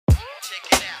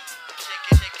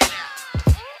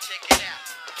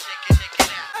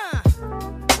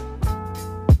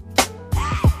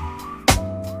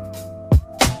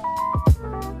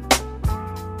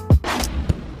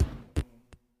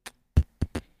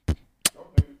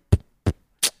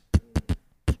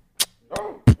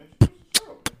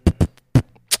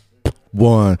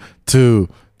1, 2,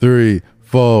 3,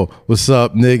 4. What's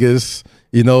up, niggas?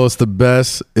 You know it's the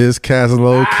best. It's Kaz and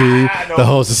Low Key. The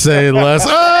host is saying less.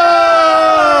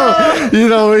 Oh! You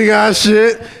know we got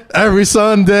shit every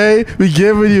Sunday. We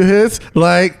giving you hits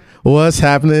like what's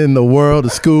happening in the world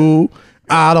of school.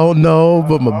 I don't know,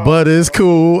 but my butt is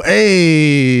cool.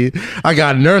 Hey, I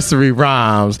got nursery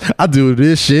rhymes. I do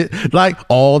this shit like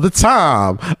all the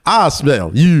time. I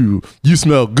smell you. You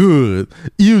smell good.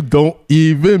 You don't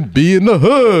even be in the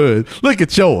hood. Look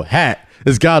at your hat.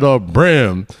 It's got a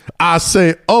brim. I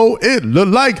say, oh, it look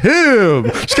like him.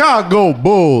 Chicago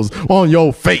Bulls on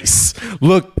your face.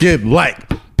 Looking like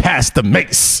Pastor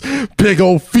Mace. Big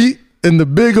old feet in the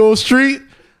big old street.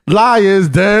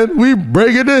 Lions, then we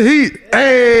bringing the heat.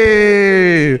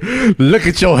 Hey, look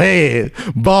at your head,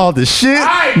 bald as shit,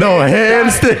 no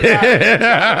handstand.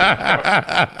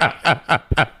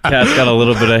 Cat's got a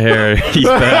little bit of hair. He's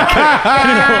back.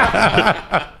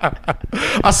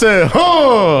 I said,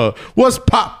 huh? What's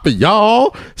poppin',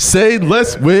 y'all? Say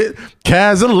less with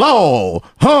Kaz and Law.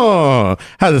 Huh?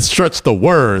 Had to stretch the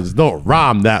words. Don't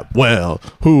rhyme that well.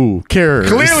 Who cares?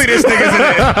 Clearly, this nigga's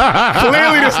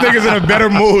in a better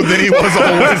mood than he was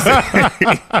on Wednesday.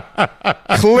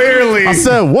 Clearly. I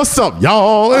said, what's up,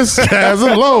 y'all? It's Kaz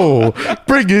and Low,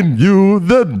 bringing you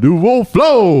the new old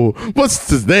flow. What's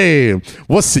his name?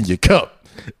 What's in your cup?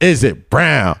 Is it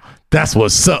brown? That's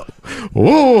what's up.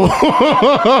 Ooh.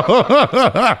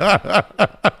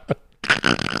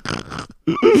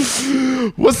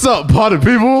 What's up, party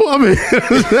people? I mean,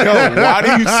 yo, why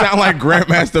do you sound like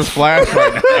Grandmaster Flash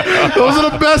right now? Those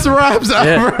are the best raps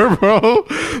ever, bro.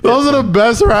 Those are the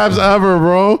best raps ever,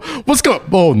 bro. What's going?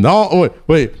 Oh no!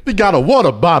 Wait. We got a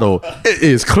water bottle. It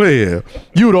is clear.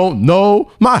 You don't know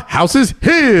my house is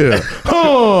here.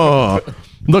 Huh.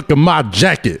 Look at my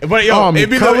jacket. But yo, it'd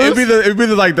be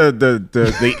like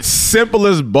the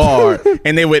simplest bar,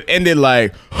 and they would end it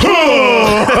like,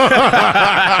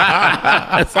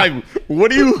 it's like,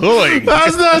 what are you doing?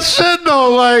 That's not shit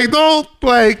though. Like, don't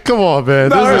come on, man.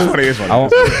 No, it's funny. It's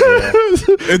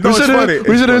funny.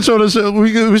 We should intro the shit.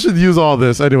 We should use all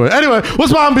this anyway. Anyway,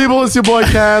 what's poppin', people? It's your boy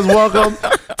Kaz. Welcome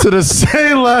to the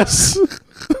Say Less.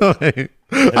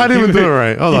 I didn't even do it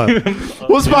right. Hold on.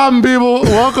 What's poppin', people?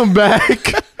 Welcome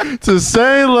back to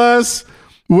Say Less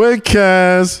with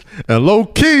Kaz and Low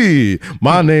Key.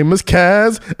 My name is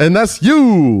Kaz, and that's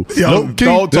you. Yo, Low Key.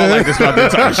 don't talk like this about the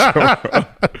entire show.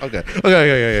 Okay.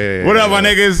 What up, my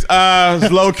niggas?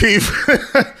 It's Low Key.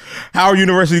 Howard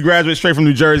University graduate, straight from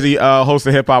New Jersey. Host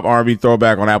of hip hop R&B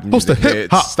throwback on Apple Music. Host of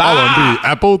hip hop R&B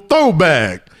Apple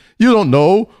throwback. You don't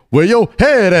know where your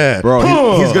head at. Bro,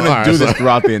 he's going to do this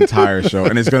throughout the entire show,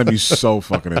 and it's going to be so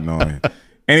fucking annoying.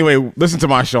 Anyway, listen to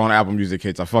my show on Apple Music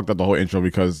Hits. I fucked up the whole intro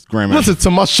because Grandmaster... Listen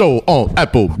to my show on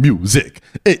Apple Music.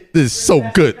 It is so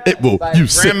good. It will you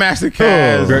sick. Grandmaster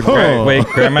Kaz. Wait,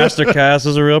 Grandmaster Kaz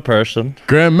is a real person.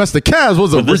 Grandmaster Kaz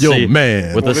was a real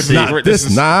man. With a C. Not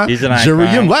this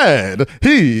Nigerian lad.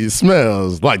 He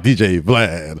smells like DJ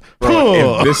Vlad.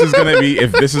 Bro,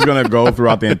 if this is gonna go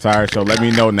throughout the entire show, let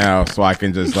me know now so I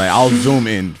can just I'll zoom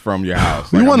in from your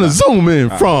house. You want to zoom in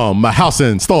from my house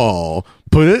install?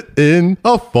 Put it in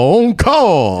a phone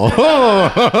call.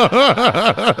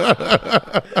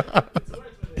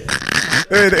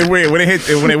 Wait, when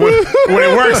it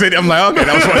works, I'm like, okay,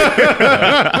 that was funny.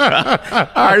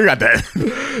 All right, you got that.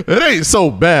 It ain't so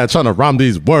bad trying to rhyme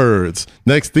these words.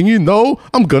 Next thing you know,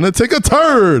 I'm gonna take a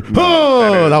turd.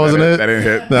 No, that wasn't it. That didn't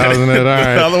hit. That wasn't it.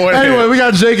 All right. Anyway, we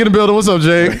got Jake in the building. What's up,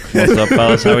 Jake? What's up,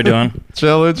 fellas? How we doing?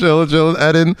 Chilling.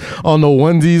 Adding on the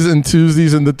onesies and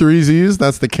twosies and the threesies.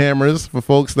 That's the cameras for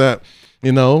folks that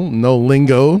no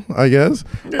lingo, I guess.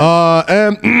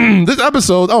 And this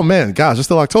episode, oh man, gosh, it's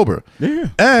still October. Yeah.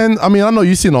 And I mean, I know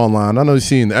you've seen online. I know you've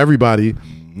seen everybody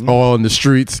on the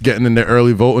streets getting in their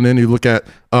early voting. And you look at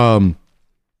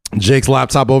Jake's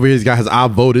laptop over here. He's got his I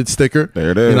voted sticker.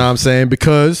 There it is. You know what I'm saying?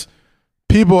 Because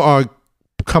people are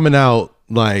coming out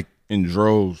like in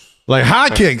droves. Like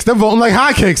hotcakes. They're voting like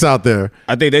hotcakes out there.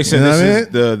 I think they said this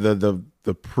is the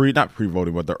not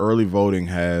pre-voting, but the early voting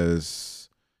has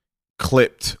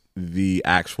clipped the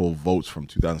actual votes from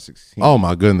 2016. Oh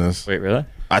my goodness! Wait, really?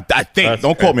 I think.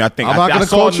 Don't quote me. I think I'm not going to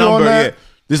quote you on that. Yeah,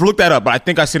 just look that up. But I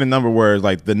think I see the number where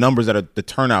like the numbers that are the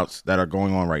turnouts that are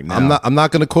going on right now. I'm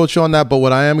not going to quote you on that. But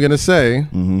what I am going to say,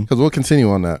 because we'll continue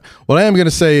on that. What I am going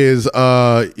to say is,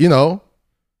 that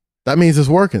means it's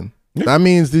working. Yeah. That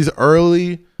means these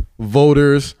early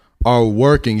voters are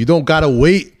working. You don't got to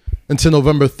wait until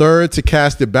November 3rd to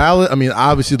cast your ballot. I mean,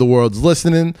 obviously the world's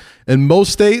listening. In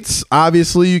most states,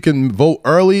 obviously you can vote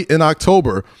early in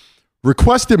October.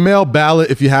 Request your mail ballot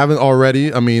if you haven't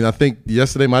already. I mean, I think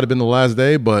yesterday might have been the last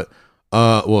day, but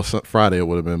Well, Friday it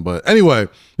would have been. But anyway,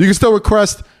 you can still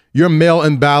request your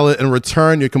mail-in ballot and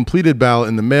return your completed ballot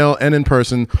in the mail and in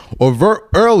person, or vote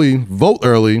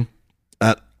early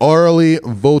at early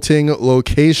voting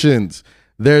locations.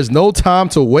 There's no time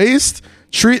to waste.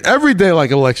 Treat every day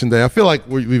like election day. I feel like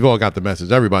we've all got the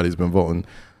message. Everybody's been voting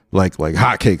like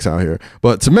hotcakes out here.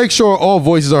 But to make sure all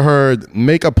voices are heard,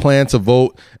 make a plan to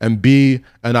vote and be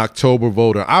an October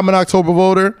voter. I'm an October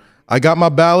voter. I got my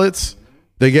ballots.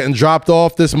 They're getting dropped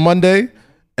off this Monday.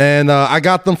 And I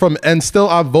got them from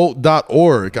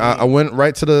andstillivote.org. I went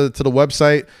right to the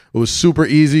website. It was super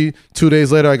easy. 2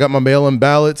 days later, I got my mail-in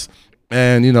ballots.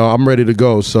 And, I'm ready to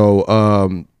go.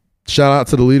 So shout out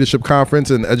to the Leadership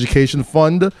Conference and Education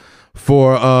Fund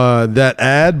for that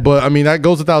ad. But, I mean, that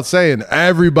goes without saying.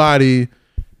 Everybody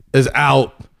is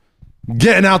out,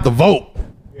 getting out the vote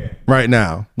right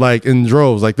now, like in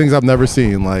droves, like things I've never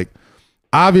seen. Like,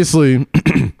 obviously,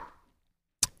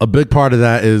 a big part of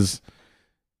that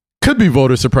could be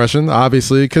voter suppression.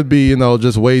 Obviously, it could be,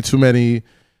 just way too many,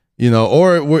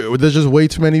 or there's just way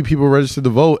too many people registered to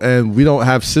vote, and we don't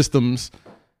have systems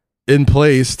in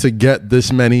place to get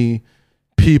this many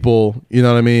people, you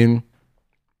know what I mean,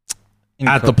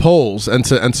 at the polls and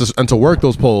to work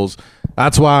those polls.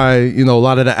 That's why, a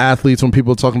lot of the athletes, when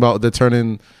people are talking about they're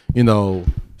turning,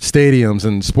 stadiums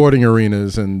and sporting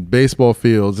arenas and baseball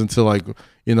fields into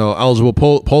eligible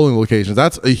polling locations.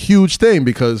 That's a huge thing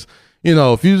because,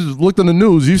 if you looked in the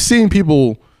news, you've seen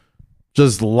people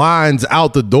just lines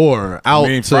out the door.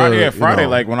 Friday.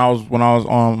 Like when I was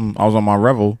on my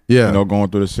Revel, going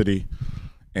through the city,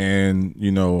 and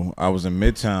I was in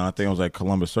Midtown. I think it was like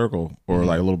Columbus Circle or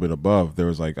like a little bit above. There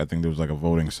was a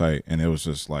voting site, and it was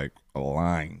just like a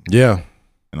line. Yeah.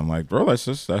 And I'm like, bro, that's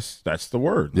the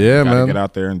word. Yeah, you gotta man. Get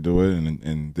out there and do it,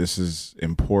 and this is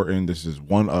important. This is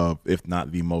one of, if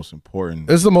not the most important.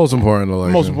 It's the most important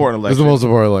election. It's the most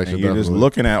important election. And you're just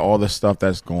looking at all the stuff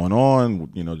that's going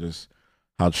on. Just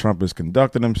how Trump is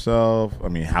conducting himself. I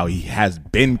mean, how he has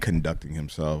been conducting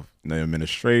himself in the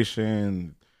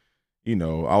administration. I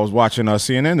was watching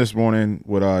CNN this morning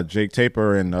with Jake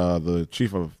Tapper and the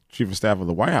chief of staff of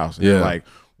the White House. And they're like,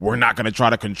 we're not going to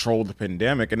try to control the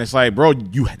pandemic. And it's like, bro,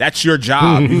 that's your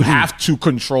job. You have to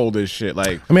control this shit.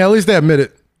 Like, I mean, at least they admit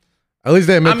it. At least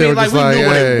they admit they were just we knew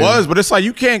what hey. it was, but it's like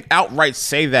you can't outright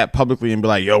say that publicly and be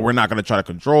like, yo, we're not going to try to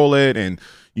control it. And,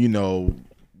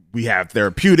 we have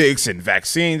therapeutics and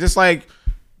vaccines. It's like,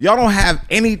 y'all don't have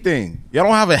anything. Y'all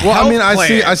don't have a health plan.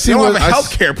 I see. You don't have a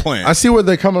healthcare plan. I see where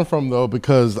they're coming from though,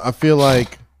 because I feel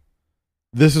like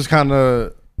this is kind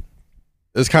of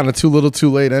too little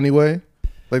too late anyway.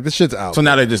 Like, this shit's out. So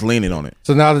now they're just leaning on it.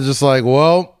 So now they're just like,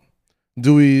 well,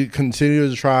 do we continue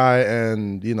to try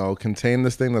and, contain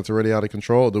this thing that's already out of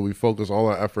control? Or do we focus all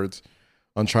our efforts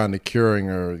on trying to curing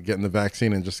or getting the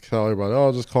vaccine and just tell everybody,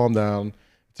 oh, just calm down.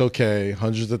 It's okay.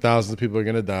 Hundreds of thousands of people are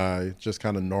going to die. Just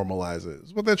kind of normalize it.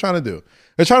 It's what they're trying to do.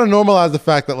 They're trying to normalize the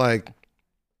fact that, like,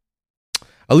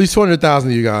 at least 200,000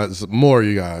 of you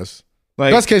guys,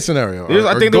 like, best case scenario,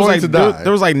 I think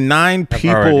there was like 9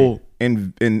 people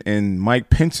in Mike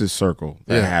Pence's circle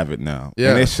that have it now.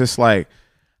 Yeah. And it's just like,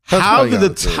 how do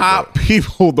the top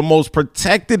people, the most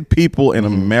protected people in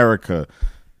America,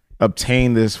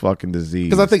 obtain this fucking disease?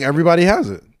 Because I think everybody has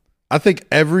it. I think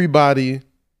everybody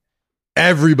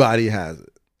has it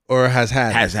or has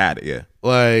had it. Yeah.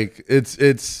 Like,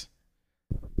 it's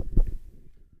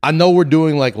I know we're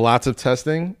doing like lots of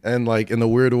testing, and like in a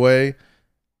weird way,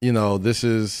 this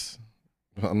is,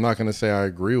 I'm not going to say I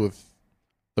agree with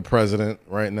the president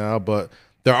right now, but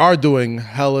they are doing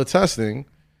hella testing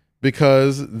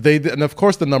because and of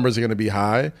course the numbers are going to be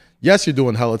high. Yes, you're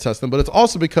doing hella testing, but it's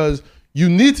also because you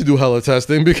need to do hella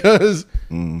testing because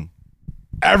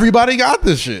everybody got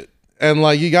this shit. And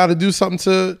like, you got to do something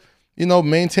to,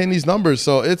 maintain these numbers.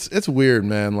 So it's weird,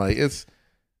 man. Like, it's,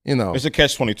 it's a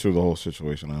catch-22, the whole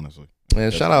situation, honestly.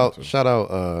 Man, shout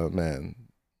out, man.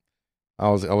 I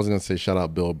was going to say shout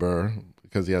out Bill Burr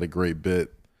because he had a great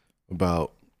bit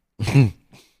about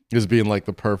this being like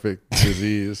the perfect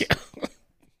disease.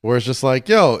 Where it's just like,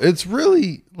 yo, it's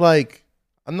really like,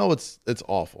 I know it's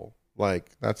awful.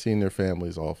 Like, not seeing their family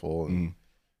is awful and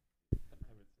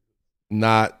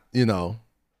not,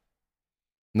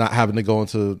 not having to go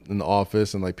into an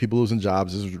office and like people losing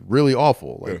jobs is really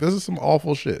awful. Like, this is some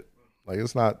awful shit. Like,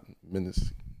 it's not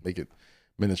make it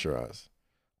miniaturized.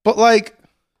 But like,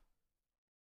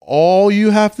 all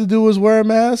you have to do is wear a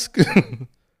mask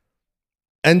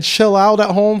and chill out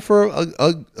at home for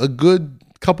a good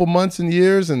couple months and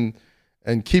years and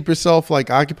keep yourself like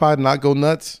occupied and not go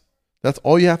nuts. That's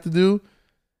all you have to do.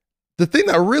 The thing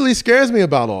that really scares me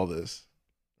about all this,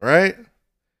 right,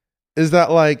 is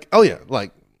that like, oh yeah,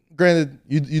 like granted,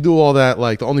 you do all that,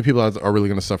 like the only people that are really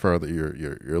going to suffer are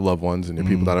your loved ones and your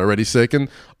people that are already sick and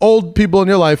old people in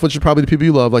your life, which are probably the people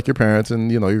you love, like your parents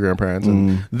and your grandparents,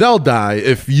 and they'll die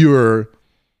if you're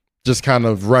just kind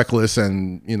of reckless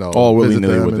and all visit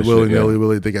willy-nilly them with and the shit,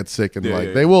 willy-nilly they get sick and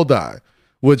they will die.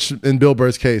 Which in Bill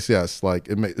Burr's case, yes, like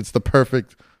it's the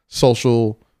perfect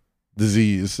social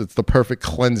disease. It's the perfect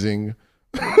cleansing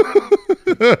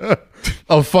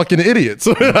of fucking idiots.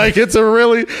 Like it's a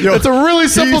really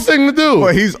simple thing to do.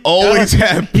 But he's always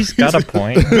had. He's got a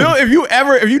point. Bill,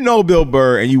 if you know Bill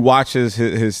Burr and you watch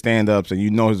his stand-ups and you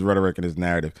know his rhetoric and his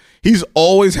narrative, he's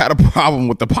always had a problem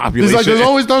with the population. He's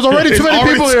like, there's already too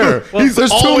many people here. There's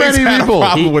too many people.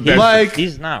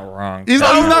 He's not wrong. He's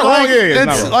not wrong. Like,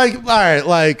 It's like, all right,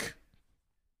 like.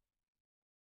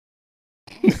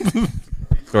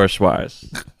 Course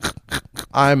wise.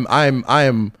 I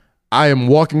am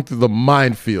walking through the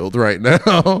minefield right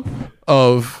now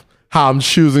of how I'm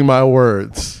choosing my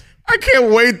words. I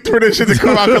can't wait for this shit to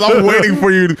come out because I'm waiting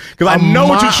for you because I know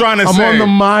what you're trying to say. I'm on the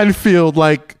minefield,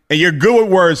 like, and you're good with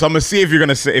words. So I'm gonna see if you're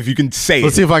gonna say if you can say.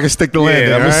 Let's see if I can stick the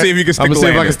landing. I'm gonna see if you can stick the landing.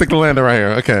 I'm gonna see if I can stick the landing right here.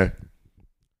 Okay,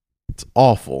 it's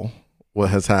awful what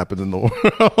has happened in the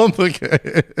world. Okay,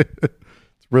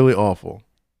 it's really awful.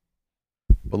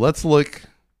 But let's look.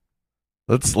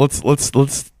 Let's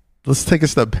take a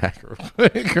step back real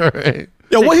quick. All right.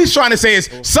 Yo, what he's trying to say is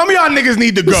some of y'all niggas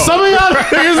need to go. Some of y'all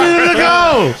niggas need to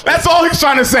go. That's all he's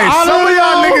trying to say. Some of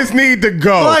y'all niggas need to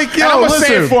go. Like, yo, I'm gonna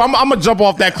say listen. it for. I'm gonna jump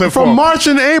off that cliff. From March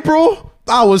and April,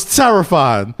 I was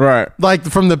terrified. Right. Like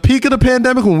from the peak of the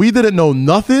pandemic when we didn't know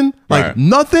nothing, like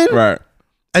nothing. Right.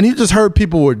 And you just heard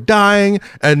people were dying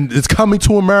and it's coming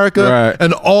to America. Right.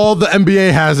 And all the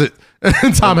NBA has it.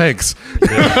 And Tom Hanks. I'm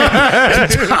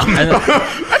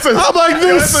like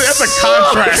this. That's a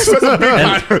contract. That's a big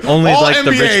contract. Only All like the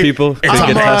NBA rich people can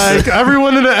I'm get like, tested.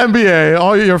 everyone in the NBA,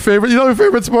 all your favorite, your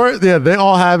favorite sport? Yeah, they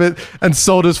all have it. And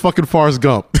so does fucking Forrest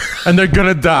Gump. And they're going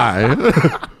to die.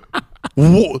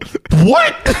 What?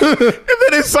 And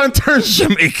then his son turns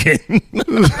Jamaican.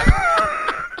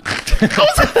 That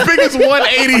was the biggest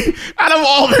 180 out of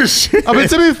all this shit. I mean,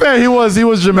 to be fair, he was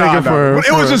Jamaican for. But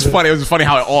it was just funny. It was just funny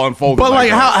how it all unfolded. But like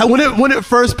how when it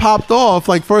first popped off,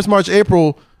 like first March,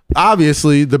 April,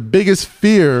 obviously the biggest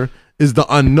fear is the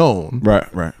unknown. Right.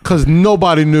 Because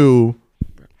nobody knew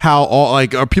how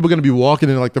are people gonna be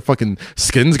walking and like their fucking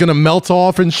skin's gonna melt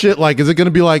off and shit? Like, is it gonna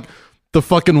be like the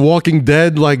fucking Walking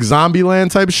Dead, like Zombie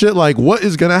Land type shit? Like, what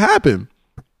is gonna happen?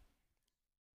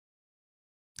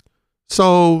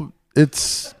 So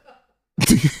it's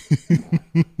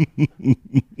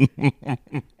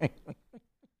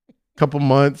couple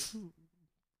months.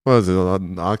 What is it?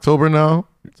 October now?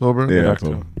 October? Yeah,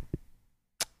 October.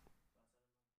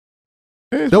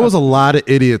 There was a lot of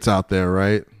idiots out there,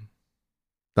 right?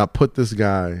 That put this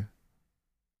guy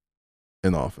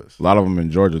in office. A lot of them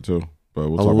in Georgia too. But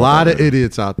we'll a lot of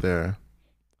idiots out there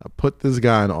that put this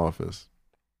guy in office.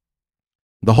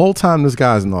 The whole time this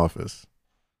guy's in office,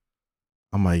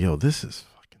 I'm like, yo, this is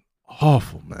fucking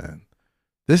awful, man.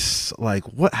 This, like,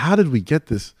 what? How did we get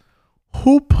this?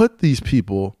 Who put these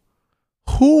people?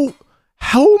 Who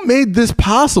made this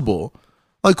possible?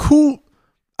 Like, who?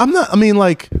 I mean,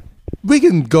 like, we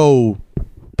can go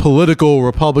political,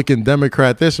 Republican,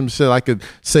 Democrat, there's some shit I could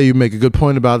say you make a good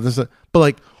point about this, but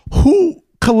like, who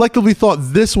collectively thought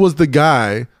this was the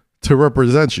guy to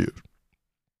represent you?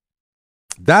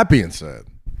 That being said,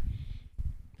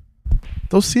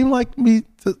 those seem like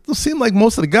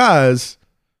most of the guys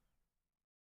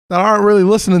that aren't really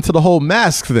listening to the whole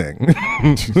mask thing.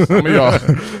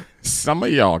 Some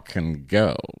of y'all can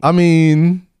go. I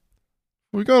mean,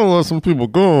 we gotta let some people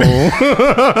go.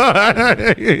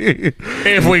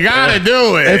 If we gotta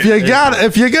do it.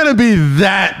 If you're gonna be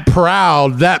that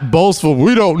proud, that boastful,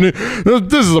 we don't need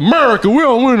this is America. We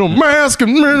don't need no mask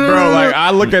and bro. Like,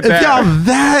 I look at that. If y'all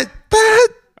that.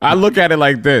 I look at it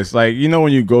like this. Like, you know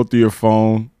when you go through your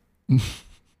phone,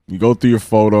 you go through your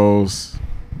photos,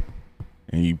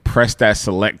 and you press that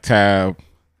select tab,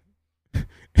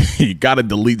 you gotta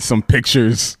delete some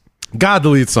pictures. God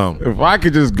delete some. If I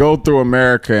could just go through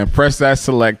America and press that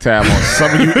select tab on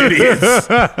some of you idiots.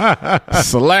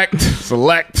 Select,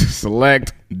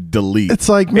 delete. It's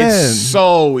like, man, it's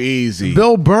so easy.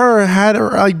 Bill Burr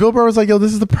was like, yo,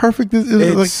 this is the perfect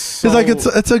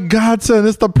it's a godsend.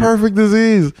 It's the perfect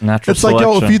disease. Natural it's selection.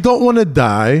 like, yo, if you don't want to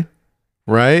die,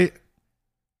 right?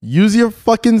 Use your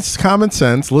fucking common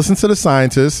sense. Listen to the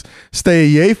scientists. Stay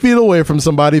yay feet away from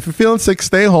somebody. If you're feeling sick,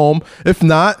 stay home. If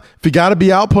not, if you got to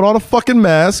be out, put on a fucking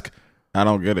mask. I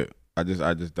don't get it. I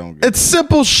just don't get It's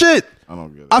simple shit. I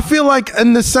don't get it. I feel like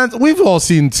in the sense we've all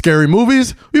seen scary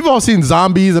movies. We've all seen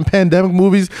zombies and pandemic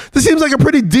movies. This seems like a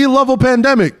pretty D-level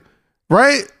pandemic,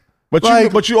 right? But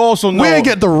like, you also know we ain't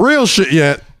get the real shit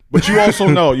yet. But you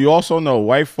also know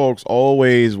white folks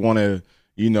always want to,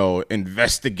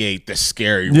 investigate the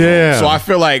scary room. Yeah. So I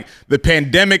feel like the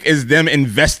pandemic is them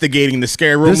investigating the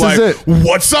scary room. This like, is it.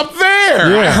 What's up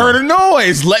there? Yeah. I heard a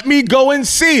noise. Let me go and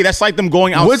see. That's like them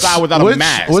going outside without a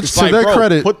mask. Which It's to like, their bro,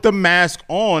 credit, put the mask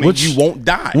on and you won't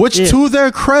die. Which to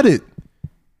their credit,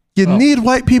 you need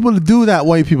white people to do that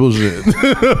white people shit.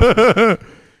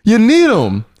 You need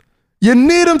them. You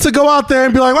need them to go out there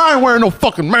and be like, I ain't wearing no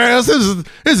fucking mask.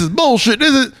 This is bullshit.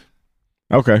 This is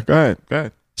Okay, go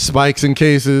ahead. spikes in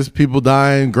cases, people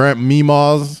dying. Grant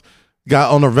Meemaws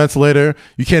got on a ventilator.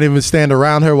 You can't even stand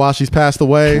around her while she's passed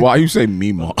away. Why you say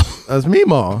Meemaw? That's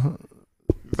Meemaw.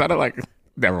 Is that like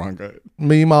that wrong? Good.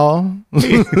 Meemaw.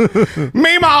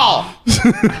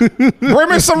 Meemaw. Bring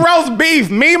me some roast beef.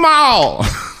 Meemaw.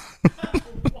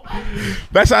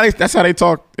 That's how they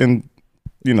talk in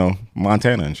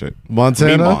Montana and shit.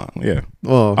 Montana? Meemaw. Yeah.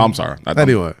 Well, I'm sorry.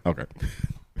 anyway. Okay.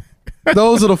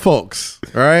 Those are the folks,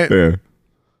 all right? Yeah.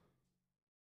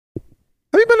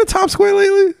 Have you been to Times Square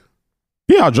lately?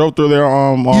 Yeah, I drove through there.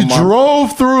 You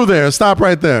drove through there. Stop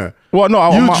right there. Well,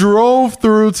 no, You drove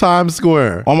through Times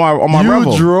Square. on my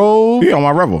Revel. You drove Yeah, on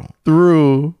my Revel.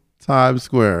 through Times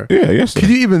Square. Yeah, yes. Sir. Could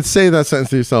you even say that sentence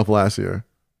to yourself last year?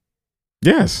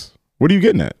 Yes. What are you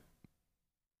getting at?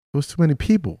 It was too many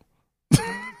people.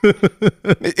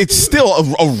 It's still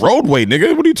a roadway,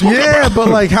 nigga. What are you talking about? Yeah, but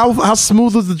like how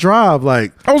smooth was the drive?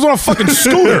 Like, I was on a fucking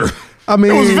scooter. I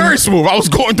mean, It was very smooth. I was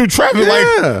going through traffic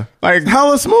yeah, like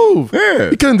hella smooth. Yeah.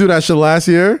 You couldn't do that shit last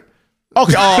year.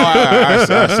 okay. Oh, I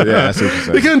see what you're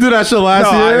saying. You couldn't do that shit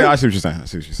last year. I see what you're saying.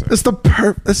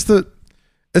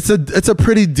 It's a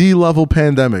pretty D-level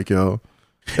pandemic, yo.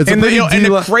 It's And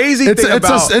the crazy thing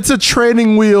about it's a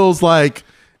training wheels like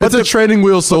it's a training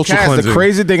wheels social cleansing. The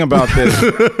crazy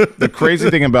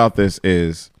thing about this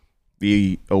is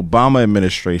the Obama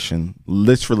administration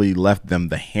literally left them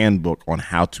the handbook on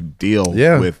how to deal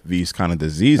with these kind of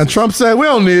diseases. And Trump said, "We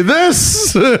don't need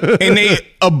this." And they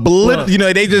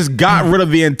they just got rid of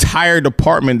the entire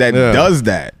department that does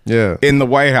that in the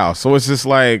White House. So it's just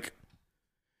like,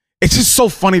 it's just so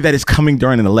funny that it's coming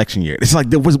during an election year. It's like,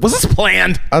 was this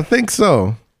planned? I think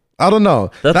so. I don't know.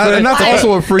 That's also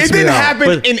what freaks me out. It didn't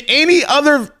happen in any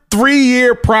other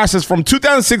 3-year process from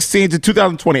 2016 to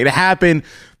 2020. It happened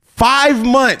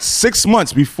 6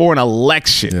 months before an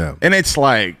election. Yeah. And it's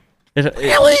like,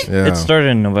 really? Yeah. It started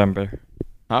in November.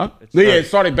 huh? It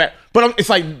started back. But it's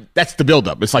like, that's the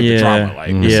buildup. It's like the drama. Like,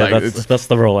 it's like, that's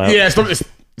the rollout. yeah, it's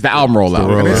the album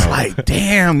rollout. And it's rollout. like,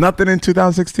 damn, nothing in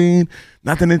 2016,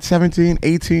 nothing in 17,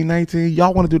 18, 19.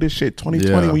 Y'all want to do this shit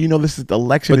 2020 when you know this is the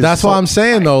election. But that's why I'm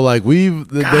saying though, like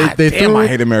I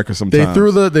hate America sometimes. They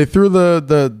threw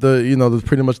the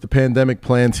pretty much the pandemic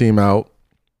plan team out,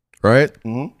 right?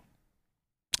 Mhm.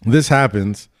 This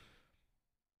happens.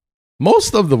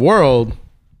 Most of the world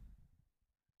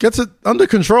gets it under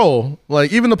control.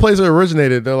 Like even the place that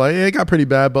originated, they're like, yeah, it got pretty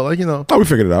bad, but like Oh, we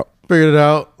figured it out. figured it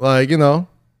out. Like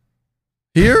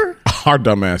here, Our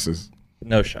dumbasses.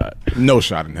 No shot. No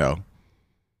shot in hell.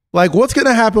 like what's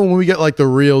gonna happen when we get like the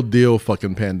real deal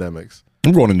fucking pandemics?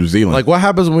 I'm going to New Zealand. Like what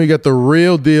happens when we get the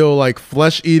real deal, like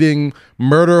flesh-eating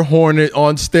murder hornet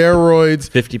on steroids,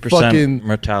 50%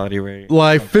 mortality rate.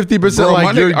 like 50%, Bro,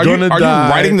 like you're gonna are die.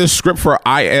 you writing the script for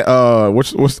I am Bro,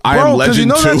 because you Legend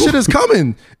know 2? that shit is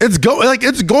coming. It's going.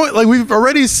 Like we've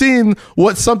already seen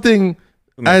what something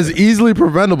as easily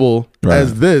preventable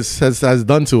as this has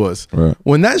done to us. Right.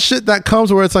 When that shit that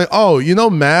comes where it's like, oh,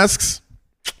 masks.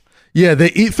 Yeah,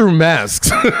 they eat through masks.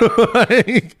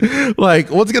 like,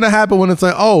 what's gonna happen when it's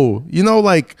like, oh,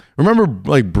 like, remember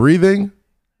like breathing?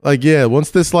 Like, yeah,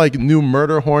 once this like new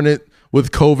murder hornet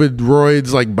with COVID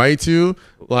roids like bites you,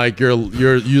 like you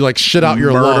like shit out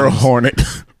your murder lungs. hornet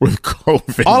with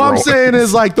COVID. All I'm saying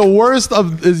is like the worst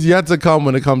is yet to come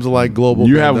when it comes to like global.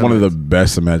 You have one of the pandemics.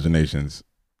 best imaginations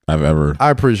I've ever. I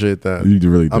appreciate that. You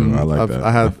really do. I like that.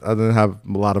 I didn't have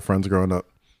a lot of friends growing up.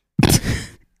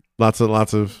 lots of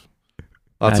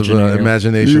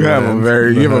imagination. You have a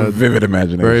vivid. vivid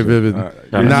imagination. Very vivid.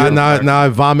 Now I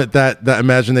vomit that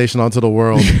imagination onto the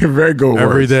world You're very good with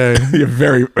every words. day. You're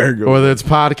very, very good. Whether it's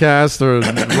podcasts or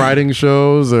writing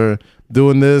shows or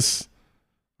doing this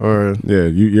or Yeah,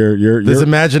 your this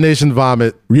imagination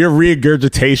vomit. your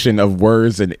regurgitation of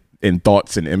words and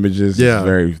thoughts and images Yeah. is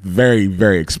very, very,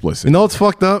 very explicit. You know what's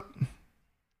fucked up?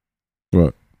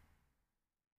 What?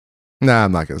 Nah,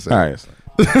 I'm not gonna say. All right.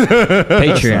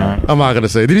 Patreon. I'm not gonna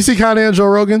say. Did you see Kanye and Joe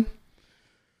Rogan?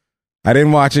 I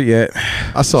didn't watch it yet.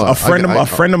 I saw it. A friend of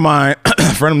mine,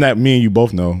 a friend that me and you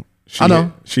both know. I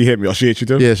know. She hit me. Oh, she hit you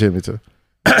too? Yeah, she hit me too.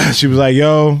 She was like,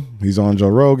 yo, he's on Joe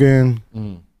Rogan.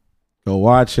 Go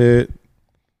watch it.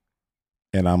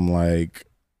 And I'm like,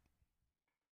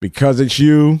 because it's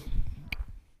you,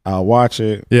 I'll watch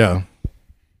it. Yeah.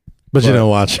 But you didn't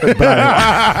watch it. Well,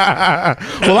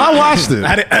 I watched it.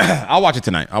 I'll watch it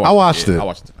tonight. I watched it. I'll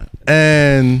watch it tonight.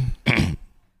 And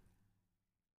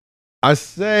I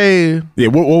say... Yeah,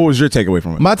 what was your takeaway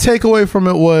from it? My takeaway from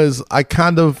it was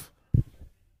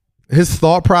his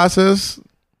thought process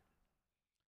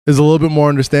is a little bit more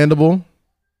understandable.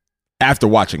 After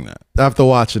watching that? After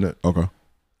watching it. Okay.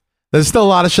 There's still a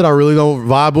lot of shit I really don't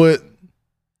vibe with.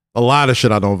 A lot of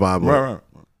shit I don't vibe with. Right.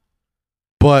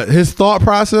 But his thought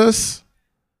process,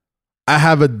 I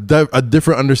have a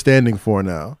different understanding for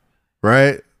now.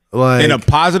 Right? Like, in a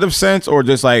positive sense, or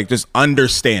just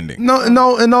understanding?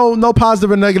 No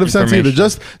positive or negative sense either.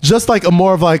 Just like a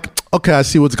more of like, okay, I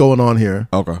see what's going on here.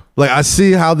 Okay. Like, I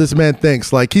see how this man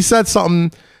thinks. Like, he said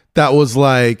something that was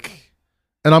like,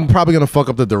 and I'm probably gonna fuck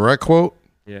up the direct quote.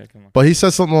 Yeah, come on. But he said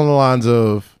something along the lines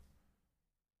of,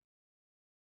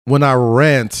 when I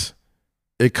rant,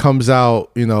 it comes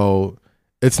out,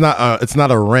 it's not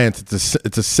a rant,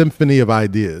 it's a symphony of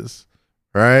ideas,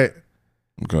 right?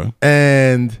 Okay.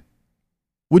 And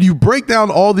when you break down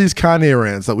all these Kanye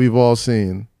rants that we've all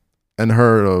seen and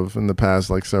heard of in the past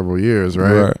like several years,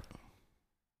 right?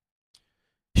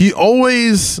 He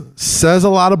always says a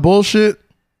lot of bullshit,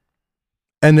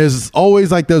 and there's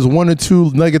always like there's one or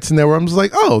two nuggets in there where I'm just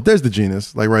like, oh, there's the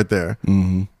genius, like right there.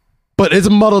 Mm-hmm. But it's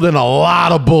muddled in a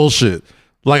lot of bullshit.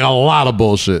 Like a lot of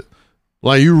bullshit.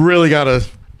 Like you really gotta.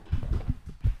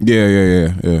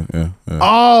 Yeah.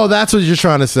 Oh, that's what you're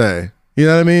trying to say. You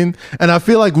know what I mean? And I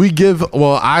feel like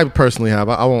I personally have.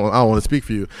 I don't want to speak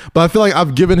for you, but I feel like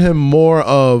I've given him more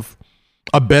of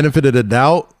a benefit of the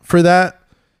doubt for that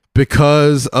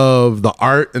because of the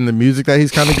art and the music that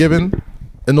he's kind of given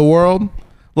in the world.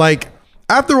 Like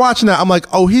after watching that, I'm like,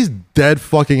 oh, he's dead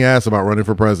fucking ass about running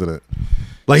for president.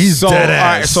 Like he's dead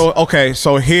ass. All right,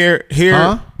 so here.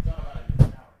 Huh?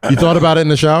 You thought about it in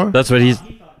the shower? That's what he's.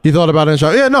 He thought about it in the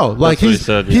shower. Yeah, no. Like That's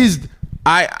what he said,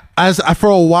 yeah. For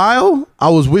a while, I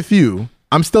was with you.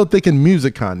 I'm still thinking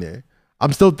music, Kanye.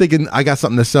 I'm still thinking I got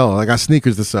something to sell. I got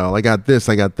sneakers to sell. I got this.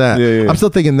 I got that. Yeah. I'm still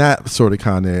thinking that sort of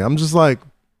Kanye. I'm just like,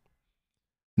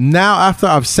 now after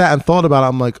I've sat and thought about it,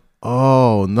 I'm like,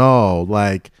 oh no,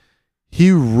 like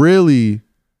he really,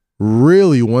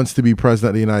 really wants to be president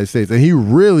of the United States, and he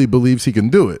really believes he can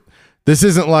do it. This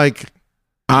isn't like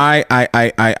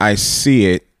I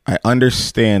see it. I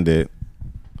understand it.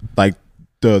 Like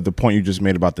the point you just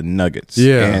made about the nuggets,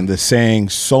 and the saying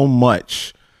so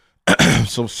much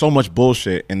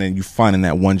bullshit, and then you find in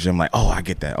that one gem like, oh, I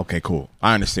get that. Okay, cool.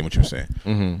 I understand what you're saying.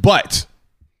 Mm-hmm. But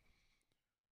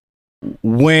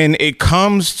when it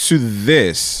comes to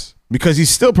this, because he's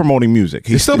still promoting music,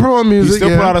 he's still promoting music. He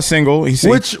still put out a single.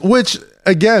 Which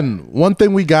again, one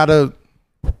thing we gotta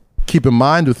keep in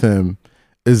mind with him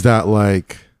is that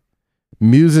like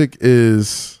music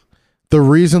is the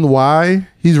reason why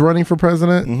he's running for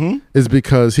president is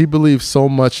because he believes so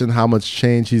much in how much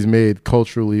change he's made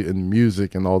culturally in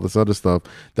music and all this other stuff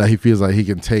that he feels like he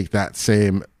can take that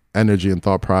same energy and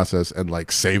thought process and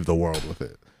like save the world with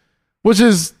it, which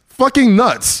is fucking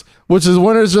nuts. Which is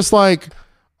when it's just like,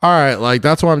 all right, like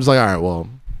that's why I'm just like, all right, well,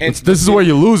 this is where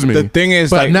you lose me. The thing is,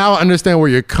 but like, now I understand where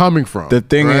you're coming from. The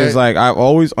thing is, like, I've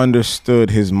always understood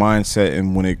his mindset,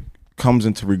 and when it comes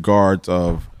into regards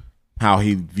of how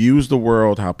he views the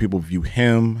world, how people view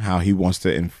him, how he wants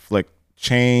to inflict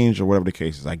change or whatever the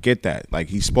case is. I get that. Like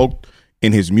he spoke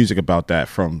in his music about that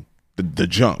from the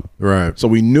jump. Right. So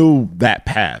we knew that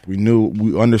path. We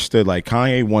understood like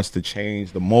Kanye wants to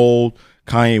change the mold.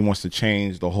 Kanye wants to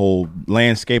change the whole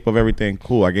landscape of everything.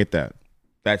 Cool. I get that.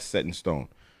 That's set in stone.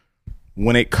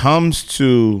 When it comes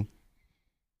to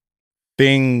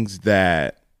things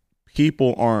that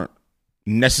people aren't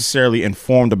necessarily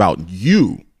informed about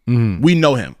we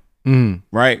know him,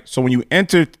 right? So when you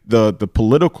enter the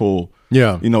political,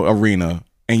 arena,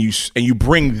 and you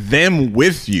bring them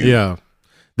with you,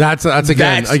 that's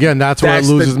again that's where it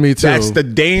loses me too. That's the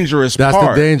dangerous part.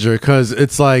 That's the danger, because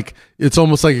it's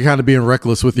almost like you're kind of being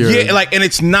reckless with your and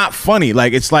it's not funny.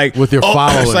 Like it's like with your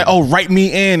following. It's like, oh, write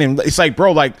me in, and it's like,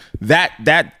 bro, like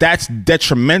that's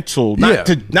detrimental, not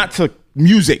to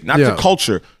music, not to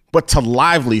culture, but to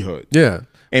livelihood. Yeah.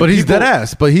 And but he's dead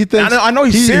ass. But he thinks I know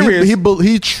he's serious. He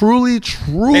truly,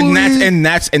 and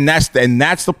that's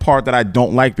the part that I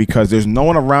don't like, because there's no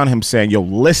one around him saying, "Yo,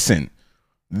 listen,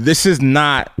 this is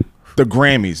not the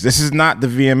Grammys. This is not the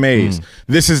VMAs.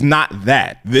 This is not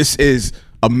that. This is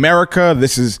America.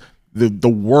 This is the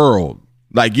world.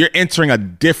 Like, you're entering a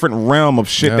different realm of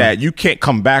shit that you can't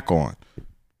come back on.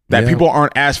 That people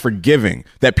aren't as forgiving.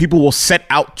 That people will set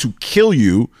out to kill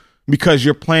you because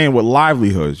you're playing with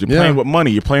livelihoods. You're playing with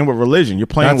money. You're playing with religion. You're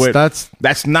playing that's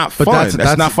not fun.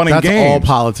 That's not fun and games. That's all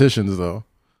politicians, though.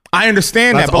 I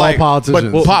understand that's that, but all like,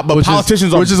 politicians. but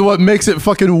politicians which is what makes it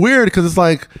fucking weird, because it's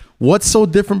like, what's so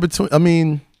different between? I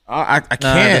mean, I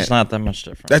can't. It's not that much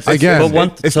different. That's again.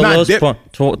 But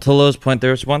to Lowe's point,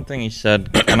 there was one thing he said,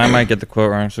 and I might get the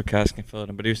quote wrong, so Cass can fill it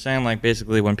in. But he was saying, like,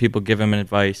 basically when people give him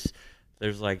advice,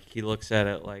 there's like, he looks at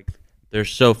it like there's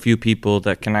so few people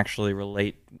that can actually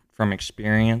relate from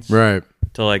experience, right,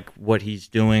 to like what he's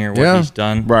doing or what he's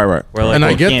done, right. Where, like, and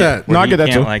I get that. No, I get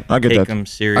that too. Like, I get take that. him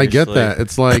seriously. I get that.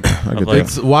 It's like,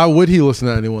 why would he listen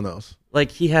to anyone else? Like,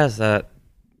 he has that.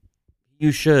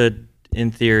 You should,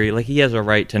 in theory, like, he has a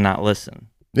right to not listen.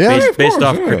 Yeah, based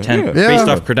off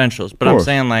credentials. But I'm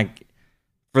saying, like,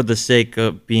 for the sake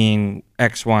of being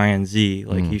X, Y, and Z,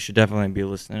 like, you should definitely be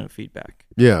listening to feedback.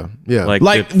 Yeah.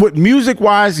 Like with music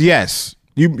wise, yes.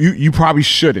 You probably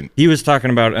shouldn't. He was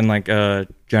talking about in like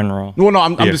general. Well, no,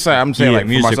 I'm just saying. I'm saying, like,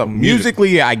 for myself, musically,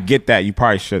 music. yeah, I get that. You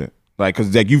probably shouldn't, like,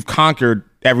 because like you've conquered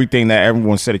everything that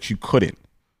everyone said that you couldn't.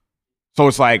 So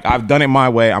it's like, I've done it my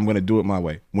way. I'm gonna do it my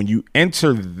way. When you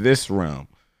enter this realm,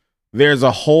 there's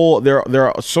a whole there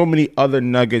are so many other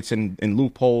nuggets and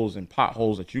loopholes and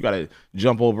potholes that you got to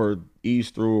jump over,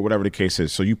 ease through, or whatever the case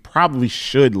is. So you probably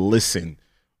should listen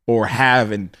or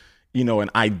have an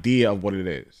idea of what it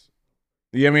is.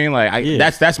 You know what I mean?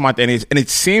 Like, that's my thing. And it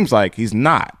seems like he's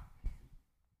not.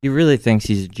 He really thinks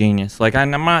he's a genius. Like,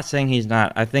 I'm not saying he's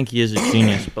not. I think he is a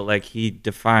genius, but like, he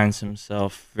defines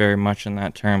himself very much in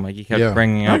that term. Like, he kept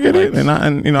bringing up,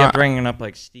 bringing up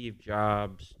like Steve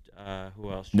Jobs.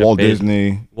 Who else? Walt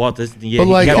Disney. Yeah, but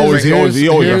like, he always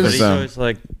references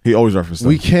them. He always references them.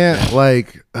 We can't,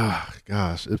 like,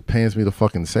 gosh, it pains me to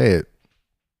fucking say it.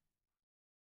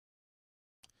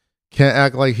 Can't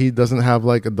act like he doesn't have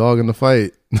like a dog in the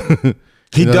fight.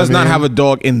 He does not have a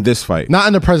dog in this fight. Not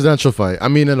in the presidential fight. I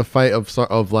mean, in a fight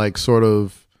of like sort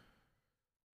of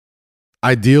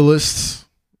idealists,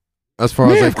 as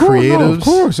far as like creatives. No, of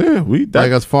course, yeah.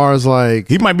 Like, as far as like,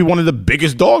 he might be one of the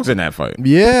biggest dogs in that fight.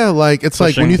 Yeah, like, it's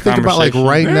like when you think about like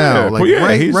right now, like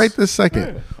right this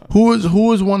second, who are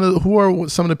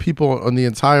some of the people in the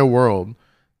entire world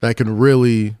that can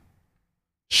really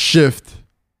shift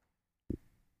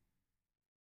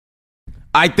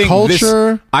I think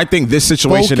culture, this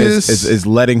situation is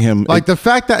letting him, like, the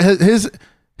fact that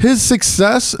his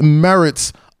success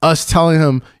merits us telling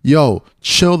him, yo,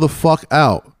 chill the fuck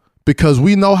out, because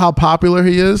we know how popular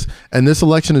he is, and this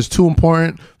election is too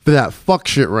important for that fuck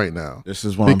shit right now. This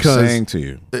is what I'm saying to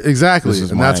you. Exactly.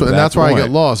 And that's where I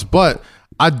get lost. But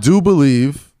I do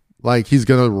believe, like, he's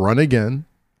gonna run again.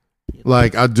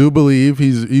 Like, I do believe I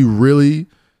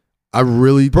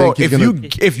really think he's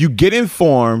if you get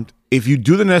informed, if you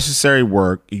do the necessary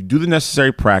work, you do the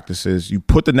necessary practices, you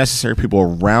put the necessary people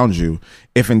around you,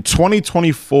 if in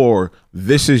 2024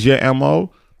 this is your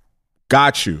MO,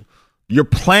 got you. You're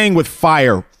playing with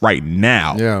fire right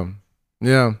now.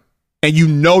 Yeah. And you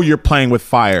know you're playing with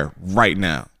fire right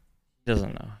now. He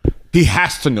doesn't know. He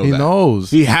has to know that. He knows.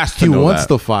 He has to know that. He wants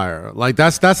the fire. Like,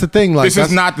 that's the thing. Like, this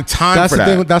is not the time for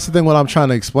that. That's the thing what I'm trying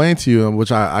to explain to you, and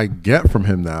which I get from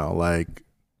him now. Like,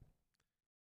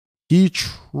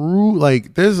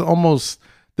 like, there's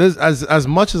as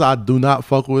much as I do not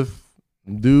fuck with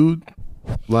dude,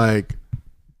 like,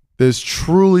 there's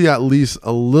truly at least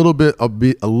a little bit of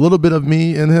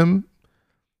me in him.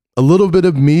 A little bit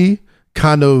of me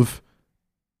kind of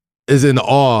is in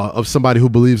awe of somebody who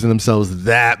believes in themselves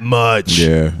that much.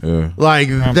 Yeah. Like,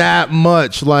 that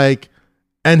much. Like,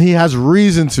 and he has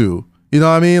reason to. You know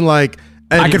what I mean? Like,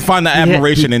 I can find the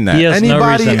admiration in that.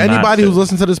 Anybody who's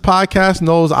listened to this podcast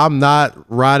knows I'm not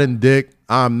riding dick.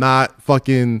 I'm not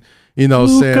fucking, saying,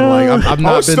 like, I've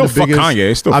not been the biggest.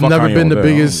 Kanye. I've never been the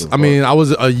biggest. I mean, I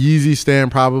was a Yeezy stan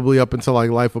probably up until like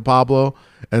Life of Pablo,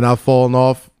 and I've fallen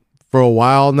off for a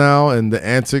while now, and the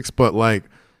antics. But, like,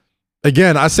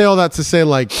 again, I say all that to say,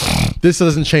 like, this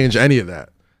doesn't change any of that.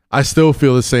 I still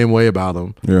feel the same way about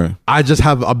him. Yeah. I just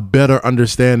have a better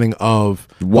understanding of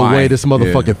the way this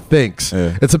motherfucker thinks.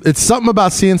 Yeah. It's something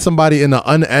about seeing somebody in an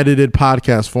unedited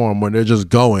podcast form when they're just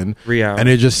going and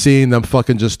they're just seeing them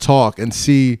fucking just talk and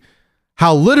see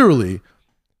how literally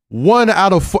 1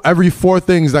 out of every 4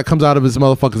 things that comes out of his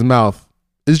motherfucker's mouth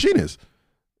is genius.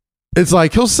 It's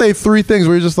like he'll say 3 things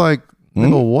where you're just like,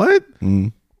 nigga, what?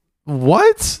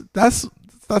 What? That's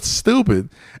that's stupid.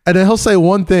 And then he'll say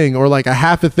one thing or like a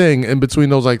half a thing in between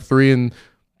those like three and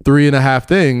a half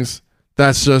things.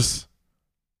 That's just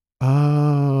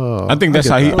I think that's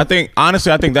how he. I think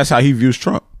honestly, I think that's how he views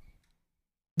Trump.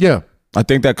 Yeah, I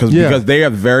think that because they are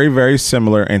very, very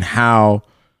similar in how,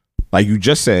 like you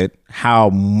just said, how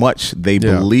much they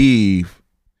believe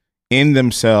in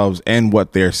themselves and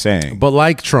what they're saying. but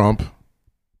like Trump,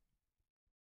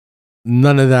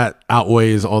 none of that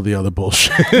outweighs all the other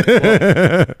bullshit.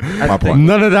 My point.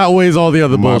 None of that outweighs all the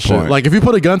other My bullshit. point. Like if you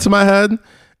put a gun to my head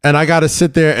and I got to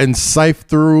sit there and sift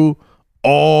through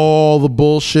all the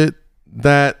bullshit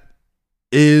that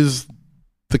is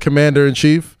the commander in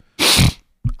chief,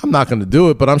 I'm not going to do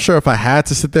it. But I'm sure if I had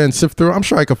to sit there and sift through, I'm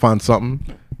sure I could find something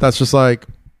that's just like,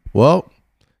 well,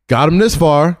 got him this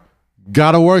far,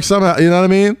 got to work somehow. You know what I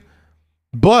mean?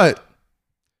 But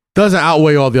doesn't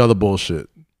outweigh all the other bullshit.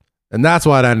 And that's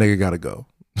why that nigga got to go.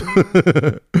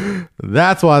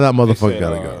 That's why that motherfucker got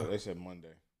to go. They said Monday.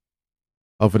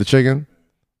 Oh, for the chicken?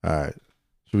 All right.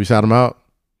 Should we shout him out?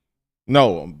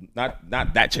 No, not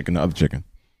that chicken. The other chicken.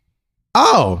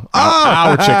 Oh,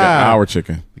 Our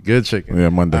chicken. Good chicken. Yeah,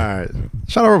 Monday. All right.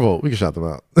 Shout out Revolt. We can shout them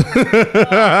out.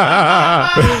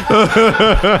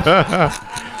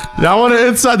 Y'all want to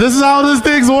inside? This is how these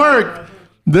things work.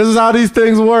 This is how these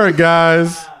things work,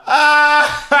 guys.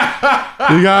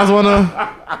 You guys want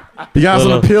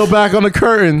to peel back on the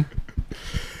curtain?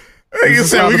 We can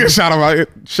shout them out.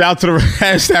 Shout to the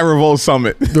hashtag Revolt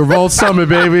Summit. The Revolt Summit,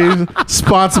 baby.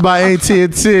 Sponsored by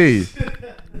AT&T.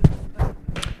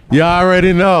 You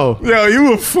already know. Yo,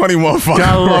 you a funny motherfucker.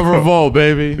 Gotta love Revolt,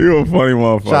 baby. You a funny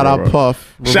motherfucker. Shout out bro.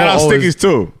 Puff. Shout out Revolt Stickies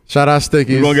too. Shout out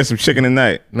Stickies. We're gonna get some chicken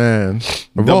tonight. Man,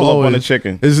 Double up on the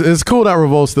chicken. It's cool that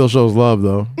Revolt still shows love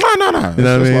though. No. You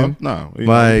know what I mean? No,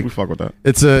 Like, we fuck with that.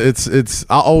 It's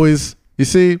I always, you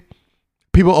see,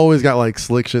 people always got like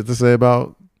slick shit to say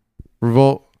about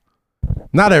Revolt.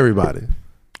 Not everybody.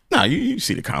 Nah, you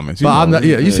see the comments. But I'm not-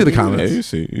 you see the comments.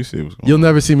 Yeah, you see what's going You'll on.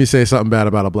 never see me say something bad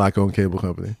about a black-owned cable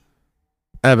company.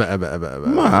 Ever.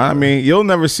 Nah, I mean, you'll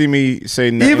never see me say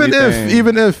anything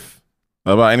Even if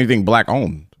about anything black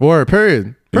owned. word,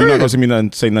 period. You're not gonna see me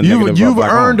say nothing negative You've about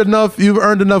black earned owned. enough. You've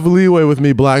earned enough leeway with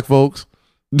me, black folks.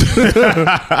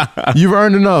 You've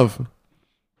earned enough.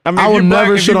 I mean, I if will you're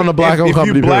never shit on a black-owned if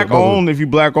company, you black period. owned, if you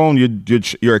black owned,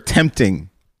 you're attempting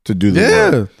to do the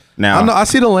Yeah. work. Now I know. I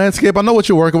see the landscape. I know what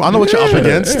you're working with. I know what you're up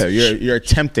against. Yeah, you're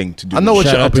attempting to do. I know the what work.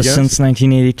 Shout you're out up to against. Since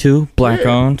 1982, black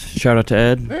owned. Shout out to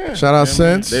Ed. Shout out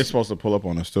Sense. They're supposed to pull up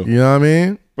on us too. You know what I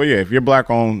mean? But yeah, if you're black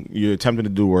owned, you're attempting to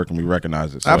do work, and we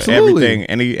recognize it. So Absolutely. everything,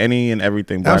 any and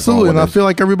everything. Black Absolutely. owned, And I whether feel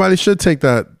like everybody should take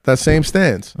that same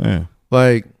stance. it's-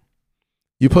 Like,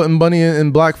 you putting money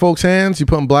in black folks' hands, you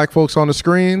putting black folks on the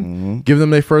screen, giving them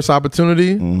their first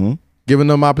opportunity, giving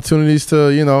them opportunities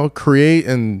to, create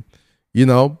and,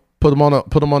 put them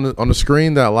on the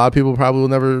screen that a lot of people probably will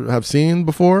never have seen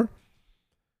before.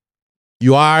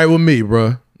 You all right with me,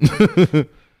 bro?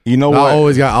 You know what?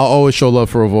 I'll always show love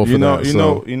for Revolt for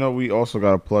that. You know, we also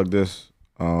got to plug this.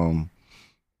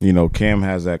 Cam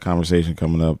has that conversation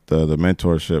coming up. The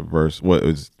mentorship versus what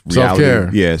is reality? Self-care.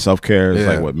 Yeah, self-care is Yeah.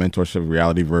 like what mentorship,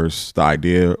 reality versus the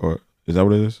idea, or is that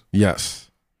what it is? Yes.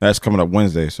 That's coming up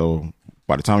Wednesday. So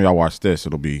by the time y'all watch this,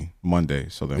 it'll be Monday.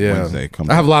 So then Yeah. Wednesday comes.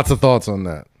 I have lots of thoughts on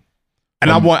that. And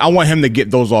I want him to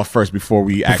get those off first before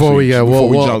we jump.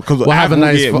 We'll have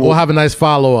a nice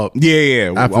follow up.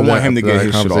 Yeah. I want him to get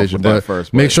his shit off with that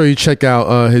first. Make sure you check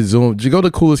out his Zoom. You go to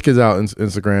Coolest Kids Out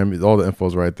Instagram. All the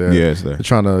info's right there. Yeah, it's there. They're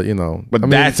trying to, But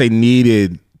that's a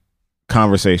needed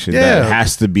conversation that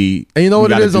has to be. And you know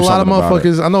what it is? A lot of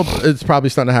motherfuckers. motherfuckers. I know it's probably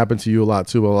starting to happen to you a lot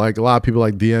too. But like a lot of people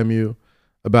like DM you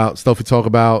about stuff we talk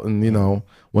about, and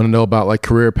want to know about like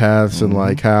career paths and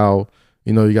like how.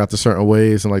 You got the certain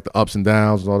ways and like the ups and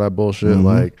downs and all that bullshit.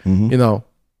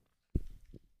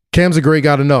 Cam's a great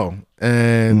guy to know.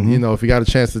 And, if you got a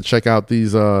chance to check out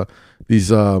these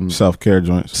Self-care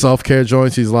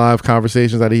joints, these live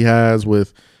conversations that he has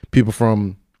with people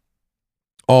from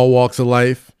all walks of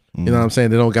life. You know what I'm saying?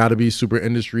 They don't got to be super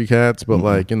industry cats, but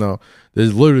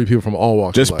there's literally people from all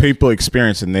walks just of life. people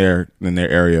experiencing in their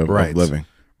area of living.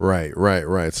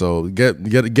 Right. So get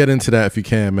into that if you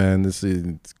can, man. It's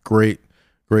great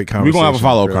conversation. We're gonna have a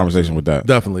follow-up conversation with that.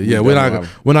 Definitely. Yeah, we're not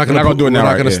gonna do it now.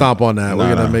 We're not gonna stomp on that.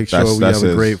 We're gonna make sure we have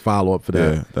a great follow-up for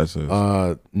that. Yeah, that's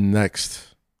it.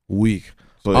 Next week.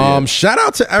 So, shout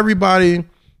out to everybody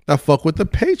that fuck with the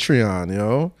Patreon,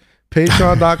 yo.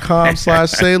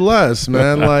 Patreon.com/say less,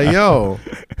 man. Like, yo.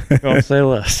 Don't say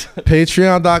less.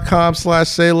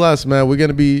 Patreon.com/say less, man. We're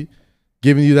gonna be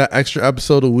giving you that extra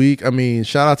episode a week. I mean,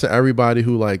 shout out to everybody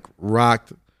who like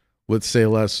rocked with Say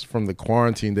Less from the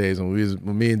quarantine days when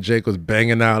me and Jake was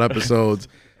banging out episodes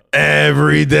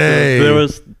every day. There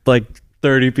was like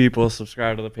 30 people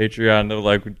subscribed to the Patreon. They're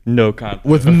like no content.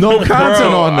 With no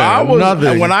content on there.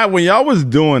 Nothing. When y'all was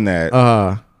doing that,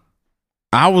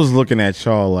 I was looking at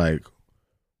y'all like,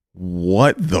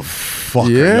 what the fuck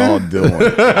are y'all doing?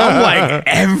 I'm like,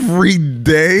 every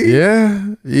day? Yeah.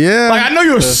 Like, I know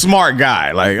you're a smart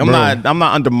guy. Like, I'm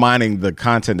not undermining the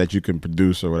content that you can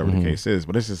produce or whatever the case is,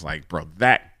 but it's just like, bro,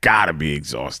 that gotta be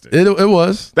exhausting. It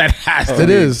was. That has to be. It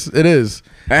is.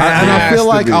 And I feel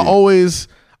like I always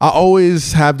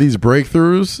have these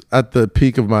breakthroughs at the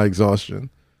peak of my exhaustion.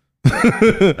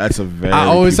 That's a very. I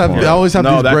always have these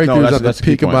breakthroughs at the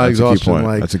peak of my exhaustion.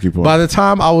 Like, that's a key point. By the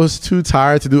time I was too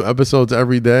tired to do episodes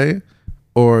every day,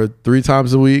 or 3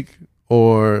 times a week,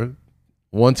 or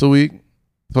once a week,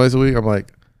 twice a week, I'm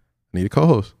like, I need a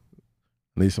co-host.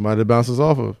 I need somebody to bounce this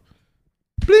off of.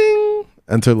 Bling.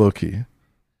 Enter Low Key.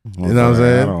 You know what I'm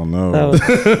saying? I don't know.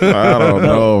 I don't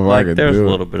know if like, I could there's do a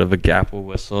it. little bit of a gap with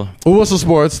Whistle. Whistle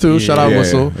Sports too. Shout out Yeah,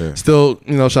 Whistle. yeah. Still,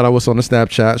 shout out Whistle on the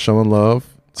Snapchat, showing love.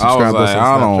 I was to like, us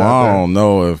on I Snapchat don't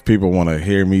know if people want to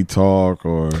hear me talk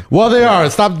or. Well, they are.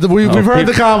 Stop. We've heard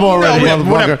the combo already,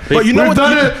 motherfucker. But you know We've what?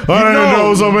 done it. I didn't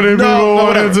know so many people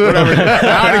wanted to. Whatever.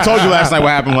 I already told you last night what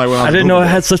happened. Like when I I didn't know I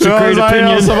had such a great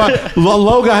opinion.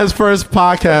 Lo got his first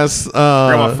podcast.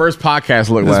 my first podcast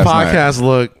look His last night. podcast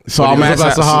look. So when I'm he was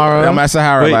at Sahara. I'm at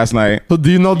Sahara Wait. last night. Do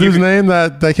you know dude's name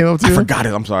that came up to you? I forgot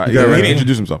it. I'm sorry. got it He right. didn't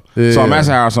introduce himself. Yeah, So I'm yeah. at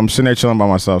Sahara. So I'm sitting there chilling by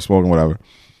myself, smoking whatever.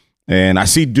 And I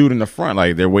see dude in the front,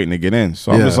 like they're waiting to get in.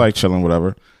 So I'm Yeah. just like chilling,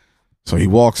 whatever. So he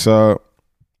walks up.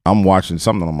 I'm watching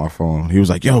something on my phone. He was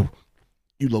like, "Yo,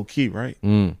 you low key, right?"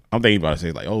 I'm thinking about to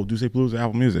say like, "Oh, Duce Blues,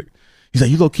 Apple Music." He's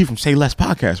like, "You low key from Say Less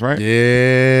podcast, right?"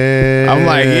 Yeah. I'm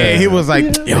like, "Yeah." He was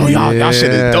like, "Yo, y'all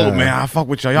shit is dope, man. I fuck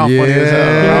with y'all. Y'all funny as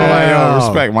hell." I'm like, "Yo,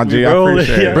 respect, my G. I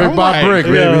appreciate it." Brick I'm by like, brick,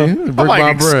 baby. Brick I'm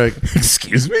like, by brick.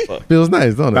 Excuse me. Feels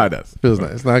nice, don't it? No, it does. Feels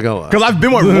nice. Not gonna lie. Because I've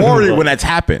been with Rory when that's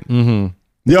happened.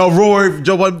 Yo, Rory,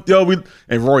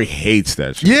 and Rory hates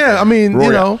that shit. Yeah, I mean,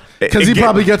 Rory, because he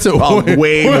probably gets it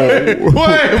way more.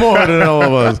 way more than all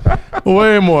of us.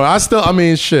 Way more.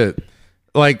 Shit.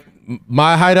 Like,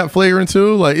 my height at Flagrant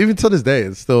 2, like, even to this day,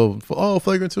 it's still,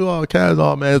 Flagrant 2,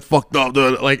 Kaz, man, it's fucked up,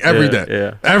 dude. Like, every day.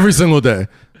 Yeah. Every single day.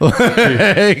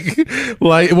 like,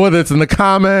 whether it's in the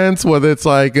comments, whether it's,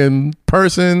 like, in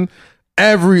person,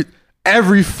 every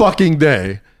fucking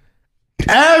day.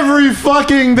 Every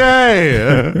fucking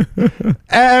day.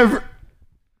 Every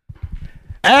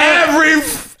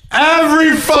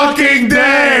fucking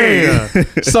day.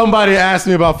 Somebody asked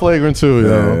me about Flagrant 2,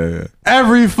 Yeah.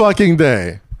 Every fucking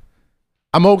day.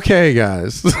 I'm okay,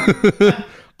 guys.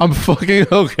 I'm fucking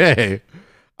okay.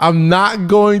 I'm not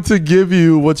going to give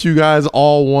you what you guys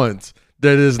all want.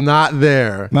 That is not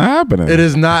there. Not happening. It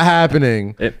is not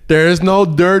happening. There is no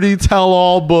dirty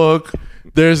tell-all book.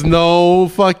 There's no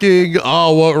fucking,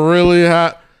 what really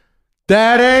happened?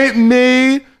 That ain't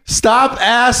me. Stop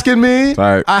asking me.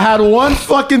 Sorry. I had one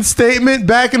fucking statement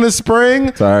back in the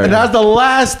spring, Sorry. and that's the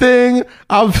last thing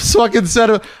I've fucking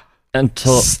said.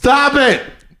 Until Stop it.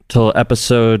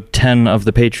 episode 10 of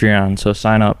the Patreon, so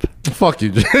sign up. Fuck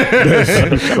you. We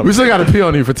still got to pee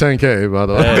on you for 10K, by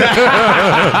the way.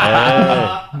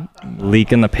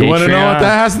 Leak in the Patreon. You want to know what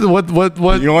that has to what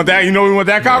You want that? You know we want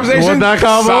that conversation? You want that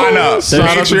combo? Sign up.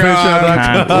 Sign up to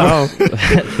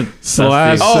Patreon.com.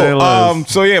 Slash Say Less.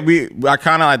 So yeah, I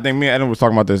kind of, I think me and Adam was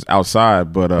talking about this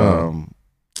outside, but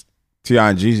T.I.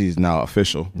 and Jeezy is now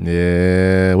official.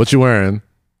 Yeah. What you wearing?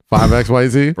 5X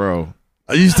white tee? Bro.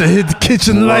 I used to hit the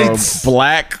kitchen lights.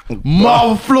 Black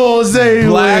Marble floors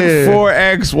Black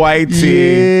everywhere. 4X white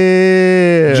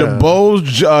tee. Yeah.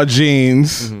 Jabot's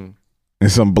jeans.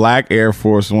 And some black Air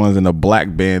Force Ones and a black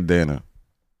bandana.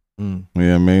 You know what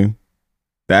I mean?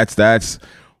 That's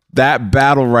that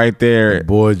battle right there.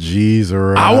 Boy, G's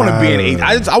are I want to be in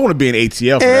I want to be in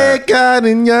ATL for that.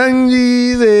 Econ and Young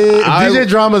Jeezy. DJ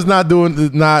Drama's not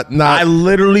doing not. I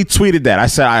literally tweeted that. I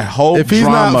said I hope If he's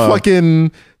Drama, not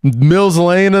fucking Mills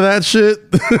Lane of that shit,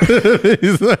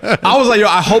 I was like, yo,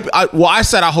 I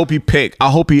said I hope he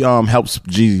helps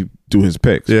Jeezy do his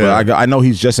picks. Yeah. But I know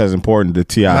he's just as important to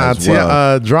T.I. as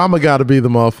well. Drama got to be the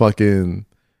motherfucking.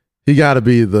 He got to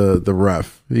be the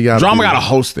ref. He got Drama got to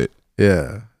host it.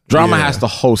 Yeah. Drama Yeah. has to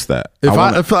host that.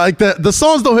 If like that, the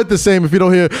songs don't hit the same if you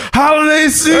don't hear holiday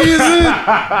season,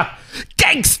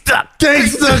 gangsta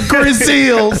Chris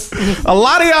Seals. A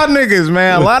lot of y'all niggas,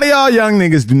 man, a lot of y'all young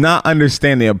niggas do not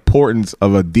understand the importance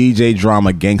of a DJ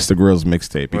Drama Gangsta Grills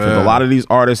mixtape because a lot of these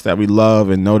artists that we love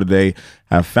and know today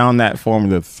have found that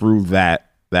formula through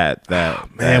that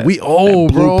Man, we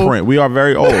old, bro. Blueprint. We are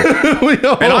very old. We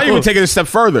old. And I'll even take it a step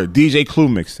further. DJ Clue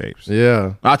mixtapes.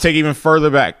 Yeah. I'll take even further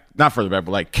back. Not further back,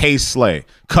 but like K Slay,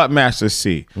 Cutmaster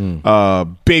C,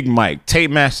 Big Mike,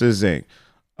 Tape Masters Inc.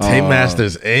 Tape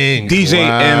Masters Inc. DJ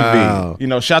Wow. Envy. You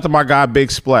know, shout out to my guy Big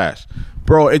Splash.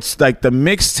 Bro, it's like the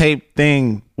mixtape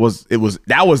thing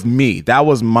that was me. That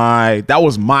was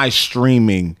my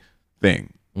streaming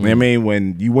thing. You know what I mean?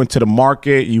 When you went to the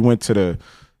market, you came to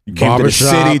the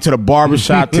city, to the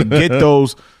barbershop to get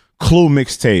those Clue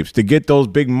mixtapes, to get those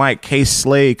Big Mike, K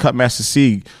Slade, Cutmaster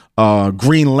C,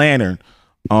 Green Lantern.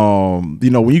 You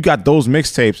know, when you got those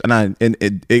mixtapes, and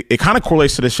it kind of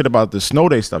correlates to the shit about the Snow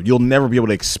Day stuff. You'll never be able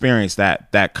to experience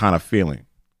that kind of feeling.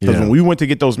 Because when we went to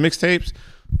get those mixtapes,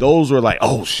 those were like,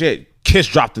 oh shit, Kiss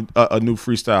dropped a new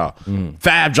freestyle.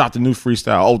 Fab dropped a new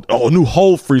freestyle. Oh, a new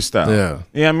whole freestyle. Yeah.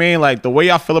 You know what I mean? Like the way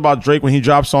I feel about Drake when he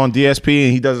drops on DSP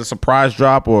and he does a surprise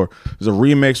drop or there's a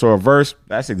remix or a verse,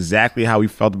 that's exactly how we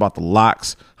felt about the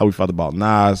Locks, how we felt about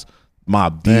Nas,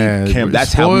 Mobb Deep, Kim.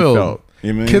 That's how we felt.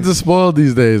 You know what I mean? Kids are spoiled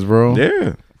these days, bro.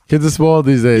 Yeah. Kids are spoiled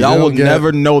these days. Y'all will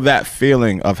never know that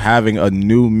feeling of having a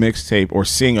new mixtape or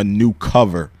seeing a new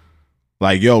cover.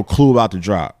 Like, yo, Clue about to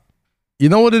drop. You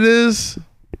know what it is?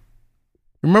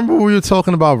 Remember when we were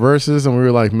talking about verses and we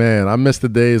were like, man, I miss the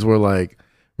days where like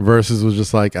verses was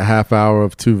just like a half hour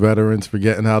of two veterans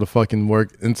forgetting how to fucking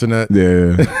work internet.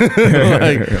 Yeah.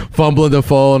 Like fumbling the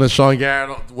phone and Sean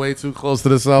Garrett way too close to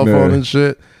the cell phone and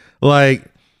shit. Like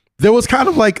there was kind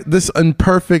of like this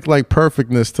imperfect like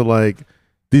perfectness to like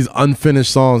these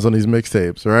unfinished songs on these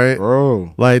mixtapes, right?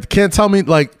 Bro. Like Can't Tell Me,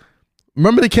 like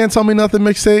remember the Can't Tell Me Nothing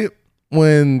mixtape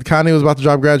when Kanye was about to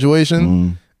drop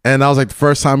Graduation? And that was like the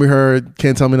first time we heard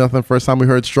Can't Tell Me Nothing, first time we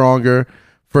heard Stronger,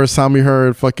 first time we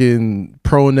heard fucking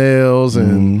Pro Nails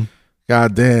and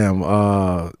goddamn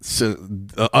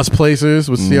Us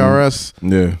Placers with CRS.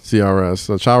 Yeah.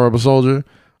 CRS, Child Rebel Soldier.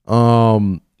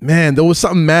 Man, there was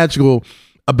something magical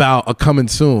about a Coming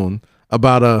Soon,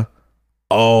 about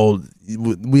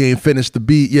we ain't finished the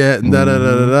beat yet, and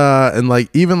da-da-da-da-da. And like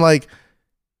even like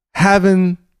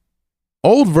having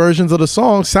old versions of the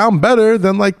song sound better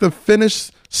than like the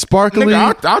finished sparkly.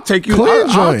 Nigga, I'll take you.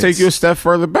 I'll take you a step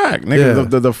further back,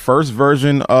 nigga. Yeah. The first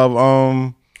version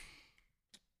of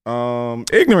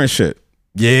Ignorant Shit.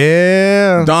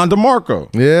 Yeah, Don DeMarco.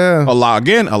 Yeah, a lot of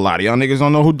y'all niggas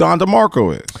don't know who Don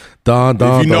DeMarco is. If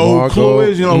you know DeMarco. who Clue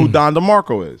is, you know who Don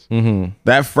DeMarco is.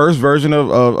 That first version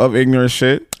of Ignorant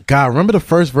Shit. God, remember the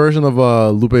first version of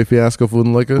Lupe Fiasco, Food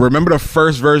and Liquor? Remember the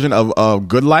first version of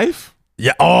Good Life?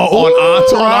 Yeah. On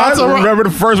Entourage. Remember the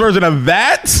first version of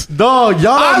that? Dog,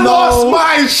 y'all don't know. I lost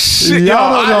my shit.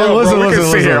 Y'all don't know. Listen.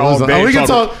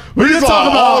 We can talk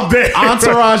about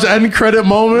Entourage end credit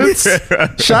moments.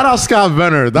 Shout out Scott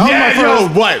Venner. That was my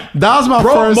first. That was my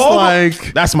first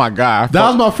like. That's my guy. That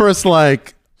was my first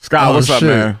like. Scott, what's up,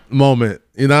 man? Moment.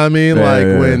 You know what I mean?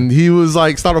 When he was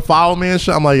like started following me and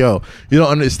shit. I'm like, yo, you don't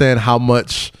understand how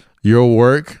much your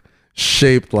work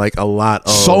shaped like a lot of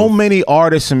so many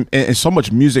artists and so much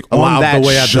music a lot on that of the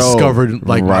way show. I discovered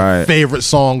like my favorite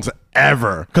songs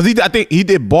ever. Because I think he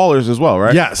did Ballers as well,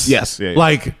 right? Yes. Yeah.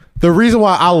 Like the reason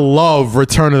why I love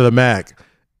Return of the Mac.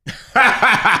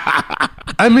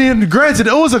 I mean, granted,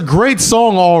 it was a great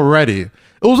song already.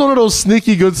 It was one of those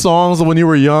sneaky good songs when you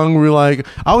were young. We were like,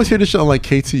 I always hear this shit on like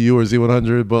KTU or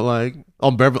Z100, but like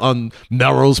on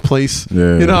Melrose Place.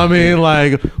 Yeah. You know what I mean?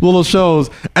 Like little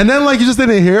shows. And then like you just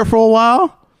didn't hear it for a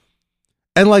while.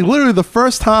 And like literally the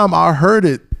first time I heard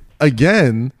it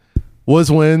again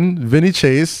was when Vinny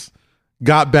Chase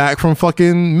got back from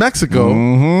fucking Mexico.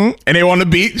 And they were on the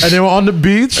beach.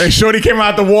 And Shorty came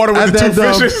out the water with the two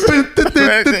fishes. I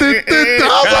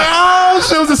was like, oh,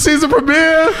 shit, it was the season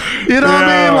premiere. You know what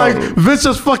I mean? Like, Vince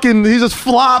he just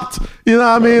flopped. You know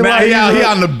what I mean? Man, like, he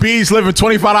on the beach living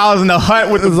 $25 in the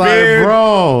hut with the beard. Like,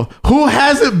 bro, who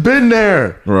hasn't been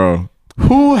there? Bro.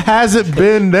 Who hasn't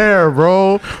been there,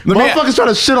 bro? Motherfuckers trying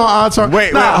to shit on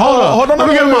Entourage. Hold on. Let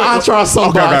me get my Entourage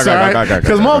soapbox, all right?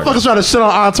 Because motherfuckers trying to shit on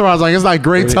Entourage like it's not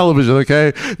great television,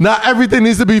 okay? Not everything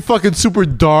needs to be fucking super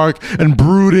dark and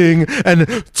brooding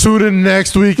and tune in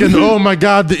next week and oh my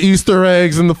God, the Easter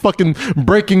eggs and the fucking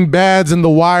Breaking Bads and the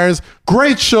Wires.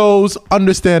 Great shows,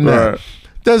 understand that. Right.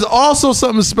 There's also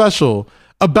something special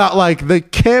about like the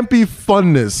campy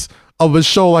funness of a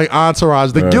show like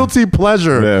Entourage, the guilty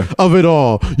pleasure of it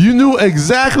all. You knew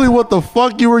exactly what the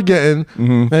fuck you were getting.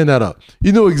 Hand that up.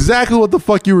 You knew exactly what the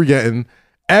fuck you were getting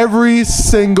every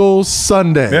single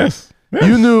Sunday. Yes.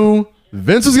 You knew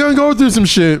Vince was gonna go through some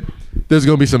shit. There's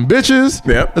gonna be some bitches.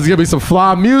 Yep. There's gonna be some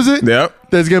fly music. Yep.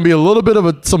 There's gonna be a little bit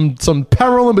of some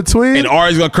peril in between. And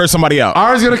Ari's gonna curse somebody out.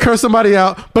 Ari's gonna curse somebody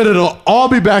out, but it'll all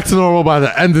be back to normal by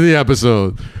the end of the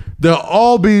episode. They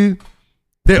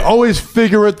always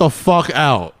figure it the fuck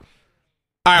out.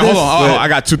 All right, hold on. I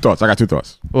got two thoughts.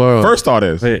 Well, First thought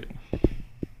is Wait.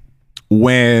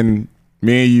 when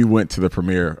me and you went to the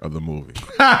premiere of the movie.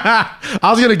 I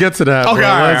was gonna get to that. Okay, bro.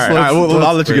 all right.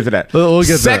 I'll let you get to that. We'll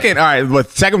get second, all right.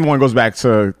 But second one goes back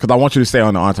to because I want you to stay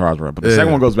on the Entourage run. But the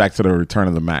second one goes back to the Return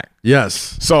of the Mac.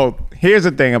 Yes. So here's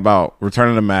the thing about Return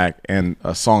of the Mac and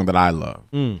a song that I love,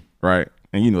 right?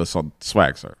 And you know the song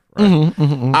Swag Surf. Right?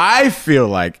 I feel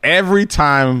like every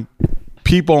time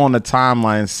people on the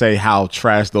timeline say how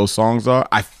trash those songs are,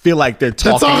 I feel like they're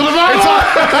talking about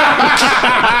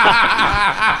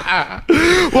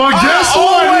well, guess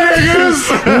what, niggas?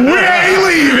 We ain't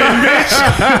leaving, bitch.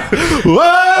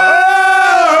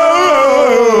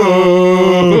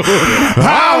 Whoa!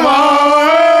 I'm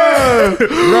on.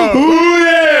 Ooh,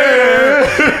 yeah.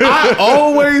 I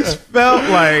always felt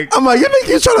like I'm like, you think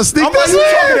you're trying to sneak this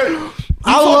in? You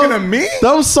talking to me?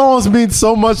 Those songs mean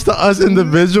so much to us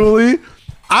individually.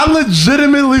 I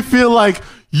legitimately feel like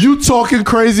you talking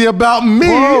crazy about me.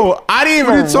 Bro, I didn't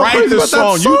What are even you talking write the about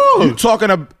song. that song? You talking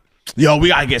to, yo, we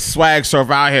gotta get Swag Surf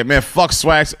out here, man. Fuck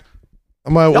Swag Surf.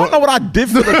 I'm like, Y'all know what I did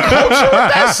for the culture with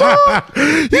that song?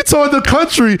 You toured the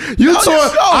country. You toured.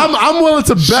 yes, yo. I'm willing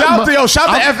to bet. Shout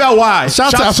to FLY.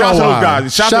 Shout to those FLY.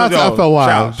 guys. Shout to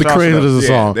FLY, the creators of the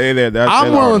song.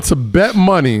 I'm willing to bet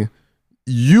money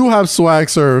you have swag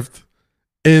surfed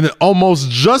in almost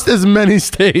just as many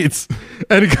states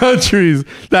and countries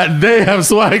that they have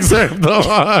swag surfed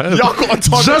on. Y'all gonna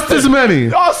talk just as many.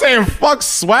 Y'all saying fuck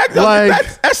Swag?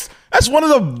 Like- that's one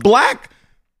of the black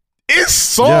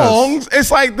songs.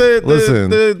 It's like Listen.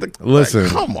 like,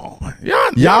 come on.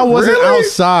 Y'all wasn't really?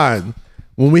 outside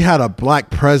when we had a black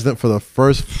president for the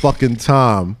first fucking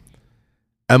time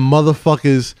and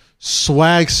motherfuckers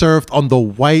swag surfed on the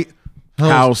White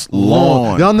House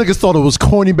lawn. Y'all niggas thought it was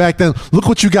corny back then. Look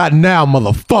what you got now,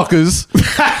 motherfuckers.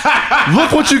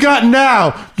 Look what you got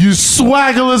now, you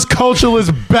swaggerless,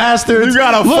 cultureless bastards. You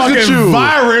got a Look at fucking you.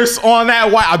 virus on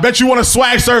that white. I bet you want to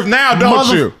swag surf now,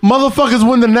 don't you? Motherfuckers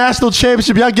win the national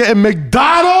championship. Y'all getting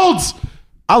McDonald's.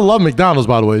 I love McDonald's,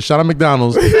 by the way. Shout out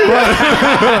McDonald's.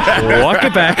 Walk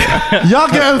it back. Y'all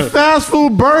getting fast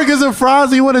food burgers and fries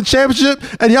and you win a championship,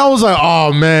 and y'all was like,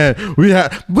 oh man, we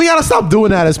gotta stop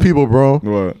doing that as people, bro.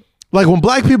 What? Like when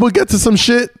black people get to some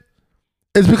shit,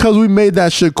 it's because we made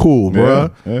that shit cool, bro.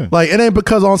 Yeah. Like it ain't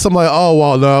because on some like, oh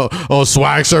well, no, oh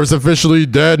Swag Surf's officially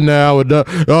dead now. And,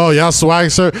 oh y'all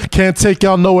Swag Surf can't take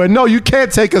y'all nowhere. No, you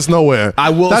can't take us nowhere. I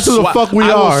will. That's who the fuck we I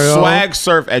will are. swag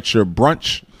surf at your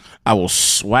brunch. I will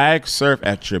swag surf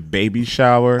at your baby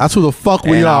shower. That's who the fuck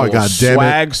we and I are. will God damn it.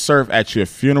 swag surf at your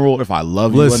funeral if I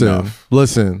love you enough.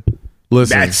 Listen.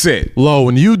 That's it. Lo,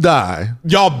 when you die,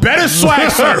 Y'all better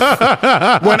swag surf.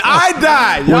 When I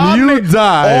die, y'all you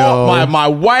die, yo. my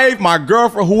wife, my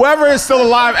girlfriend, whoever is still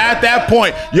alive at that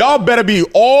point, y'all better be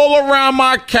all around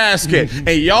my casket,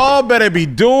 and y'all better be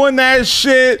doing that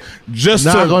shit just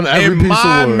Knock on every in piece of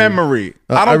my wood. memory.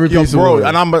 Every piece of bro, wood.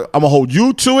 and I'm gonna hold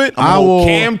you to it. I'm I gonna hold will-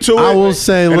 Cam to it. I will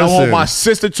say, and I'm gonna hold listen. my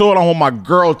sister to it. I'm gonna hold my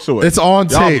girl to it. It's on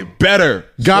Y'all tape. better.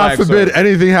 God swag forbid surf.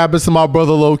 anything happens to my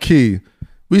brother low key.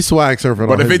 We swag surfing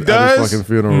But on if his, it at his does, fucking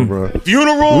funeral, bro.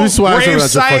 Funeral, We swag surf at your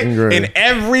fucking gravesite, grave. and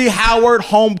every Howard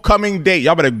homecoming date.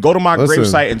 Y'all better go to my Listen.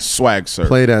 gravesite and swag surf.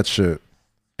 Play that shit.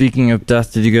 Speaking of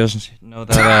death, did you guys know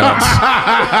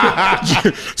that?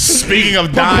 Speaking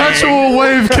of dying. Perpetual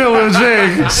wave killer,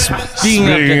 Jake.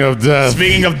 Speaking of death.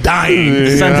 Speaking of dying.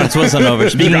 the sentence wasn't over.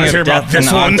 Speaking guys of hear about death and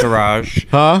this one? Entourage.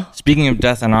 Huh? Speaking of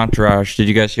death and Entourage, did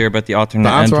you guys hear about the alternate The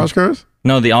Entourage ending? curse?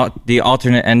 No, the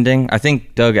alternate ending. I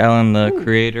think Doug Allen, the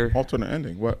creator. Alternate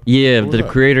ending. What? Yeah, What was the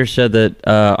that? creator said that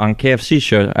on KFC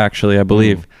show, actually, I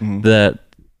believe that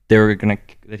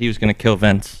he was gonna kill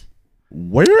Vince.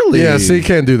 Really? Yeah, see, he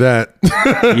can't do that.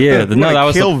 Yeah, no, that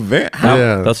was kill Vince.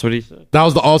 Yeah. that's what he said. That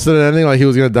was the alternate ending. Like he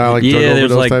was gonna die like drug Yeah,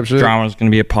 there's overdose like type shit. drama's gonna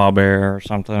be a pallbearer or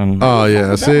something. Oh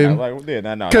yeah, see,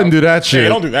 couldn't do that shit. Yeah,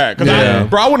 don't do that. Cause Yeah.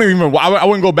 I wouldn't even. I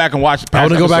wouldn't go back and watch. I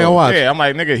wouldn't go back and watch. Yeah, I'm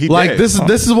like, nigga, he Like dead.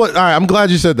 this is what. All right, I'm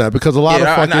glad you said that because a lot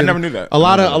Yeah, of I fucking. never knew that. A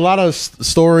lot of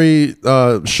story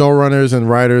showrunners and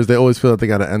writers, they always feel that they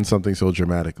got to end something so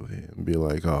dramatically and be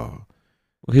like, oh,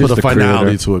 Well, he was put a the finality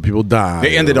creator. to it. People die.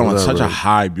 They ended or on such whatever. a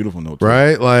high, beautiful note. too.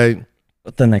 right. Like,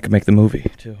 But then they could make the movie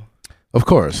too. of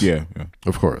course, Yeah.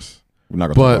 of course. We're not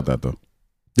gonna But- talk about that though.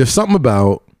 There's something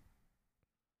about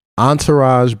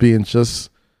Entourage being just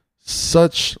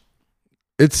such.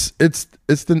 It's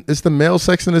the male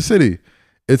Sex in the City.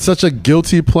 It's such a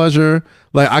guilty pleasure.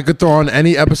 Like I could throw on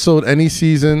any episode, any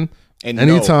season, And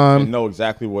anytime. know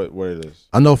exactly what it is.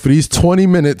 I know for these 20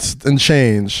 minutes and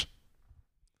change,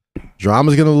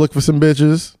 Drama's gonna look for some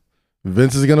bitches.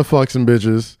 Vince is gonna fuck some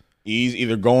bitches. He's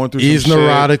either going through He's some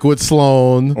neurotic with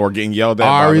Sloan. shit or getting yelled at.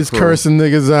 Ari's by the crew. cursing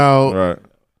niggas out. Right.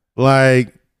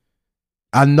 Like,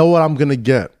 I know what I'm gonna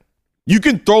get. You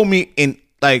can throw me in,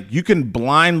 like, you can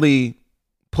blindly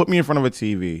put me in front of a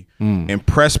TV and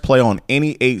press play on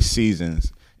any 8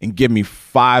 seasons and give me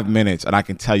 5 minutes, and I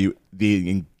can tell you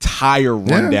the entire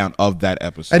rundown of that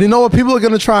episode. And you know what? People are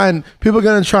gonna try and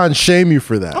shame you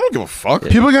for that. I don't give a fuck.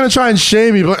 People are gonna try and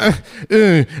shame you, but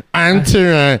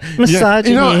Entourage, Misogyny.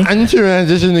 you know, Entourage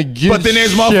isn't a good. But then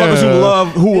there's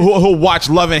motherfuckers who watch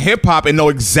Love and Hip Hop and know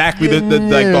exactly the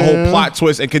whole plot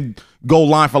twist and could go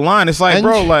line for line. It's like,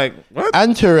 bro, like what?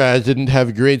 Entourage didn't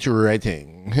have great writing.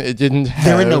 It didn't have.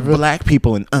 There were no black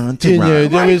people in Entourage. You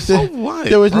know,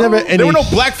 there was never any. There were no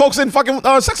black folks in fucking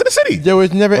Sex and the City. There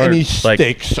was never Or any like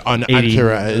stakes on 80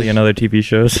 Entourage. million other TV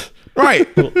shows. Right.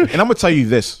 And I'm gonna tell you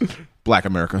this, Black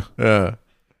America. Yeah,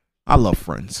 I love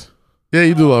Friends. yeah,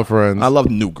 you do love Friends. I love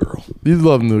New Girl. You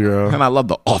love New Girl. And I love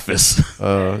The Office.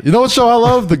 You know what show I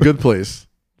love? The Good Place.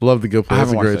 Love The Good Place. I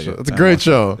It's a haven't great watched show. that It's a yet. great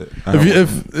show. I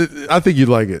haven't If I think you'd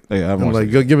like it. Yeah, I haven't I'm watched like,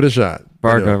 it. go give it a shot.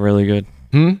 Fargo, really good.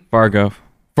 Fargo.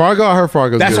 Fargo, I heard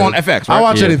Fargo's That's good. on FX, I right?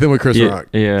 watch Yeah. anything with Chris Yeah, Rock.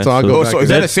 yeah, So I'll so- go Oh, back. so and- is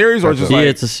that a series or just Yeah, like?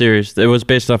 it's a series. It was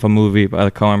based off a movie by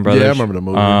the Coen brothers. Yeah, I remember the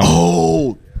movie.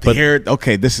 Oh, But- here.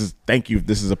 Okay, thank you.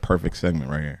 This is a perfect segment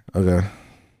right here. Okay.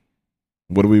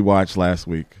 What did we watch last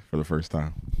week for the first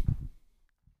time?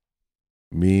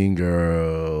 Mean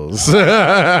Girls. he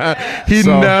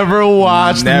So, never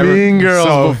watched Mean Girls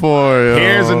so, before. Yo.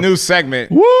 Here's a new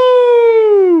segment.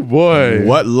 Woo, boy.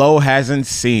 What Low hasn't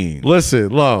seen. Listen,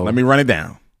 Lo. Let me run it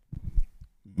down.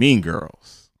 Mean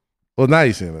Girls, Well, now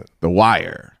you seen it. The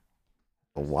Wire,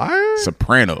 The Wire?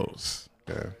 Sopranos,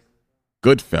 Okay.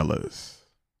 Goodfellas,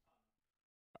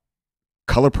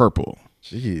 Color Purple.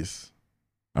 Jeez.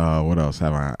 What else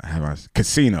have I?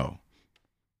 Casino.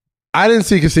 I didn't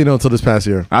see Casino until this past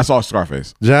year. I saw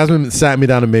Scarface. Jasmine sat me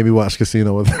down and made me watch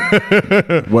Casino with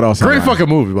her. What else? Great have I- fucking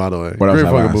movie, by the way. What else Great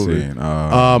have I fucking movie.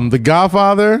 seen? The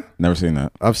Godfather, Never seen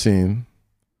that. I've seen.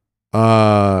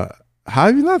 How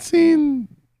have you not seen?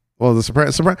 Well, The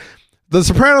Sopranos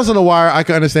and The Wire, I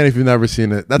can understand if you've never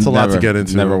seen it. That's a lot to get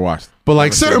into. Never watched. But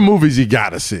like certain movies, you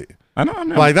gotta see. I know.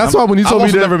 Like, that's why when you told me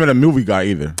I've that- never been a movie guy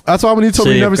either. That's why when you told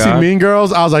me City you of never seen God? Mean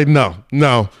Girls, I was like, no,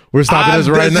 we're stopping this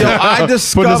right now. I Putting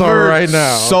discovered this on right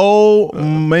now. so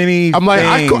many. I'm like,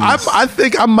 things. I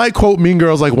think I might quote Mean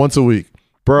Girls like once a week.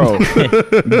 Bro,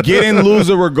 getting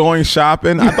loser, we're going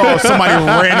shopping. I thought somebody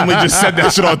randomly just said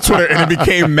that shit on Twitter and it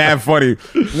became mad funny.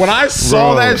 When I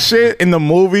saw Bro. that shit in the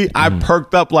movie, I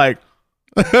perked up like,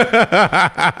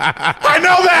 I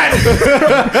know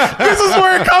that. This is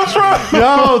where it comes from.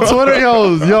 Yo, Twitter,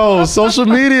 yo, social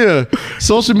media.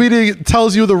 Social media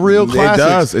tells you the real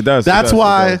classics. It does. That's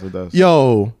why, It does.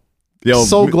 yo,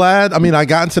 so we- glad. I mean, I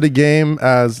got into the game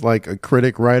as like a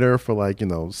critic writer for like,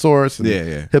 Source and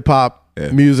Yeah. hip hop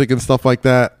Yeah. music and stuff like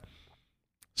that.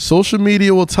 Social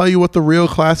media will tell you what the real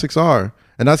classics are.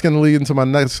 And that's going to lead into my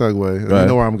next segue. And ahead. you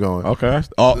know where I'm going. Okay.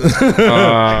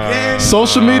 Oh,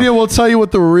 Social media will tell you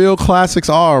what the real classics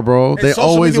are, bro. They social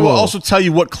always media will. will also tell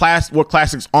you what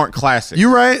classics aren't classics.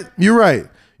 You're right.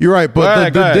 But Go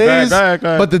ahead, go ahead.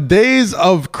 but the days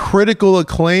of critical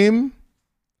acclaim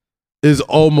is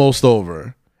almost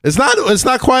over. It's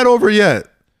not quite over yet.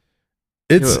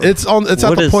 It's at What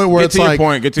the is- point where Get it's to your like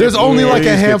point, get to your there's only point. like Please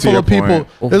a get to handful your of people.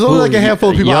 point. There's only like a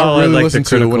handful of people Y'all I really like the listen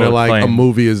to when they're critical like a acclaim.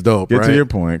 movie is dope. Get Right? to your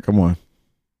point. Come on.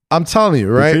 I'm telling you,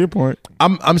 Get to right? your point.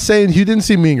 I'm saying you didn't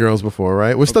see Mean Girls before,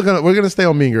 right? We're gonna stay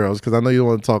on Mean Girls because I know you don't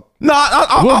want to talk. No,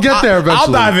 We'll get there eventually.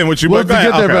 I'll dive in with you. We'll but go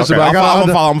ahead. get there Okay, eventually. okay. But I'm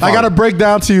following. I gotta break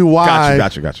down to you why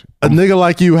Got you. a nigga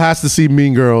like you has to see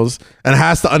Mean Girls and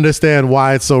has to understand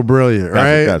why it's so brilliant,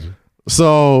 right? Got you.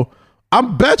 So I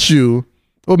bet you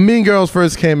when Mean Girls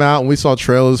first came out and we saw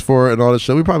trailers for it and all this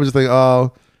shit, we probably just think,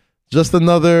 oh, just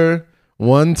another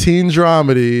one teen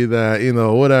dramedy that,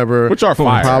 whatever. Which are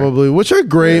fire. Probably, which are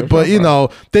great, but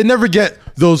they never get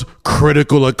those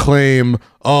critical acclaim.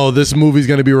 Oh, this movie's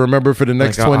going to be remembered for the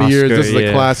next Like a 20 years. Oscar, This is a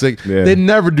yeah. classic. Yeah. They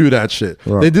never do that shit.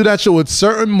 Right. They do that shit with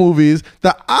certain movies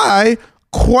that I,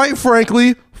 quite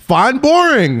frankly, find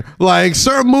boring. Like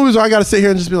certain movies where I got to sit here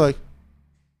and just be like,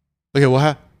 okay,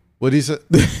 what did he say?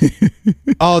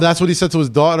 Oh, that's what he said to his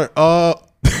daughter.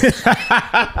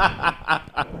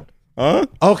 Huh?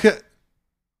 Okay.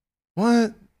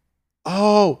 What?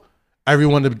 Oh,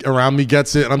 everyone around me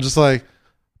gets it. And I'm just like,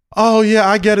 oh yeah,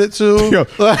 I get it too. Yo,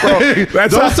 bro,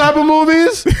 that's those type of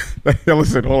movies. Yo,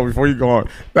 listen, hold on, before you go on.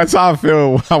 That's how I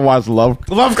feel when I watch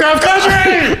Lovecraft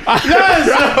Country. Yes.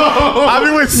 I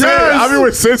be with Sid. Yes. I be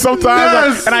with Sid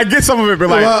sometimes, Yes. and I get some of it, but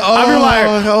like, I be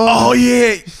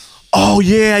like, oh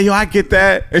yeah, yo, I get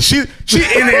that. And she in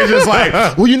there just like,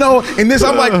 well, you know, and this,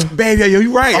 I'm like, baby, yo,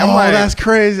 you right. I'm Oh, like, that's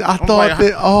crazy. I thought like,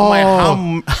 that. Oh,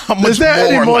 I'm like, how much is there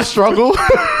more any more left? struggle?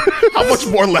 How much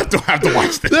more left do I have to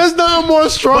watch this? There's no more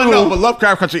But struggle. no, but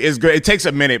Lovecraft Country is good. It takes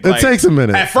a minute. It takes a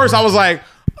minute. At first, I was like,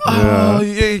 oh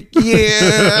yeah,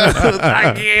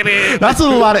 I get it. That's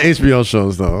what a lot of HBO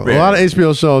shows, though. A lot of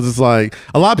HBO shows, it's like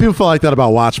a lot of people feel like that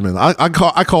about Watchmen. I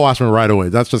call Watchmen right away.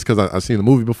 That's just because I've seen the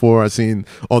movie before. I've seen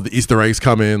all the Easter eggs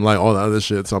come in, like all the other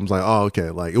shit. So I'm just like, oh,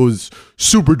 okay. Like it was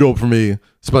super dope for me,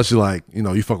 especially like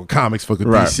you fuck with comics, fuck with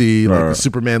DC, like the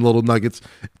Superman little nuggets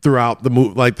throughout the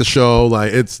movie, like the show.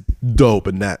 Like it's dope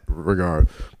in that regard.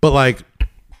 But like,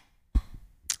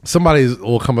 somebody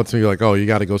will come up to me like, oh, you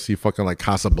got to go see fucking like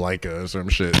Casablanca or some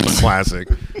shit. It's a classic.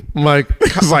 I'm like,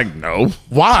 I was like, no.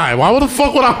 why? Why the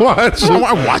fuck would I watch? Why am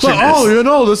I watching Like, this?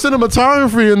 oh, the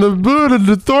cinematography and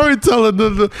the storytelling.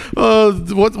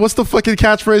 What's the fucking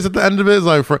catchphrase at the end of it? It's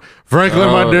like, frankly,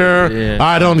 my dear, yeah.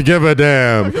 I don't give a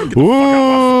damn.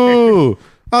 Ooh.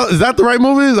 Oh, is that the right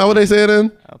movie? Is that what they say it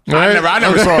in? I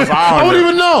never saw it. So I wouldn't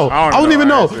even know. I wouldn't even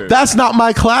know. That's it. That's not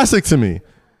my classic to me.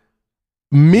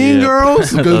 Mean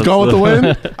Girls, Gone with the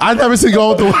Wind. I've never seen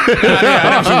Gone with the Wind.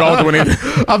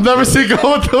 I've never seen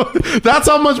Gone with the Wind. That's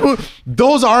how much.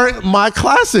 Those aren't my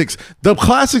classics. The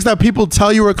classics that people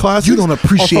tell you are classics. You don't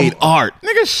appreciate art,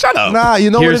 nigga. Shut up. Nah,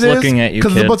 you know Here's what it is? looking at you,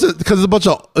 Because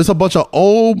it's a bunch of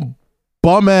old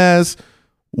bum ass,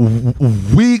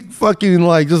 weak fucking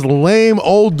like just lame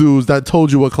old dudes that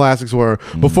told you what classics were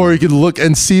before you could look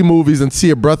and see movies and see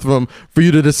a breath of them for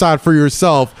you to decide for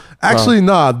yourself. Actually,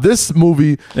 nah, this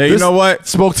movie You know what?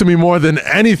 spoke to me more than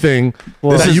anything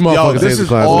that This you motherfuckers say this is a is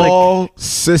classic. all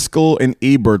Siskel and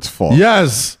Ebert's fault.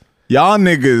 Yes. Y'all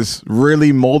niggas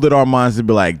really molded our minds to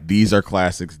be like, these are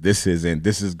classics. This isn't.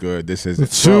 This is good. This isn't.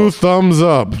 Two thumbs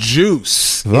up.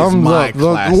 Juice Thumbs is my up.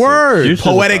 classic. Word. Juice is a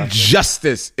Poetic classic.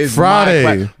 Justice is Friday.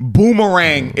 my classic.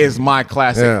 Boomerang is my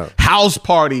classic. Yeah. House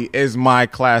Party is my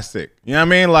classic. You know what I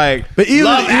mean? Like, But even-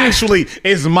 Love Actually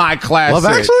is my classic. Love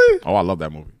Actually? Oh, I love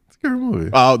that movie. It's a good movie.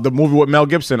 The movie with Mel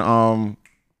Gibson.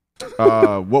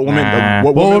 What woman?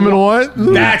 What woman what?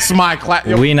 That's my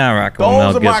classic. We not rocking with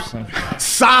Mel Those are Gibson. my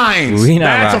signs. We not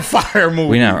That's rock- a fire movie.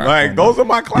 we not rock Like with those are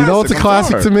my classics. You know what's a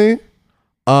classic to me?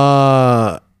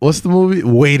 What's the movie?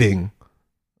 Waiting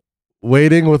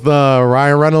with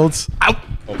Ryan Reynolds.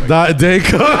 That day,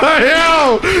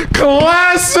 yo,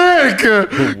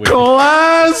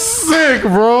 classic,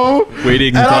 bro.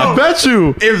 Waiting. And I bet you,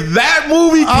 If that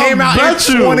movie came out in bet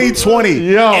you. 2020,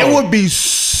 Yo. it would be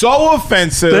so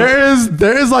offensive, there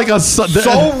is like a so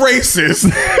racist.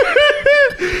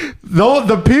 no,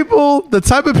 the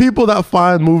type of people that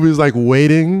find movies like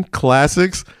Waiting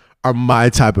classics are my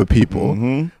type of people.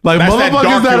 Like That's that motherfuckers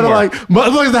dark that humor. are like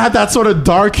motherfuckers that have that sort of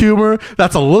dark humor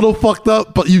that's a little fucked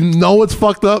up, but you know it's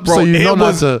fucked up, so you know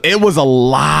not to. it was a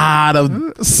lot of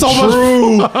So much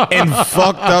true and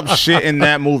fucked up shit in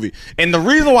that movie. And the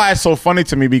reason why it's so funny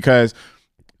to me because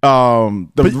I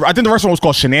think the first one was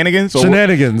called Shenanigans. So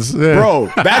Shenanigans, yeah.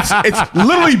 Bro, it's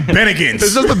literally Bennigan's.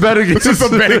 It's just the Bennigan's. It's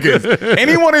just the Bennigan's.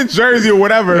 Anyone in Jersey or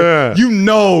whatever, Yeah. you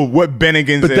know what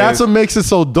Bennigan's But is. that's what makes it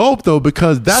so dope, though,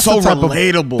 because that's So the type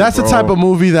relatable, of that's bro. the type of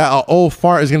movie that an old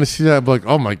fart is gonna see that and be like,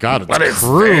 oh my god, What it's is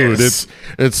crude. this?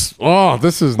 It's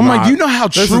this is. I'm not, like, you know how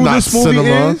this true is not this movie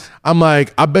cinema. is? I'm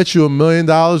like, I bet you $1 million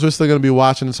we're still gonna be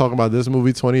watching and talking about this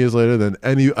movie 20 years later than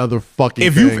any other fucking.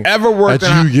 if thing you've ever worked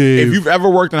that in you gave. if you've ever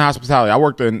worked in hospitality, I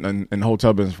worked in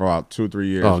hotel business for about 2-3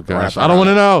 years. Oh gosh, I don't want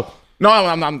to know. No,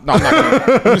 I'm not.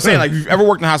 I'm just saying, like, if you've ever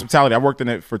worked in hospitality, I worked in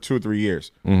it for 2 or 3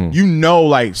 years. You know,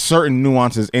 like, certain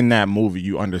nuances in that movie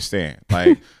you understand.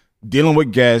 Like, dealing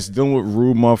with guests, dealing with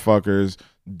rude motherfuckers,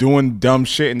 doing dumb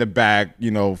shit in the back,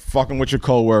 fucking with your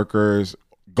coworkers,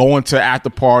 going to after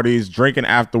parties, drinking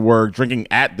after work, drinking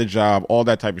at the job, all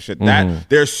that type of shit. That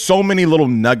there's so many little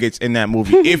nuggets in that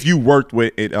movie. If you worked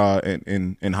with it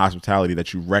in hospitality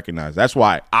that you recognize. That's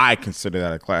why I consider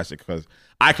that a classic, because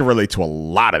I can relate to a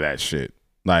lot of that shit.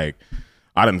 Like,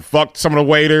 I done fucked some of the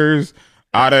waiters.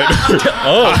 I done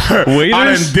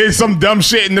Waiters? did some dumb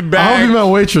shit in the I hope back. you meant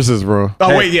waitresses, bro.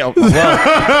 Oh wait, yeah. We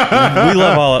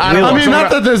love all. I We love, I mean,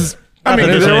 not that there's. I mean,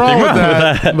 there's there's wrong anything with wrong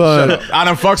that, with but I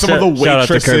done fucked some of the shout out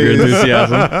to Curb Your waitresses.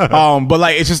 Enthusiasm. But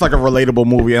like, it's just like a relatable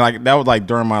movie, and like that was like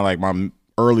during my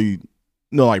early,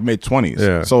 like mid 20s.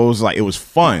 Yeah. So it was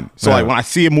fun. So Yeah. like when I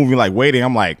see a movie like Waiting,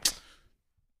 I'm like,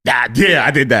 Yeah,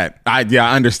 I did that. I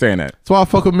understand that. That's why I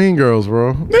fuck with Mean Girls,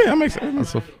 bro. Yeah, that makes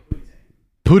sense.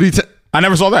 Pootie Tang. I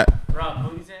never saw that.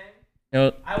 You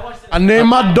know, I named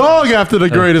my dog after the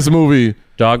greatest movie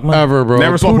Dogma. ever, bro.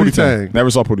 Never saw Pootie Tang.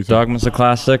 Never saw Pootie Tang. Dogma's a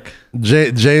classic.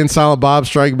 Jay and Silent Bob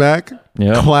Strike Back.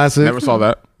 Yeah. Classic. Never saw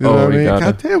that. You know Oh, what I we mean? got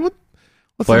God it. damn, what's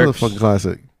Clerks. another fucking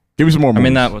classic? Give me some more I movies.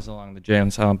 mean, that was along the Jay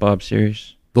and Silent Bob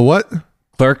series. The what?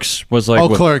 Clerks was like.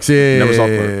 what- Clerks. Yeah, Never saw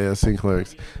yeah, Clerks. yeah, I've seen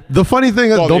Clerks. The funny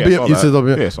thing is, Oh, don't yeah, be. saw You that. said don't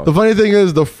be. Yeah, saw The that. funny thing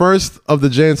is, the first of the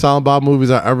Jay and Silent Bob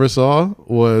movies I ever saw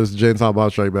was Jay and Silent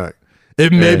Bob Strike Back.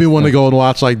 It made me want to go and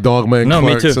watch like Dogma and No, me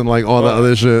Clerks too. and like all that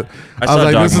other shit. I saw was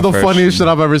like, this is Dogma the first. funniest shit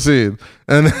I've ever seen.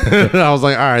 And I was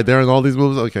like, all right, they're in all these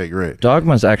movies. Okay, great.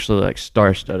 Dogma's actually like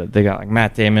star-studded. They got like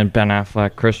Matt Damon, Ben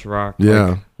Affleck, Chris Rock. Yeah. like,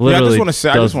 Yeah, I literally. just want to say.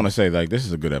 I just does- want to say, like, this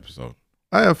is a good episode.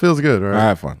 It feels good, right? I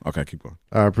had fun. Okay, keep going.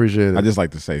 I appreciate it. I just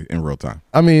like to say in real time.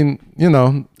 I mean, you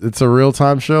know, it's a real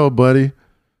time show, buddy.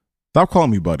 Stop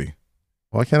calling me buddy.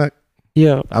 Why can't I?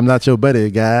 Yeah. I'm not your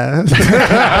buddy, guys.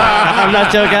 I'm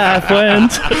not your guy, friend.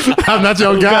 I'm not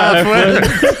your guy, friend.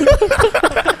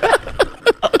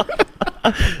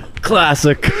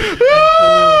 Classic.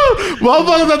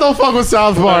 Motherfuckers that don't fuck with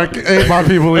South Park ain't my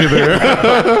people either.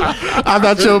 I'm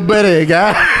not your buddy,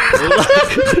 guy.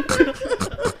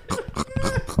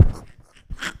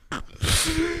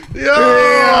 Yo,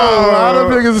 how the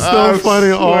niggas is still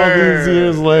funny all these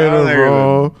years later,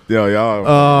 bro. Yo, y'all.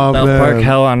 Oh, South Park man.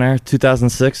 Hell on Earth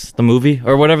 2006, the movie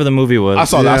or whatever the movie was. I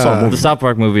saw that. I saw Yeah. a the movie. South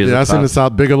Park movie. Is Yeah, I a seen the classic.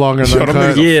 South bigger, longer, Yo, than them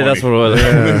cut. niggas are Yeah, funny. that's what it was.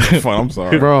 Niggas fun. I'm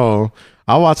sorry. Bro,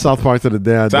 I watched South Park to the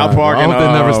day I South died, Park bro. I hope and,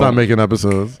 they never stop making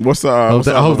episodes. What's I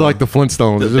hope like the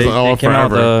Flintstones. It's They, just all they came out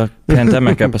forever. with a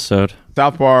pandemic episode.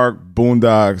 South Park,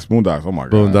 Boondocks. Oh my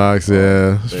god. Boondocks,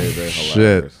 yeah. They're Shit.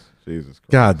 hilarious. Jesus Christ.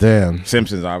 God damn.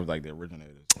 Simpsons. I was like the originators.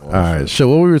 All right, shit.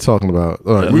 What were we talking about?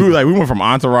 All right, We went from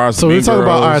Entourage. so to we were Mean talking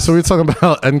about. Girls. All right, so we were talking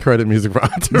about end credit music for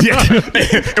Entourage. Yeah,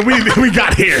 and we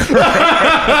got here. That's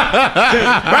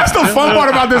the fun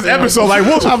part about this episode. Like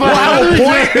we'll have a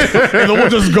point, and then we'll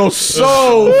just go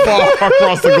so far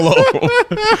across the globe.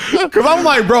 Because I'm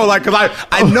like, bro, like, because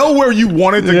I know where you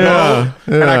wanted to Yeah,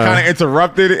 go, and I yeah. kind of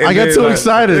interrupted. And I got then, too like,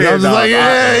 excited. I was just nah, like,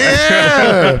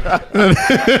 yeah. And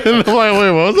I'm like,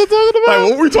 wait, what was I talking about? Like,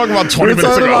 what were we talking about 20 We were minutes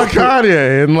talking ago? about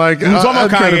Kanye and like were talking about end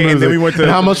credit Kanye, and then we music, went to-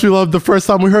 and how much we loved the first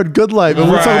time we heard Good Life, and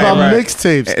we were talking about Right.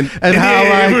 mixtapes and how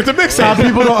yeah, we like went to mixtapes. how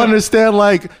people don't understand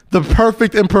like the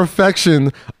perfect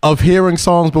imperfection of hearing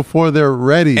songs before they're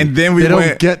ready, And then we they went-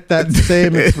 don't get that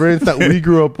same experience that we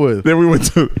grew up with. Then we went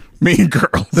to Mean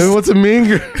Girls. Then we went to Mean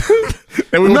Girls.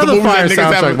 Then we went to Another movies fire that niggas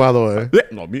soundtrack, haven't- by the way. Yeah,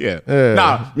 no, yeah. Yeah.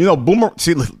 Nah, you know, Boomer.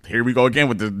 See, look, here we go again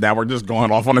with this. Now we're just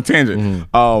going off on a tangent.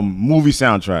 Movie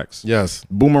soundtracks. Yes,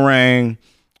 Boomerang,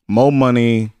 Mo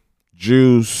Money,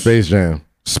 Juice, Space Jam.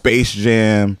 Space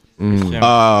Jam,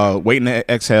 Waiting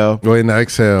to Exhale, Waiting to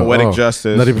Exhale. Poetic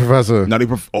Justice, Nutty Professor.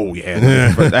 Oh yeah,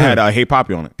 Nutty Professor. That had Hey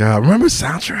Poppy on it. God, remember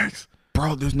soundtracks?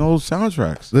 Bro, there's no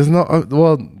soundtracks. There's no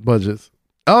budgets.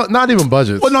 Oh, not even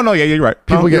budgets. Well, no, yeah, you're right.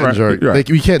 People No, you're getting right. jerked. You're right.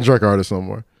 We can't jerk artists no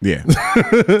more. Yeah,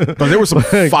 but there were some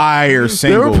fire They were-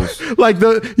 singles. like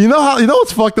you know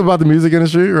what's fucked up about the music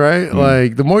industry, right?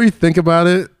 Like the more you think about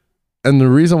it, and the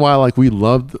reason why like we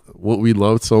loved what we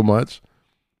loved so much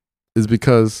is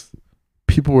because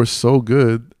people were so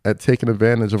good at taking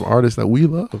advantage of artists that we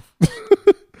love.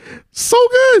 So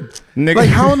good. Nigga. Like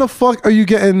how in the fuck are you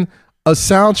getting a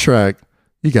soundtrack?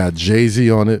 You got Jay-Z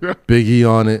on it, Biggie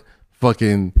on it,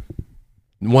 fucking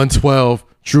 112,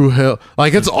 Drew Hill.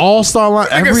 Like it's all star line.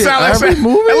 Nigga Every sound like-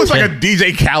 movie. That looks like a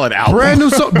DJ Khaled album.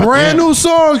 brand new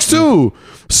songs too.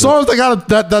 Songs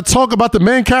that talk about the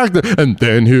main character, and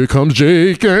then here comes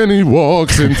Jake, and he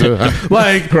walks into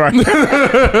like Right.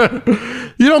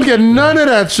 you don't get none of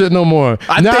that shit no more.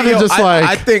 Now they're just like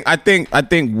I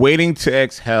think Waiting to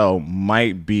Exhale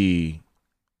might be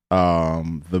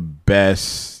the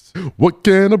best. what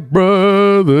can a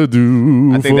brother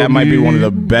do? I think that might be one of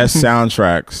the best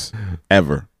soundtracks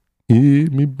ever.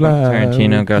 Keep me blind.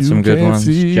 Tarantino got you some good can't ones.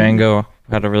 see. Django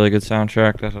had a really good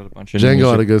soundtrack. That had a bunch of new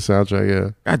Django had a music. good soundtrack. Yeah.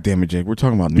 God damn it, Jake. We're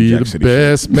talking about New Be Jack the City.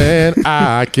 best man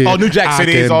I can. Oh, New Jack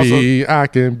City is also- I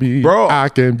can be. Bro. I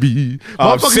can be.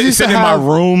 Sitting used to in my have-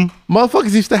 room.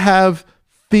 Motherfuckers used to have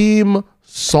theme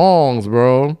songs,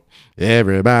 bro.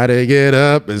 Everybody get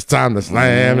up, it's time to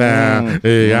slam down.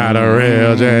 You got a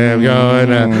real jam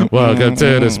going on. Welcome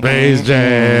to the Space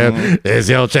Jam. It's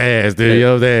your chance, do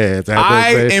your dance. at the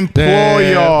I Space implore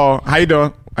Jam. y'all. How you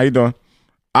doing? How you doing?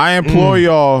 I implore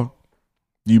y'all,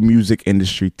 you music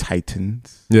industry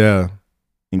titans Yeah.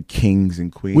 and kings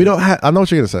and queens. We don't have, I know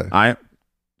what you're going to say. I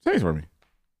say it for me.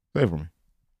 Say it for me.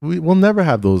 we'll never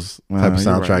have those type of you're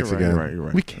right, soundtracks you're again. right, you're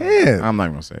right. We can't. I'm not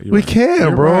even gonna say it. You're We right. can,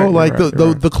 You're bro. right, you're Like right, you're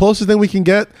right. the closest thing we can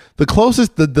get,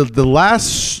 the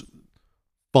last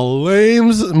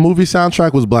Flames movie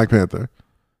soundtrack was Black Panther.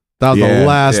 That was the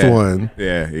last one.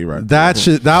 Yeah, you're right.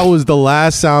 That was the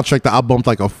last soundtrack that I bumped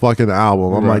like a fucking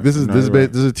album. I'm Right. like, this is No, you're right.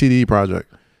 a TDE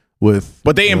project with.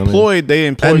 But they you know what I mean?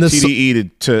 employed And the TDE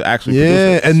to actually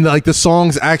Yeah, produce it. and like the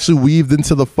songs actually weaved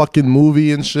into the fucking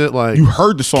movie and shit. Like You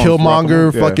heard the song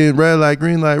Killmonger, fucking red light,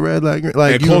 green light, red light, green.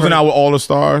 Like and you closing heard- out with All the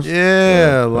Stars.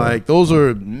 Yeah, like those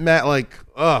are niggas,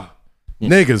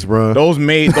 bro. Those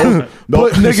made those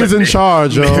Put niggas in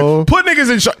charge, yo. Put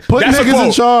niggas in charge. Put That's a niggas in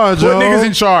quote. charge, Put yo. niggas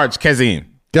in charge, Kazim.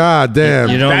 God damn.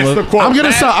 You don't That's look. the quote. I'm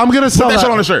gonna sell that shit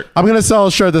on the shirt. I'm gonna sell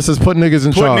a shirt that says "Put niggas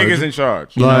in Put charge." niggas in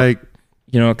charge. Like,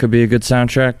 You know, it could be a good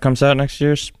soundtrack. Comes out next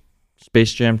year.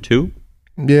 Space Jam 2.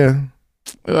 yeah.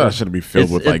 That should be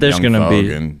filled with like there's Young gonna Thug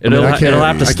be. and It'll I can't-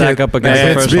 have to I stack can't- up I against the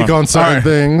can't first speak one. on certain All right.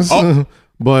 things, Oh.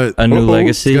 but A new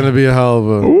legacy. it's gonna be a hell of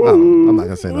a. I'm not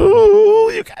gonna say that.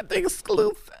 Ooh, you got the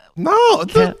exclusive. No,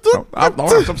 I'm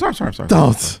sorry.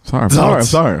 don't.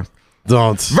 Sorry.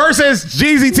 Don't. Versus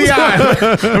Jeezy T.I.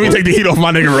 Let me take the heat off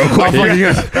my nigga real quick.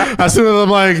 As soon as I'm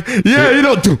like, yeah, you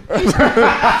know,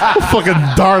 fucking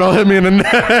dart will hit me in the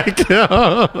neck.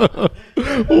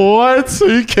 What? Are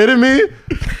you kidding me?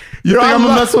 You think I'm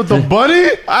gonna mess with the bunny?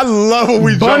 I love when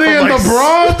we Bunny jump and from, the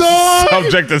Brawl dog?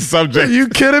 subject to subject. You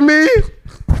kidding me? You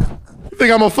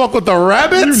think I'm gonna fuck with the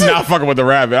rabbits? You not fucking with the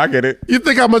rabbit. I get it. You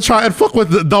think I'm gonna try and fuck with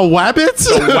the wabbits?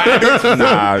 Wabbit?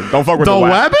 Nah, don't fuck with The the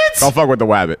wabbit. wabbits? Don't fuck with the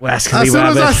wabbit. As soon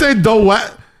as I say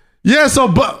the yeah, so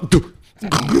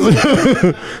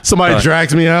somebody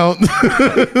drags me out,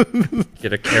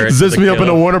 Get a carrot. zips to me up in a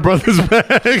kill. Warner Brothers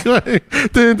bag. Like,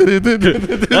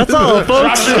 That's all,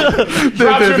 folks.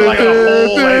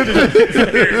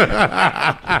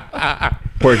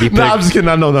 Porky Pig. No, I'm just kidding.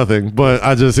 I know nothing, but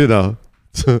I just, you know.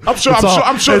 I'm sure there will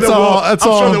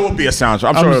be a soundtrack.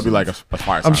 I'm sure it'll be like a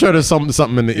fire. I'm sure there's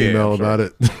something in the Yeah, email I'm sure. about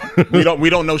it. we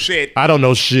don't know shit. I don't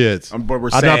know shit. But we're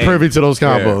I'm not saying- privy to those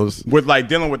Yeah. combos. With like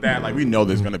dealing with that, like we know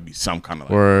there's gonna be some kind of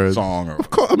like Word. song or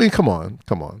I mean, come on.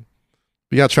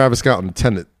 We got Travis Scott and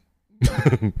Tenet.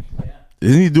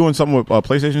 isn't he doing something with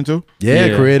PlayStation 2? Yeah,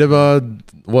 Yeah. creative.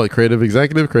 Creative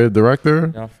executive, creative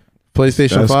director, Yeah.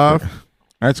 PlayStation 5.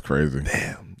 That's crazy.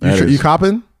 You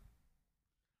copping?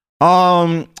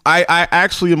 I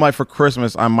actually am like for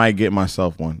Christmas I might get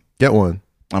myself one. Get one.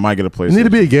 I might get a PlayStation. You need to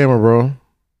be a gamer, bro.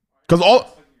 Because I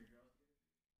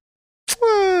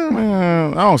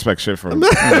don't expect shit from.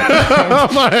 I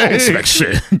don't expect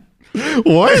shit.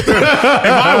 What? If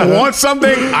I want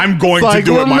something, I'm going to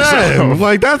do it myself.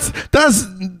 Like that's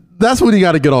when you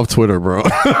got to get off Twitter, bro.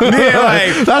 Yeah,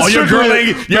 like, That's your girl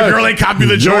ain't copy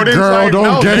the Your Jordans. girl Like, don't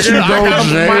no, get nigga, you I got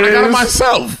those them- I got them J's.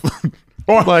 myself.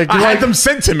 Or Like, I you had like- them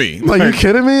sent to me. Like, you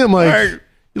kidding me? I'm like, Like-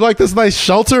 you like this nice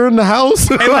shelter in the house?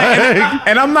 and,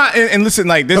 and I'm not. And listen,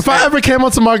 like this. if I ever came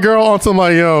up to my girl on some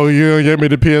like, yo, you gonna get me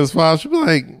the PS5? She'd be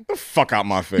like, the fuck out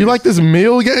my face. you like this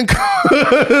meal getting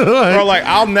bro? Like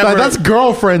I'll never. Like, that's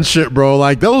girlfriend shit, bro.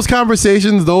 Like those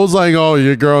conversations, those like, oh,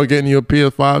 your girl getting you a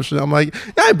PS5 shit. I'm like,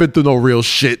 I ain't been through no real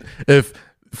shit. If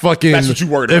fucking, That's what you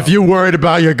worried If about. you worried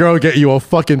about your girl getting you a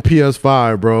fucking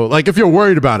PS5, bro. Like if you're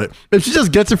worried about it, if she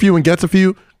just gets it for you and gets it for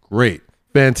you, great,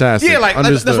 fantastic. Yeah, like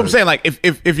that's what I'm saying. Like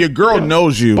if your girl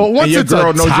knows you, But once and your it's a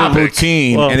girl knows topic- your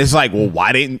routine, Well- and it's like, well,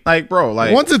 why didn't like, bro?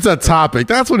 Like, Once it's a topic,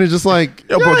 that's when it's just like,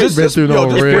 yo, yo, bro, I ain't been through no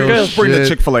real just bring the shit.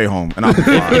 Chick-fil-A home, and I'll be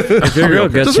fine. If your girl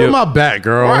gets Just you, with my back,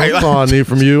 girl. Right, That's all I need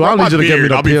from you. I don't my need you to get me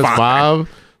beard, the I'll be PS5.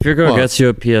 if your girl What? gets you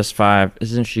a PS5,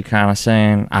 isn't she kind of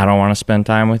saying, "I don't want to spend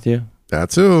time with you"? That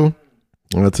too.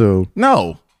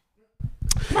 No,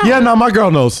 Yeah, no, my girl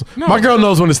knows. My girl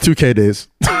knows when it's 2K days.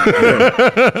 Like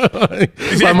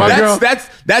my girl,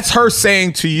 that's her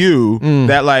saying to you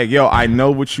that like, yo, I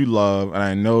know what you love, and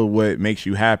I know what makes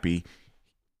you happy.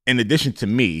 In addition to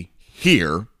me,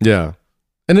 here, yeah.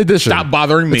 In addition, stop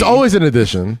bothering me. it's always an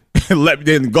addition.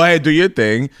 Then go ahead, do your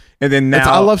thing, and then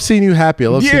now I love seeing you happy. I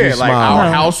love seeing you yeah, like smile.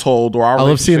 our household or our I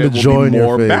love seeing the relationship will joy be in your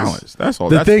more face. balanced. That's all.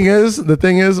 The thing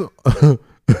is,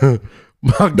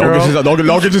 my girl.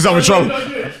 Don't get yourself in trouble.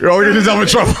 Don't get yourself in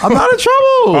trouble. I'm not in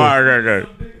trouble. All right, okay.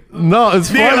 No, it's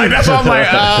funny. Yeah, like that's why I'm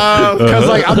like, because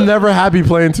like I'm never happy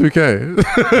playing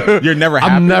 2K. you're never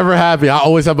happy. I'm never happy. I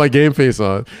always have my game face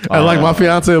on, and like my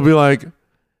fiance will be like,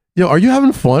 "Yo, are you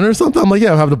having fun or something?" I'm like,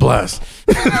 "Yeah, I'm having a blast."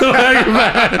 Like,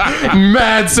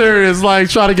 mad serious. Like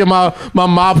trying to get my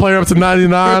mod player up to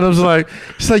 99. I'm just like,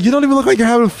 she's like, "You don't even look like you're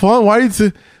having fun. Why are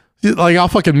you?" Like I'll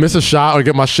fucking miss a shot or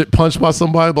get my shit punched by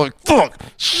somebody. But like, fuck,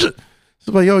 shit.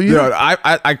 She's like, yo,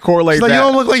 I correlate she's like, that. you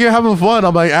don't look like you're having fun.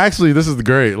 I'm like, actually, this is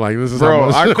great. Like, this is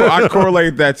Bro, how much. I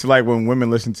correlate that to like when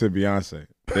women listen to Beyonce.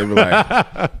 They be like,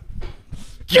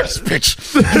 yes, bitch.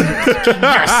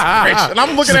 Yes, bitch. And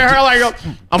I'm looking at her like,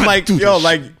 I'm like, yo,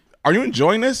 like, are you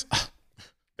enjoying this?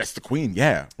 That's the queen,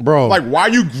 yeah. Bro. Like, why are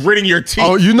you gritting your teeth?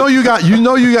 Oh, you know when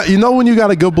you got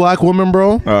a good black woman,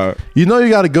 bro? You know you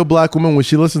got a good black woman when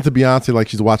she listens to Beyonce like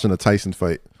she's watching a Tyson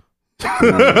fight.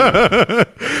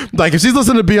 Like if she's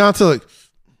listening to Beyonce like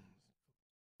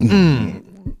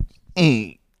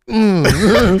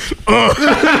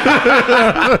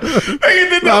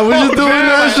Nah, when you doing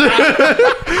that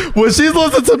shit, when she's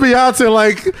listening to Beyonce,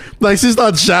 like she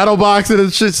starts shadow boxing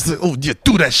and shit. She's like, oh yeah,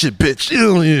 do that shit, bitch.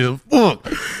 Yeah, fuck.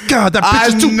 God, that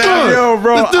bitch is too good. Yo,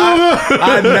 bro,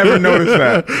 I never noticed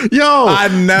that. Yo, I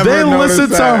never they noticed listen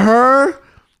that. to her.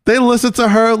 They listen to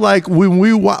her like when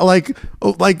we like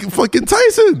fucking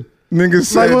Tyson. Niggas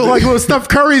said, Like when Steph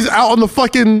Curry's out on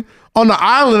the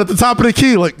island at the top of the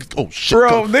key, like, oh shit,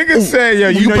 bro, niggas say, yo,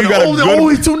 you know you got a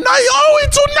good, he's too nice. Oh,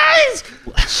 he's too nice.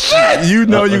 Shit. you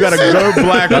know you got a good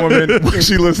black woman when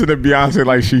she listen to Beyonce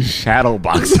like she's shadow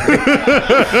boxing.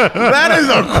 That is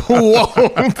a quote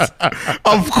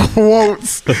of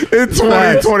quotes in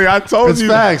 2020. I told It's you.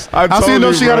 facts. I How told do you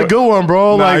know she got a good one,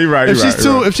 bro? Nah, Like, you're right, if you're she's right, too,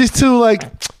 you're right. if she's too like,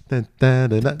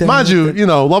 mind you,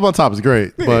 Love on Top is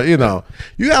great, but you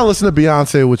gotta listen to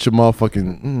Beyonce with your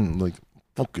motherfucking like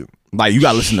fucking. Like you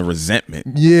gotta listen to Resentment.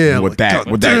 Yeah, with like, that,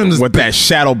 God, that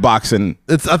shadow boxing.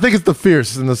 I think it's the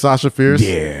Fierce and the Sasha Fierce.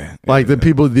 Yeah, Like the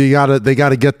people they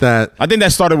gotta get that. I think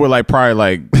that started with like probably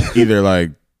like either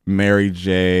like Mary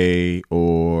J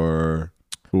or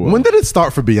who else? When did it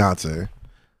start for Beyonce?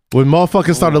 When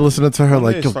motherfuckers started listening to her, When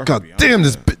like, did it yo, start for god damn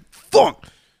this bitch, fuck,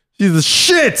 she's the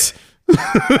shit.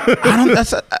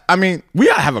 I mean, we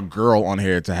gotta have a girl on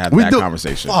here to have that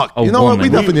conversation. Fuck, A you know what? We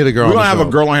woman. definitely need a girl. We're on gonna the have show.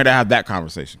 a girl on here to have that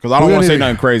conversation because I don't We're want to gonna say need-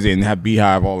 nothing crazy and have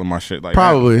Beehive all in my shit like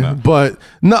Probably, that. No. but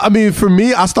no. I mean, for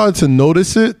me, I started to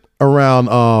notice it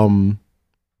around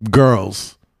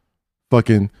girls,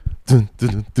 fucking dun, dun,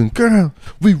 dun, dun, girl.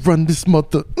 We run this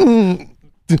mother.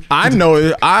 I know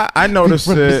it. I noticed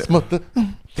run it. this mother.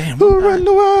 Damn, Who run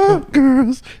the world,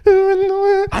 girls? Who run the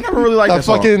world? I never really liked that that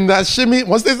song. fucking that shimmy.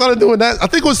 Once they started doing that, I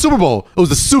think it was Super Bowl. It was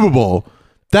the Super Bowl.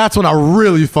 That's when I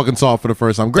really fucking saw it for the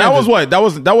first time. That Granted, was what? That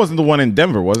wasn't the one in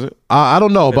Denver, was it? I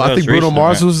don't know, but that I think was Bruno recent,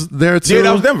 Mars right? was there too. Yeah,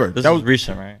 that was Denver. This That is was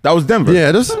recent, right? that was Denver.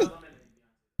 Yeah, this is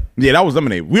Yeah, that was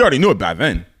Lemonade. We already knew it back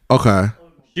then. okay.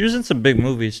 She was in some big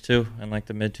movies too, in like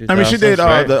the mid 2000s. I mean, she did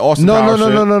right? the Austin No, Powers no,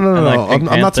 shit. no, no, no, no, And, like, no. Pink I'm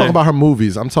not Panther. talking about her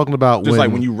movies. I'm talking about Just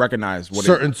like when you recognize what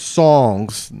certain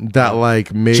songs that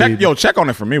like made. check on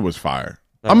it for me was fire.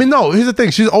 I mean, no. Here's the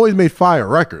thing. She's always made fire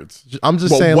records. I'm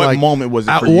just But saying, what like, moment was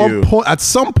it at for one you? point, at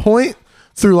some point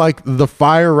through like the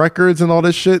fire records and all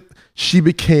this shit, she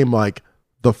became like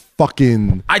the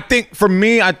fucking I think for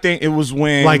me, it was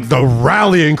when like the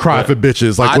rallying cry for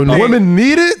bitches. Like I when think- women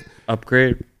need it,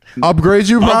 Upgrade. upgrade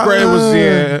you. Upgrade was,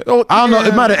 yeah. Oh, I don't know. It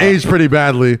yeah. might have aged pretty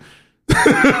badly.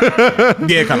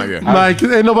 yeah, kind of yeah. Like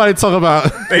ain't nobody talking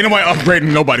about Ain't nobody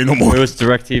upgrading nobody no more. It was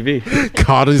DirecTV.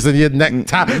 Carters in your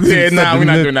necktie. Yeah, nah, we're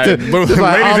not doing that. It's like, Ladies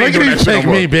oh, ain't look doing at that me, shit no pick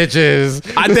more. me,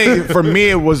 bitches. I think for me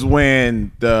it was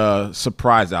when the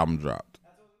Surprise album dropped.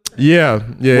 Yeah,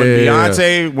 yeah. When yeah,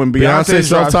 Beyonce, when Beyonce Beyonce dropped-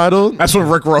 self-titled? That's when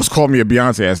Rick Ross called me a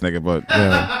Beyonce ass nigga, but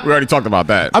we already talked about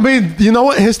that. I mean, you know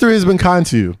what? History has been kind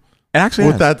to you Actually,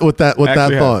 with that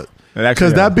Actually thought. It actually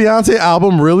Because that Beyonce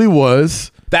album really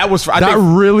was that was I that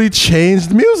think really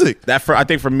changed music. that for I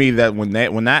think for me that when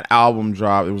that album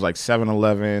dropped, it was like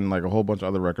 7-Eleven, like a whole bunch of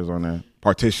other records on there.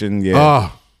 Partition, yeah.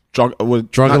 Ah, Drunk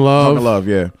Drunken Love. Drunken Love,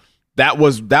 yeah. That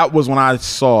was when I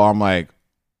saw. I'm like,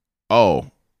 oh,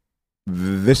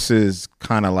 this is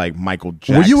kind of like Michael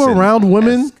Jackson. were you around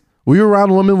women? Were you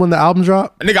around women when the album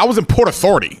dropped? Nigga, I was in Port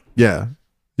Authority. Yeah,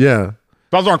 yeah.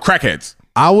 I was on crackheads.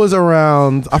 I was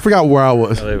around. I forgot where I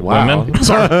was. they Wow. women?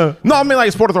 Sorry. No, I mean like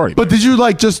it's Port Authority. But did you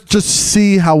like just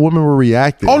see how women were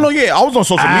reacting? oh no, yeah, I was on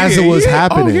social as media it was yeah.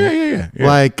 happening. Oh, yeah.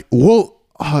 Like, well,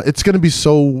 it's gonna be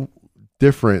so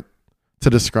different to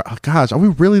describe. Gosh, are we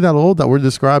really that old that we're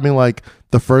describing like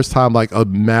the first time like a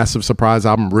massive surprise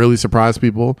album really surprised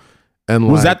people? And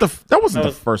was like, that wasn't That the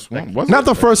was- first one? Was not it?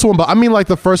 the first one, but I mean like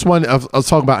the first one I was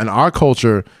talking about in our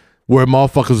culture where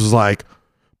motherfuckers was like,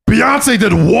 Beyonce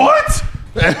did what?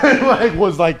 And like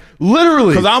was like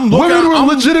literally 'Cause I'm looking- women were I'm-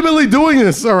 legitimately doing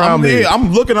this around me.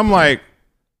 I'm looking. I'm like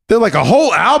They're like a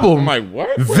whole album,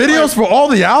 what? videos for all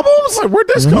the albums. Like, where'd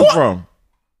this come from?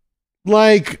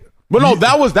 Like, But no,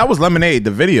 that was Lemonade.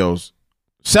 The videos.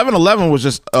 7-Eleven was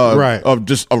just Right. of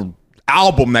just a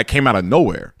album that came out of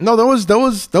nowhere. no, there was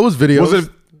videos. Was it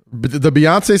The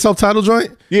Beyonce self-titled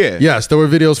joint? Yeah. Yes, there were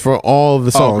videos for all of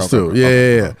the songs too.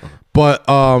 Okay. Yeah. But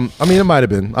I mean, it might have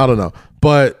been. I don't know.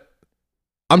 But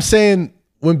I'm saying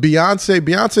when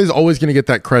Beyonce is always going to get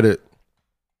that credit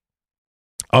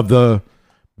of the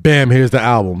bam, here's the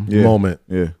album moment.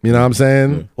 Yeah. You know what I'm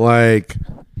saying? Yeah. Like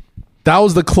that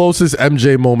was the closest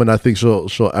MJ moment I think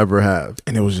she'll ever have.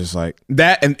 And it was just like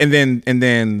that, and then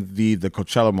the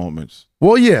Coachella moments.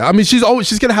 Well, yeah. I mean, she's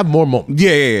gonna have more moments.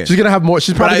 Yeah. She's gonna have more.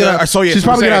 She's probably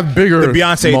gonna have bigger.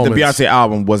 The moments. Beyonce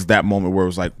album was that moment where it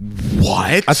was like,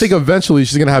 what? I think eventually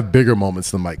she's gonna have bigger moments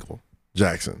than Michael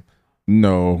Jackson.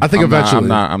 No, I think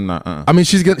eventually. I'm not. I mean,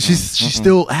 she's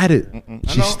still at it.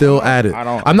 She's still at it.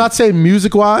 I'm not saying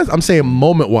music wise. I'm saying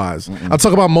moment wise. I'm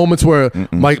talking about moments where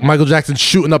Michael Jackson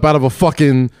shooting up out of a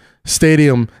fucking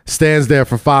stadium, stands there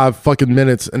for 5 fucking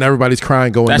minutes, and everybody's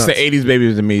crying, going That's nuts. the '80s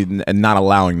baby to me, and not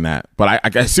allowing that. But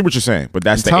I see what you're saying. But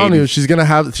that's I'm the telling 80s. you, she's gonna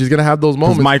have those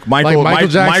moments. Michael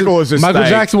is just Michael like,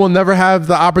 Jackson will never have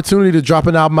the opportunity to drop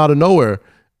an album out of nowhere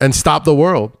and stop the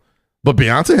world, but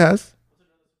Beyonce has.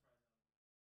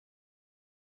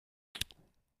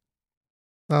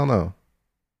 I don't know.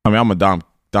 I mean, I'm a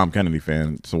Dom Kennedy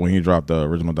fan, so when he dropped the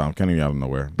original Dom Kennedy out of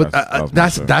nowhere, but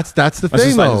that's the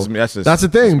thing, though. That's the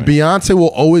thing. Beyonce will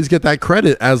always get that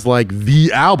credit as like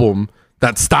the album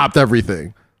that stopped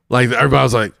everything. Like everybody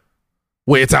was like,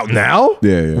 "Wait, it's out now?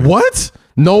 Yeah. What?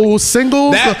 No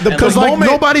singles? Because like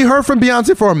nobody heard from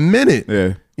Beyonce for a minute.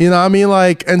 Yeah, you know what I mean?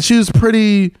 Like, and she was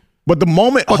pretty. But the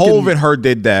moment Hov and her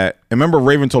did that, and remember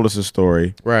Raven told us a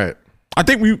story, right? I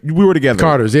think we were together.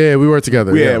 Carter's, yeah, we were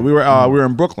together. Yeah, we were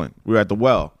in Brooklyn. We were at the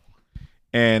Well,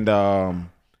 and I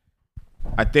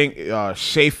think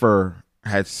Schaefer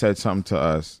had said something to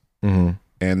us, and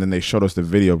then they showed us the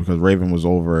video because Raven was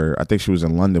over. I think she was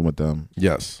in London with them.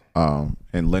 Yes, and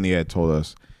Lenny had told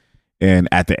us, and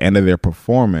at the end of their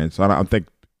performance, I don't think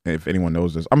if anyone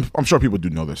knows this, I'm sure people do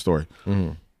know this story.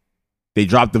 They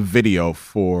dropped the video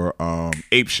for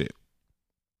Ape Shit.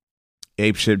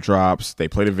 Ape Shit drops. They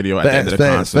play the video at the end of the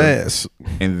concert,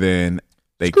 and then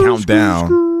they count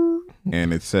down,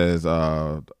 and it says,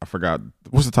 "I forgot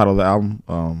what's the title of the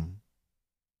album."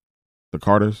 The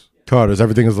Carters.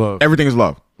 Everything is love. Everything is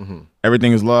love.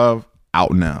 Everything is love.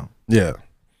 Out now. Yeah.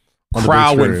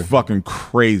 Crowd went fucking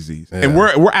crazy, and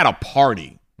we're at a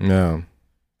party. Yeah.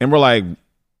 And we're like,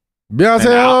 Beyonce.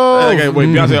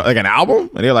 Beyonce, like an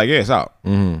album, and they're like, yeah, it's out.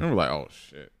 And we're like, oh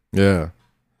shit. Yeah.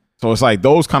 So it's like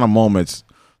those kind of moments,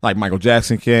 like Michael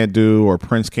Jackson can't do, or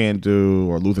Prince can't do,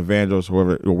 or Luther Vandross,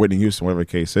 or Whitney Houston, whatever the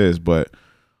case is. But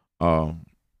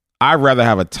I'd rather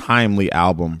have a timely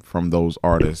album from those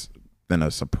artists than a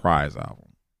surprise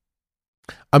album.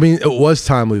 I mean, it was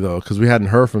timely though, because we hadn't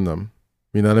heard from them.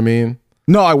 You know what I mean?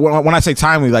 No, when I say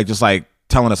timely, like just like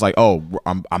telling us, like, oh,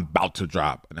 I'm about to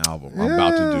drop an album. I'm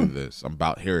about to do this. I'm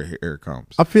about here it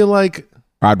comes. I feel like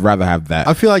I'd rather have that.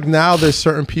 I feel like now there's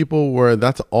certain people where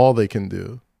that's all they can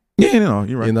do. Yeah, no,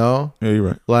 you're right. You know? Yeah, you're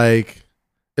right. Like,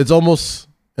 it's almost,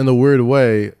 in a weird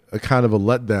way, a kind of a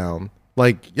letdown.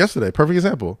 Like, yesterday, perfect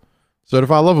example.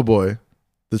 Certified Lover Boy,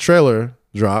 the trailer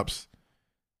drops.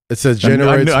 It says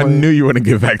January 20th. I knew you were going to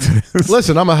get back to this.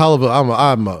 Listen, I'm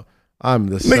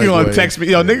the nigga gonna text me,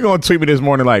 nigga gonna tweet me this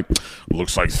morning like,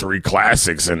 looks like 3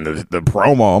 classics in the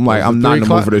promo. I'm like, I'm not in the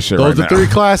mood for this shit right now. Those are 3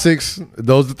 classics.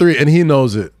 Those are 3, and he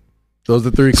knows it. Those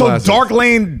are 3 classics. So Dark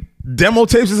Lane demo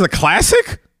tapes is a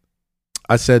classic?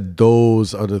 I said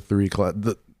those are the 3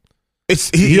 classics.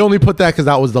 He only put that because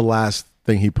that was the last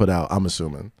thing he put out, I'm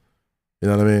assuming. You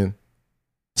know what I mean?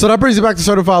 So that brings you back to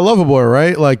Certified Lover Boy,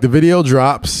 right? Like the video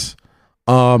drops,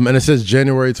 and it says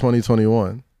January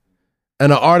 2021.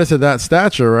 And an artist of that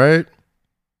stature, right?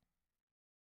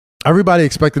 Everybody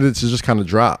expected it to just kind of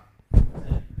drop.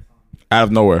 Out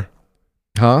of nowhere.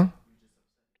 Huh?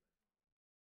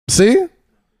 See?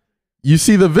 You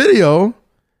see the video,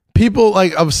 people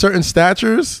like of certain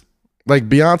statures, like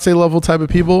Beyonce level type of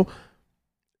people,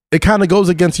 it kind of goes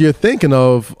against your thinking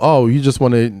of, oh, you just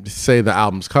want to say the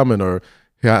album's coming, or,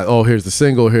 oh, here's the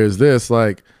single, here's this.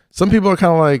 Like, some people are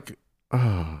kind of like,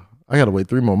 oh, I got to wait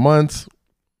 3 more months.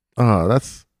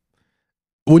 That's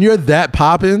when you're that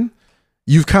popping,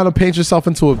 you've kind of painted yourself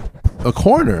into a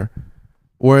corner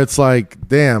where it's like,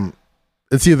 damn,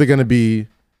 it's either going to be,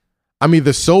 I'm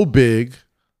either so big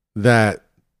that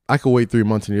I could wait 3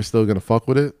 months and you're still going to fuck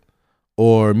with it,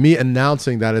 or me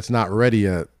announcing that it's not ready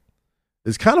yet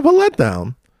is kind of a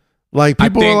letdown. Like,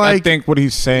 people are like, I think what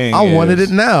he's saying I wanted it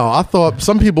now. I thought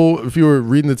some people, if you were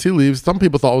reading the tea leaves, some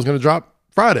people thought it was going to drop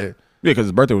Friday. Yeah, because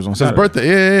his birthday was on Saturday. His birthday,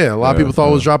 yeah. A lot of people thought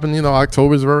it was dropping,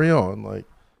 October's very own. Like,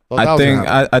 I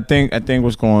think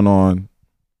what's going on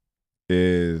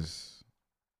is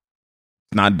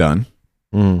not done.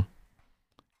 Mm.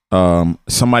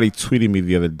 Somebody tweeted me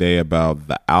the other day about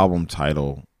the album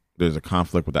title. There's a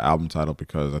conflict with the album title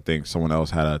because I think someone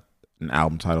else had an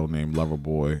album title named Lover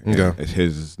Boy. Okay. It's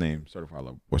his name, Certified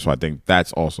Lover Boy. So I think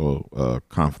that's also a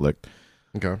conflict.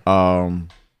 Okay. And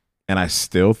I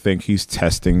still think he's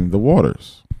testing the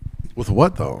waters. With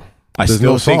what though? I There's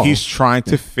still no think song. he's trying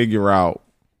to figure out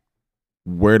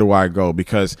where do I go,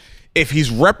 because if he's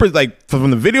like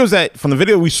from the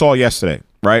video we saw yesterday,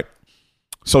 right?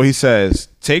 So he says,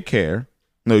 "Take care."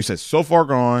 No, he says, "So far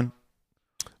gone."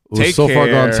 It was so far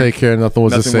gone. Take care. Nothing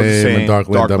was the same. And Dark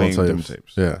Lane demo Demo tapes.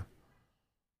 tapes. Yeah.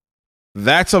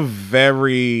 That's a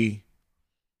very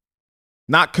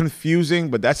not confusing,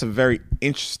 but that's a very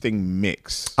interesting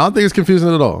mix. I don't think it's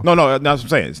confusing at all. No, that's what I'm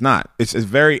saying. It's not. It's a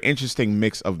very interesting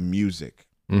mix of music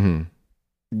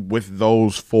with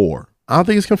those four. I don't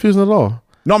think it's confusing at all.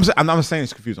 No, I'm not saying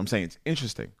it's confusing. I'm saying it's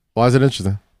interesting. Why is it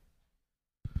interesting?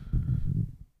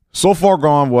 So Far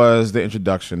Gone was the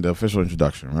introduction, the official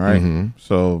introduction, right? Mm-hmm.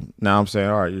 So now I'm saying,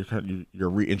 all right, you're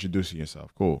reintroducing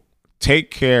yourself. Cool.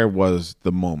 Take Care was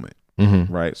the moment,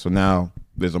 right? So now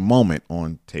there's a moment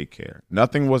on Take Care.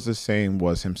 Nothing Was the Same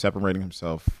was him separating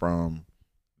himself from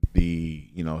the,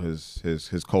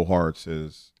 his cohorts,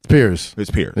 his peers.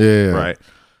 Yeah. Right.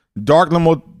 Dark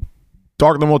Limo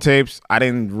tapes. I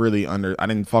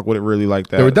didn't fuck with it really like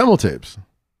that. They were demo tapes.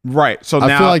 Right. So I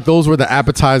now feel like those were the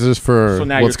appetizers for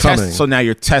what's coming. So now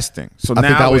you're testing. So I now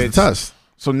think that was the test.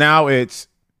 So now it's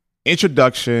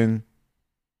introduction,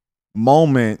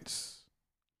 moments,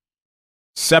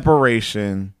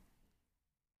 separation,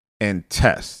 and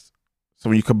test. So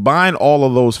when you combine all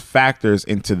of those factors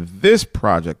into this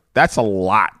project, that's a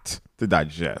lot to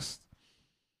digest.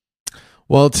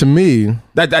 Well, to me,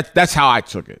 that's how I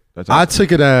took it. I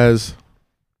took it as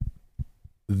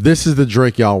this is the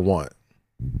Drake y'all want.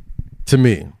 To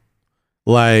me,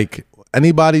 like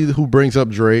anybody who brings up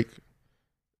Drake,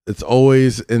 it's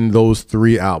always in those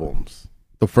three albums,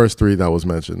 the first three that was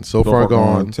mentioned. So Far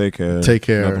Gone, Take Care,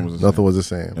 Nothing Was the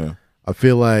Same. Yeah. I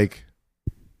feel like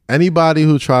anybody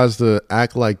who tries to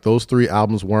act like those three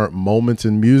albums weren't moments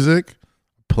in music,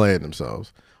 playing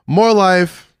themselves. More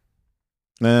Life,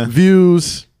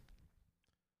 Views.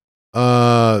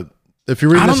 If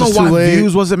you're reading I don't This know Is Too why Late,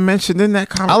 Views wasn't mentioned in that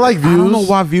comment. I like Views. I don't know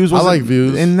why Views wasn't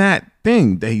in that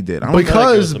thing that he did.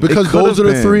 Because those are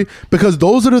the three. Because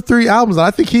those are the three albums, and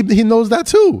I think he knows that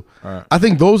too. Right. I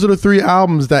think those are the three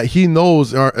albums that he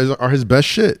knows are his best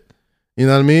shit. You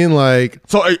know what I mean? Like,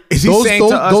 so is he saying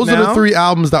to us those now? are the three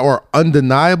albums that were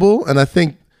undeniable, and I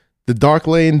think the Dark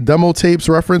Lane demo tapes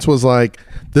reference was like,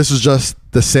 this is just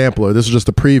the sampler. This is just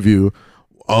a preview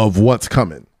of what's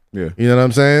coming. Yeah, you know what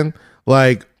I'm saying?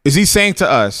 Like, is he saying to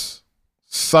us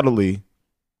subtly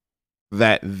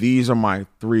that these are my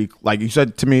three? Like you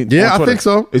said to me, yeah, on Twitter, I think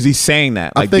so. Is he saying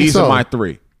that? Like, I think these so. are my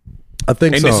three. I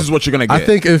think and so. And this is what you're gonna get. I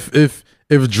think if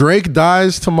Drake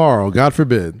dies tomorrow, God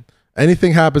forbid,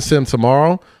 anything happens to him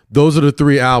tomorrow, those are the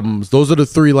three albums. Those are the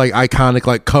three like iconic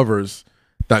like covers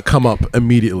that come up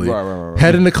immediately. Right.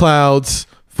 Head in the Clouds,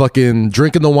 fucking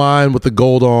drinking the wine with the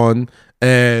gold on,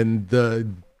 and the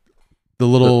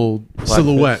little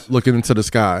silhouette looking into the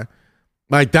sky.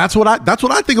 Like that's what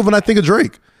I think of when I think of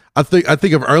Drake. I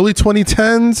think of early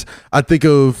 2010s. I think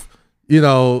of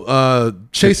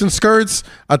Chasing Skirts.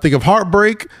 I think of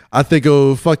Heartbreak. I think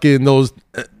of fucking those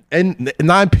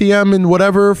 9 p.m. and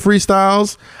whatever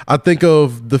freestyles. I think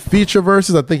of the feature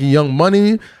verses. I think of Young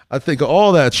Money. I think of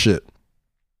all that shit.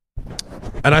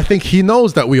 And I think he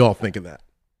knows that we all think of that.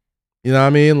 You know what I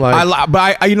mean? Like,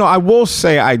 I will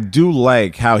say I do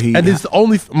like how he. And it's the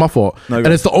only my fault. No, and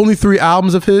it's the only three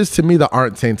albums of his to me that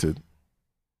aren't tainted.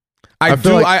 I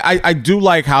do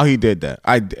like how he did that.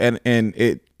 And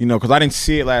it because I didn't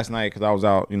see it last night because I was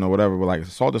out whatever. But like I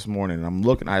saw it this morning and I'm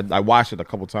looking. I watched it a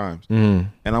couple times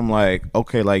and I'm like,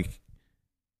 okay, like.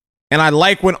 And I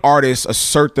like when artists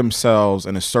assert themselves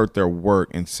and assert their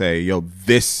work and say, yo,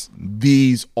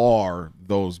 these are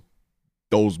those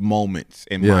moments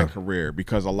in my career,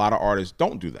 because a lot of artists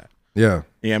don't do that. Yeah.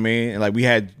 You know what I mean? And like we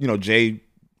had, Jay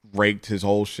raked his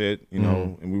whole shit,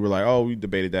 and we were like, oh, we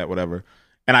debated that, whatever.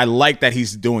 And I like that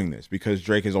he's doing this because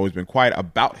Drake has always been quiet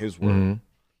about his work.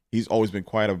 He's always been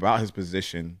quiet about his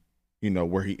position,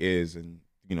 where he is and,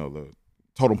 the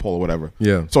totem pole or whatever.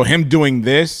 Yeah. So him doing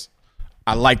this,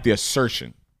 I like the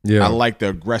assertion. Yeah. I like the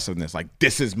aggressiveness. Like,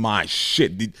 this is my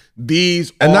shit.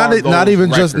 These and are not even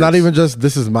records. just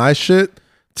this is my shit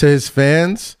to his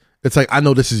fans. It's like, I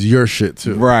know this is your shit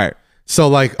too. Right. So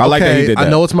like, I like that he did that. I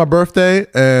know it's my birthday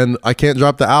and I can't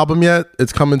drop the album yet.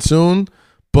 It's coming soon.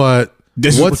 But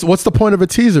what's the point of a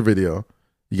teaser video?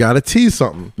 You got to tease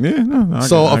something. Yeah, no.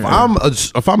 So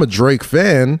if I'm a Drake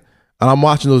fan and I'm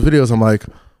watching those videos, I'm like,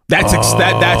 that's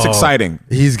exciting.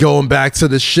 He's going back to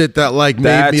the shit that like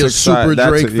made me a super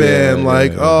Drake fan.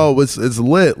 It's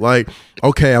lit. Like,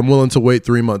 okay, I'm willing to wait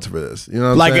 3 months for this. You know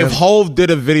what I'm like saying? if Hove did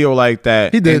a video like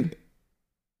that, He did.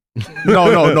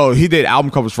 No. He did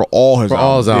album covers for all his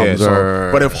albums.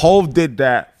 Right. But if Hove did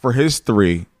that for his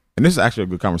 3, and this is actually a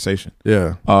good conversation.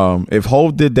 Yeah. If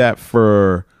Hove did that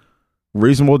for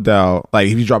Reasonable Doubt, like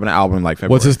if he's dropping an album in like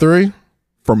February. What's his 3?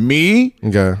 For me,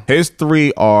 Okay. his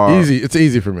 3 are Easy. It's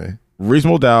easy for me.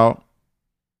 Reasonable Doubt,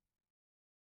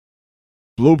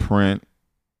 Blueprint,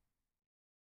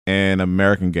 and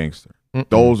American Gangster.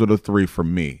 Those are the 3 for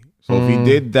me. So if he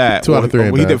did that, 2 out of 3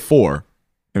 ain't he bad. did 4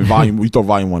 in volume. We throw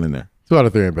volume 1 in there. 2 out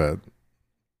of 3 ain't bad.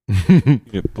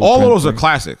 All of those are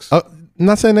classics. I'm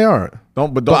not saying they aren't.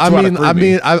 But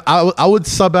I would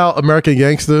sub out American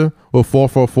Gangster with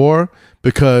 444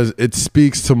 because it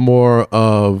speaks to more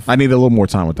of I need a little more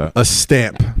time with that. a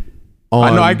stamp. On,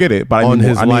 I know I get it, but on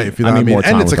his life, you know what I mean? more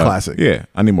time And it's a with that. classic. Yeah,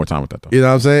 I need more time with that though. You know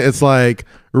what I'm saying? It's like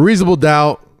Reasonable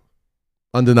Doubt,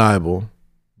 undeniable.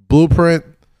 Blueprint,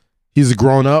 he's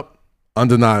grown up,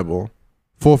 undeniable.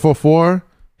 444,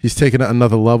 he's taken it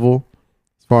another level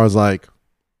as far as like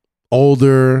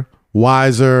older,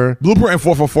 wiser. Blueprint and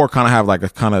 444 kind of have like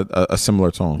a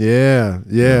similar tone. Yeah.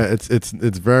 It's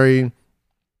very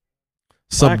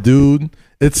subdued.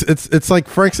 It's like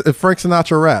Frank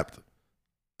Sinatra rapped.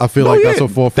 I feel like that's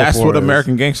what 444 That's what is.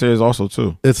 American Gangster is also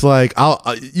too. It's like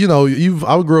I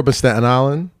grew up in Staten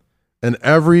Island, and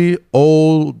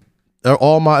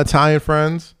all my Italian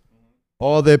friends,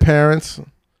 all their parents,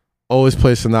 always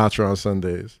play Sinatra on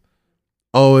Sundays.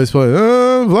 Always play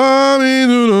Fly Me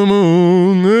to the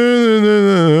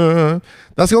Moon.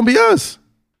 That's gonna be us.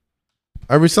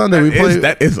 Every Sunday we play.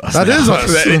 That is us. That is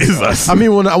us. That is us. I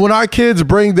mean, when our kids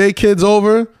bring their kids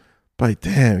over, like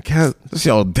damn, Kaz,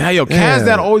 Kaz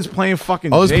that always playing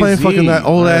fucking. always Jay-Z. playing fucking that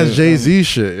old ass Jay-Z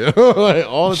shit, like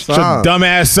all the Shut time. your dumb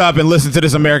ass up and listen to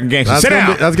this American Gangster. Sit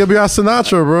down. That's gonna be our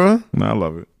Sinatra, bro. No, I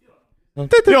love it. You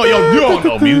don't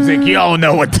know music. You don't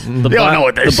know what. You don't know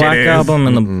what that the shit Black is. Album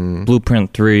and the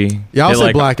Blueprint 3. Yeah, I'll they, say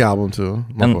like, Black Album too.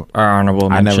 My and fault. are honorable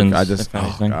I mentions. never. I just. if Oh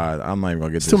anything. God, I'm not even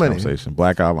gonna get this too many. conversation.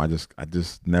 Black Album. I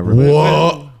just never.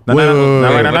 Whoa. No, Wait,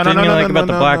 What didn't you like about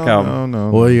the Black Album? No.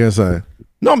 What are you gonna say?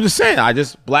 No, I'm just saying.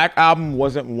 Black Album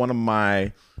wasn't one of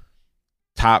my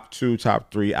top 2,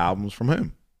 top 3 albums from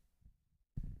him.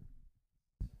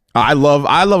 I love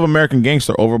American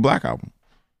Gangster over Black Album.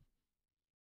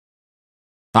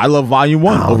 I love Volume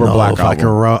 1 over Black Album. I can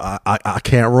roll. I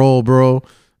can't roll, bro.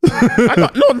 No,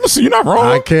 listen, you're not wrong.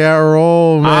 I can't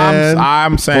roll, man.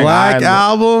 I'm saying Black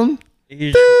Album.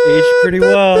 Aged pretty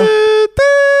well.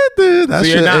 That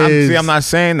shit is. I'm not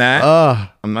saying that.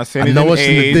 I'm not saying I it know didn't what she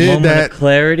age. did Moment that. of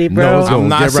clarity, No, bro. it's gonna I'm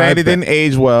not get saying right it didn't back.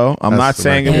 age well. I'm not That's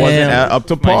saying it right. wasn't Damn, up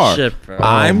to my par. shit, bro.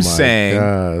 I'm Oh my saying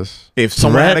gosh. if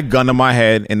someone Threat? had a gun to my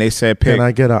head and they said pick Can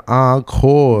I get an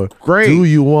encore? Great. Do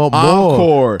you want more?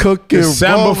 Encore, Cooking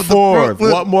December 4th.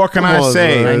 What more can I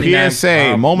say? man.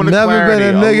 PSA, moment of Never clarity.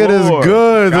 been a nigga this Allure.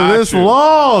 good Got this you.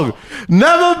 long.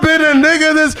 Never been a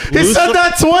nigga this. He said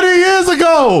that 20 years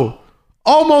ago.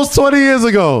 Almost 20 years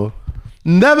ago.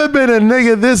 Never been a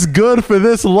nigga this good for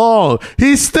this long.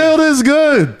 He's still this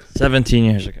good. 17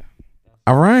 years ago.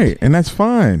 All right, and that's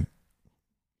fine.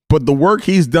 But the work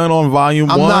he's done on Volume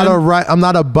 1. I'm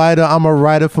not a biter. I'm a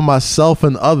writer for myself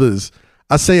and others.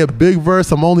 I say a big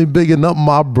verse. I'm only bigging up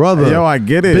my brother. Yo, I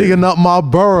get it. Bigging up my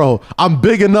borough. I'm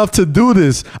big enough to do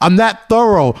this. I'm that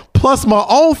thorough. Plus, my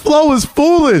own flow is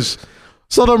foolish.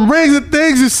 So the rings and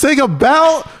things you sing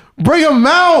about, bring them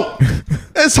out.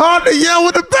 It's hard to yell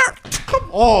with the back. Come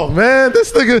on, man.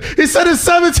 This nigga, he said it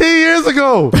 17 years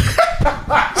ago.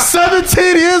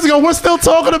 17 years ago. We're still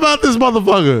talking about this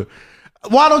motherfucker.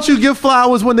 Why don't you give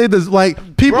flowers when they just like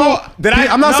people? Bro,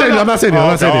 I'm not saying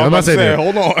that.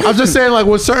 Hold on. I'm just saying like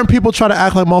when certain people try to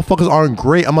act like motherfuckers aren't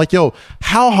great. I'm like, yo,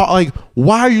 how hard? Like,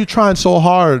 why are you trying so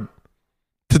hard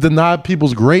to deny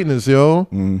people's greatness, yo?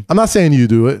 I'm not saying you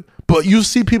do it, but you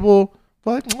see people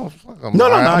like, oh, fuck, I'm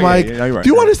like, you're right. do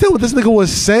you understand what this nigga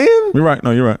was saying? You're right.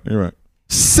 No, you're right.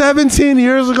 17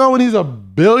 years ago when he's a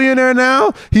billionaire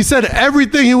now, he said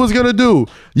everything he was gonna do.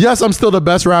 Yes, I'm still the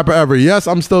best rapper ever. Yes,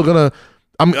 I'm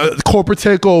corporate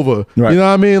takeover. Right. You know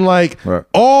what I mean? Like Right.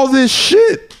 all this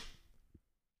shit.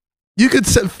 You could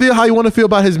feel how you want to feel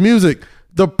about his music,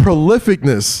 the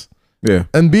prolificness, Yeah.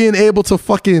 and being able to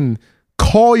fucking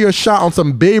call your shot on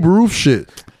some Babe Ruth shit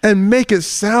and make it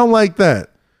sound like that.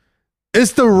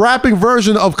 It's the rapping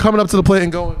version of coming up to the plate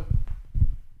and going.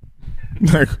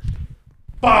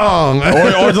 bong.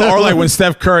 or like when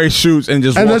Steph Curry shoots and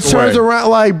just and then walks turns away. around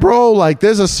like, bro, like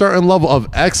there's a certain level of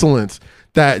excellence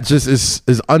that just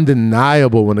is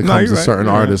undeniable when it comes to you're right, certain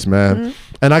you're right. artists, man.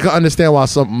 And I can understand why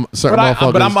some certain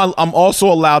motherfuckers. But I'm also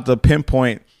allowed to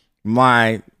pinpoint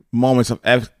my moments of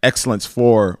excellence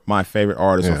for my favorite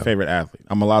artist or favorite athlete.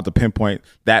 I'm allowed to pinpoint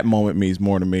that moment means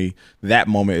more to me. That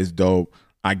moment is dope.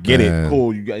 I get it.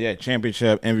 Cool. You got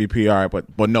championship, MVP. All right,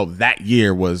 but no, that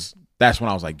year that's when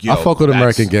I was like, yo, I fuck with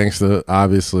American Gangster,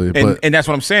 obviously, and that's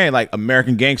what I'm saying. Like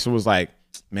American Gangster was like,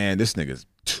 man, this nigga's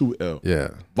too ill. Yeah.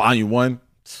 Volume 1,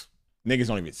 niggas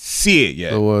don't even see it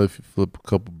yet. So if you flip a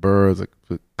couple birds, like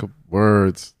a couple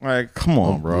words, Like, come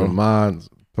on, bro. Minds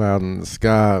pounding in the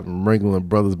sky, Ringling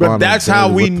Brothers. But Bonding that's together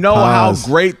how we with the know how pies.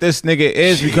 great this nigga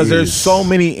is because there's so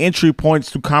many entry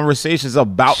points to conversations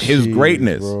about his Jeez,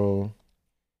 greatness. bro.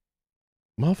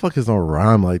 Motherfuckers don't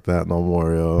rhyme like that no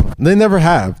more, yo. They never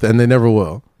have, and they never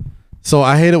will. So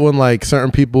I hate it when like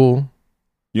certain people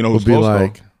You know will who's be close,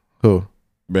 like, who?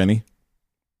 Benny.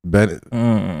 Bennett.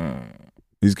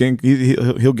 He's getting.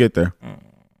 He'll get there.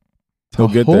 He'll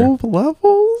get there. Whole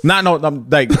levels? No, I'm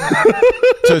like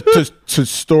to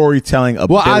storytelling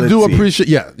ability. Well, I do appreciate.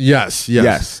 Yeah, yes.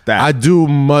 that. I do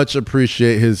much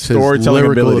appreciate his Storytelling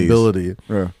lyrical abilities. ability,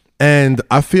 Yeah. and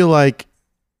I feel like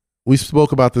we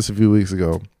spoke about this a few weeks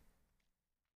ago,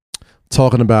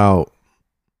 talking about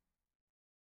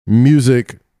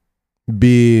music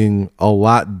being a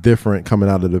lot different coming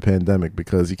out of the pandemic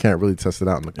because you can't really test it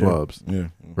out in the clubs, Yeah.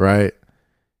 right?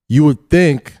 You would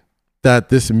think that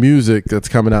this music that's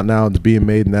coming out now and being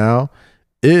made now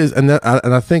is, and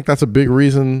I think that's a big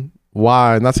reason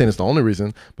why. I'm not saying it's the only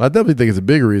reason, but I definitely think it's a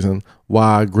big reason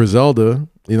why Griselda,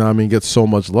 you know what I mean, gets so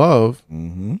much love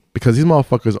because these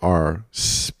motherfuckers are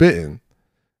spitting.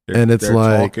 And it's they're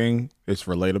like talking. It's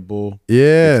relatable.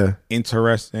 Yeah.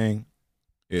 Interesting.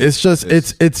 It's just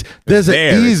there's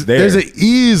an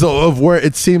ease of where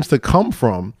it seems to come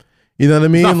from. You know what I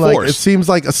mean? not Like forced. it seems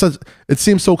like it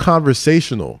seems so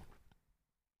conversational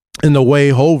in the way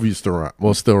Hove used to rhyme.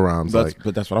 Well, still rhymes. But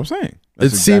that's what I'm saying. It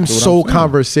That's seems exactly what so I'm saying.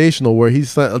 conversational where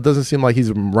it doesn't seem like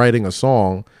he's writing a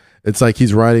song. It's like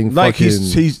he's writing Like fucking,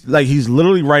 he's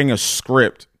literally writing a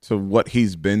script to what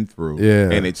he's been through.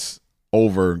 Yeah. And it's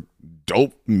over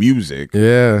dope music.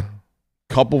 yeah.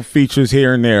 Couple features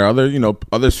here and there,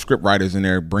 other script writers in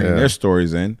there bringing their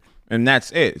stories in, and that's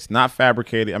it. It's not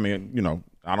fabricated. I mean,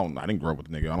 I didn't grow up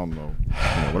with the nigga. I don't know,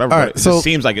 whatever. All But right, it so- just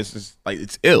seems like it's just like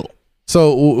it's ill.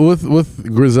 So with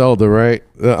Griselda, right?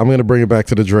 I'm gonna bring it back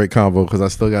to the Drake convo because I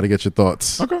still got to get your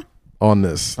thoughts Okay, on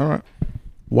this. all right.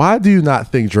 Why do you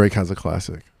not think Drake has a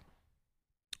classic?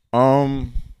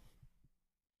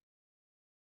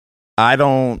 I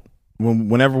don't.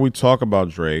 Whenever we talk about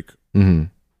Drake, Mm-hmm.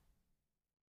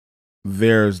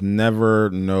 there's never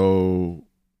no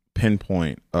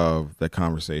pinpoint of the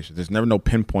conversation. There's never no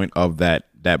pinpoint of that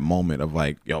moment of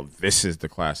like, yo, this is the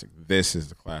classic. This is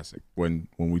the classic. When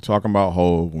we talk about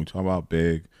Hov, when we talk about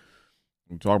Big,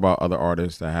 when we talk about other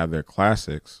artists that have their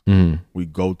classics, Mm-hmm. we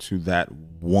go to that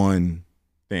one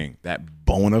thing, that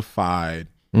bona fide,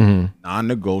 Mm-hmm.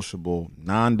 non-negotiable,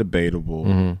 non-debatable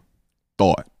Mm-hmm.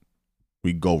 thought.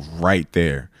 We go right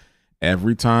there.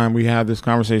 Every time we have this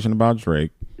conversation about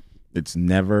Drake, it's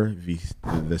never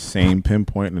the same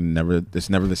pinpoint and it's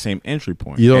never the same entry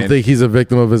point. You don't And think he's a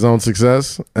victim of his own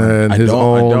success and I his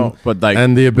don't, own, but like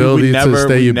and the ability to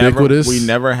stay ubiquitous? We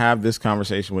never have this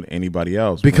conversation with anybody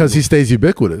else because he stays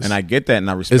ubiquitous. and I get that and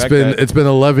I respect that. it's been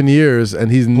 11 years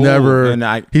and he's never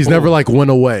like went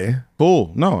away.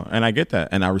 Cool, no, and I get that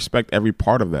and I respect every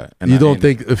part of that. And You don't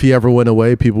think if he ever went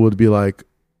away, people would be like,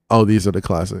 "Oh, these are the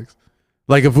classics."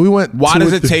 Like if we went, why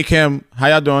does it take him? How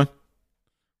y'all doing?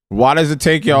 Why does it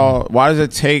take y'all? Why does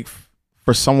it take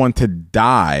for someone to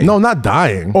die? No, not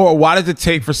dying. Or why does it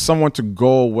take for someone to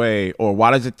go away? Or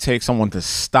why does it take someone to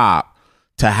stop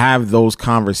to have those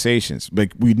conversations?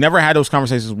 Like we never had those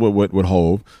conversations with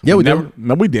Hov. Yeah, we never. did.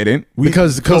 No, we didn't.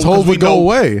 Because Hov would go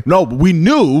away. No, but we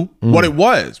knew what it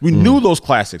was. We knew those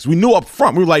classics. We knew up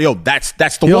front. We were like, yo, that's the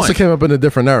He one. also came up in a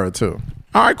different era too.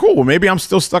 All right, cool. Well, maybe I'm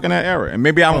still stuck in that era, and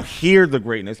maybe I don't hear the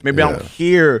greatness. Maybe I don't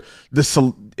hear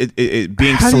it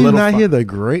being How do you solidified. not hear the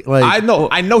great? Like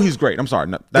I know he's great. I'm sorry.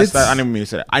 No, I didn't mean to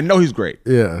say that. I know he's great.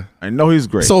 yeah. I know he's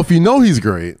great. So if you know he's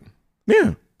great,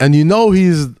 yeah, and you know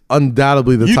he's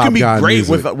undoubtedly the you top can be guy in great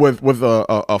music, with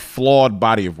a flawed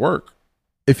body of work.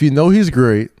 if you know he's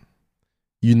great,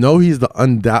 you know he's the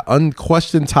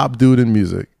unquestioned top dude in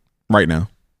music, Right now.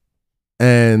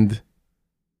 and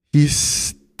he's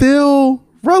still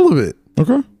relevant.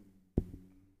 Okay.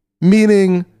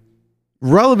 Meaning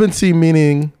relevancy,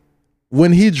 meaning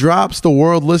when he drops, the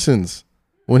world listens.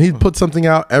 When he puts something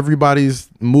out, everybody's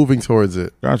moving towards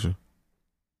it. Gotcha.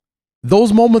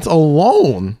 Those moments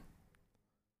alone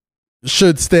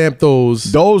should stamp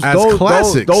those as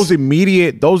classics. Those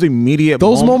immediate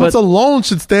moments alone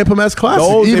should stamp him as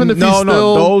classics. Even if he's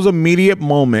still those immediate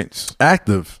moments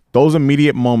active. Those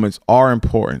immediate moments are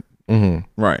important.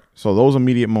 Mm-hmm. Right. So those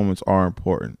immediate moments are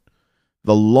important.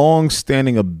 The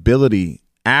long-standing ability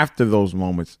after those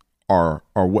moments are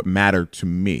what matter to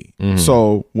me. Mm-hmm.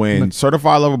 So when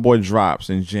Certified Lover Boy drops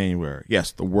in January,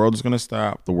 yes, the world is going to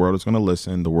stop. The world is going to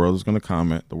listen. The world is going to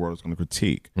comment. The world is going to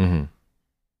critique. Mm-hmm.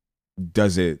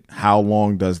 How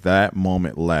long does that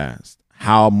moment last?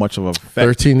 How much of a effect?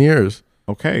 13 years.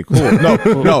 Okay, cool.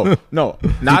 No.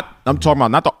 Not. I'm talking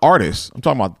about not the artist. I'm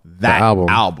talking about that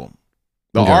album.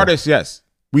 The artist, yes.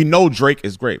 We know Drake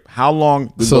is great. How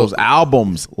long do those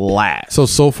albums last?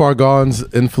 So Far Gone's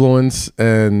influence,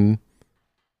 and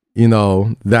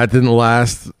that didn't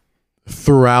last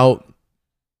throughout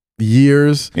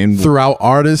years, throughout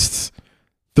artists,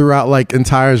 throughout like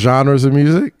entire genres of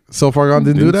music. So Far Gone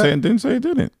didn't do that. Didn't say it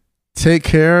didn't. Take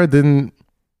Care didn't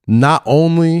not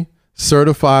only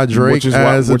certify Drake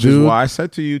as a dude, which is why I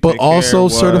said to you, but also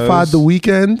certified The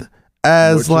Weeknd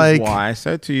as which is why I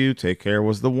said to you, Take Care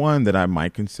was the one that I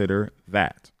might consider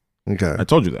that. Okay, I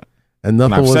told you that, and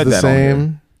nothing was the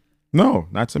same. No,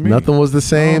 not to me. Nothing was the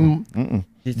same. No.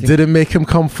 Did it make him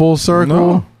come full circle?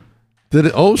 No. Did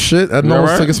it? Oh shit! I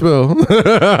almost took a spill. No,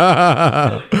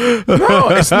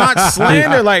 it's not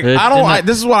slander. Like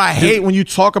this is what I hate when you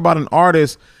talk about an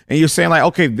artist and you're saying like,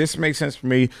 okay, this makes sense for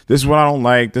me. This is what I don't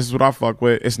like. This is what I fuck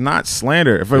with. It's not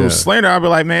slander. If it was slander, I'd be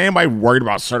like, man, anybody worried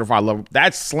about Certified Lover?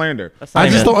 That's slander. I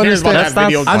just don't understand. I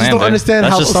just don't understand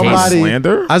how somebody.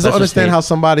 Slander. I just don't understand how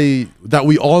somebody that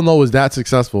we all know is that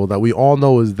successful, that we all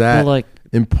know is that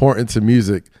important to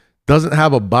music, doesn't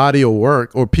have a body of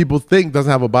work, or people think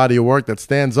doesn't have a body of work that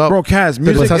stands up. Bro, Kaz,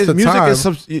 music is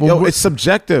it's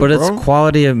subjective, but bro. It's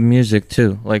quality of music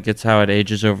too. Like it's how it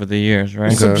ages over the years,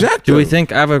 right? It's subjective. Do we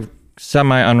think? I have a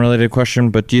semi-unrelated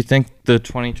question, but do you think the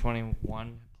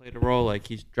 2021 played a role? Like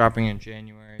he's dropping in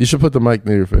January. You should put the mic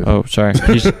near your face. Oh, sorry.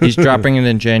 He's dropping it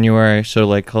in January, so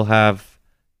like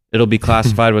it'll be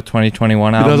classified with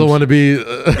 2021 albums. He doesn't want to be.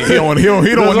 He don't want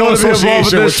no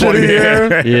association with 20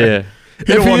 year. Yeah.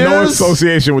 He don't want no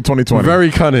association with 2020. Very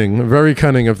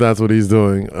cunning if that's what he's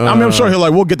doing. I'm sure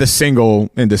we'll get the single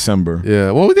in December.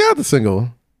 Yeah, well, we got the single.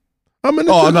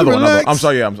 Another one. I'm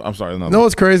sorry. I'm sorry. No,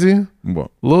 it's crazy. What?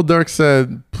 Lil Durk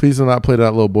said, "Please do not play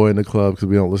that little boy in the club because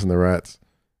we don't listen to rats,"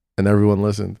 and everyone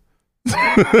listened. When's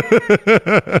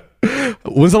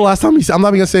the last time I'm not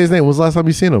even gonna say his name. When's the last time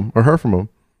you seen him or heard from him?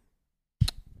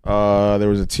 There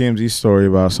was a TMZ story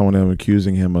about someone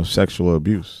accusing him of sexual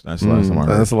abuse. That's the last time I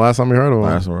heard. That's the last time you heard of him.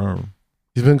 Last time I heard of him.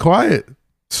 He's been quiet.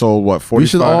 So what?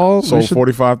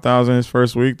 45,000 his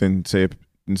first week. Then say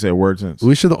a word since.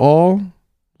 We should all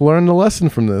learn the lesson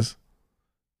from this.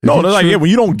 They're like, when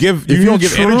you don't give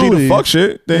energy to fuck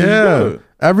shit, then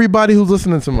everybody who's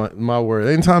listening to my word,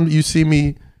 anytime you see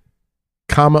me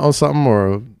comment on something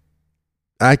or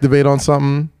activate on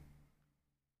something,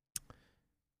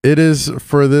 it is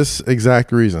for this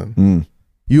exact reason.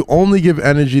 You only give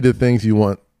energy to things you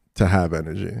want to have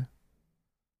energy.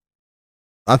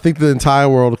 I think the entire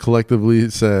world collectively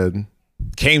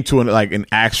came to an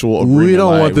actual agreement. We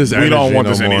don't want this energy. We don't want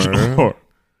this energy anymore.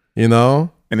 You know?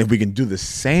 And if we can do the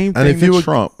same thing to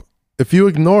Trump. If you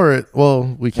ignore it,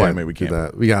 well, we can't. Maybe we can't do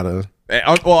that. We gotta.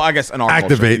 Well, I guess in our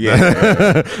activate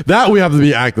that. Yeah. That we have to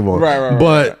be active on. Right.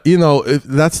 But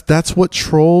that's what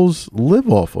trolls live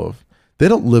off of. They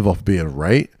don't live off being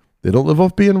right. They don't live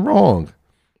off being wrong.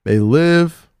 They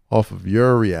live off of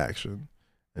your reaction.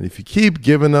 And if you keep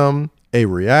giving them a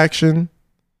reaction,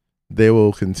 they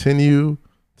will continue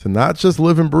to not just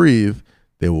live and breathe,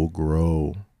 they will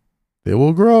grow. They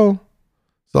will grow.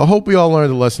 So I hope we all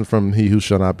learned a lesson from He Who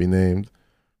Shall Not Be Named,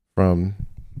 from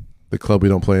the club we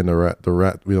don't play in the rat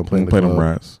we don't play in the club.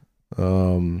 Rats.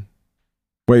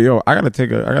 Wait, yo, I gotta take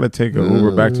a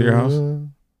Uber back to your house.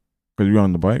 Cause you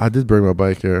on the bike? I did bring my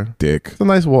bike here. Dick. It's a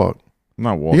nice walk. I'm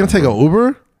not walking. You gonna take an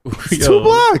Uber? It's 2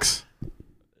 blocks.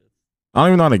 I don't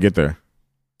even know how to get there.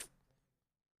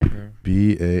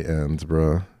 BANs,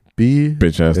 bro.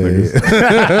 Bitch ass niggas.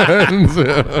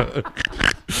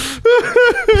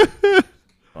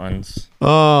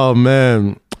 Oh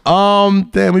man.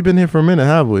 Damn, we've been here for a minute,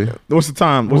 have we? What's the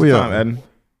time? What's the time, Ed?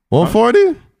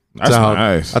 140? That's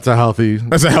nice. That's a healthy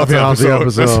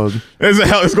episode.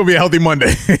 It's gonna be a healthy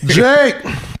Monday. Jake,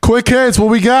 quick hits. What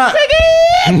we got?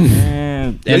 You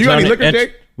got any liquor,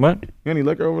 Jake? What? You got any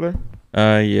liquor over there?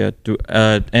 Yeah.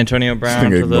 Antonio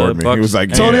Brown to the Bucks. He was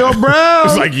like, Antonio Brown. He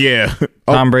was like, yeah.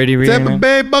 Tom Brady Tampa reunion.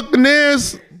 Bay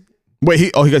Buccaneers. Wait,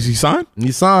 he signed?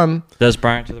 He signed Des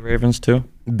Bryant to the Ravens too.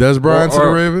 Des Bryant to the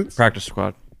Ravens. Practice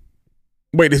squad.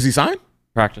 Wait, is he signed?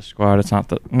 Practice squad. It's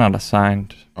not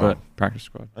assigned, but practice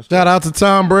squad. Shout out to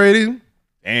Tom Brady.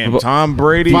 Damn, Tom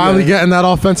Brady. Finally getting that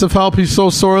offensive help he so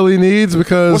sorely needs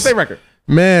because What's their record?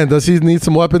 man, does he need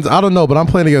some weapons? I don't know, but I'm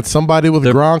playing against somebody with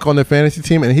Gronk on their fantasy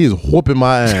team, and he's whooping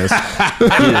my ass.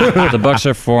 The Bucks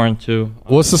are 4-2.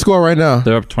 What's the score right now?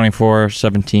 They're up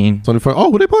 24-17. 24.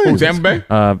 Oh, who they playing? Who, Tampa Bay?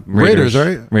 Raiders,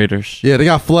 right? Raiders. Yeah, they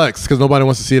got flex because nobody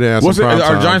wants to see their ass. What's it? in prime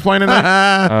Are time. Giants playing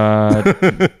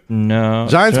tonight? No.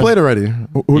 Giants played already.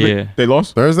 Who Yeah. they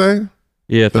lost? Thursday?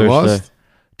 Yeah, They Thursday. lost?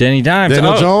 Danny Dimes.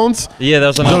 Daniel Oh, Jones? Yeah, that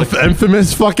was another. The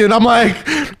infamous fucking, I'm like,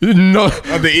 no.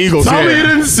 The Eagles. Tell me yeah. you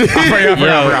didn't see.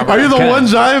 Yeah. Are you the Can- one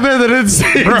Giant fan that didn't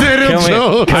see Daniel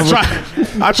can we-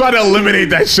 Jones? I tried to eliminate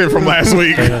that shit from last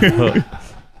week.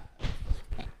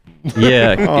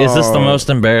 Yeah, is this the most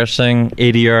embarrassing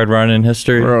 80-yard run in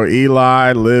history? Bro,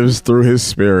 Eli lives through his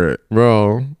spirit.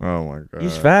 Bro. Oh my god.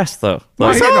 He's fast though.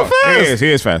 What's Like, up fast?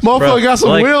 He is fast. Motherfucker got some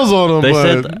like, wheels on him, they but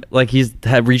said like he's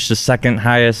had reached the second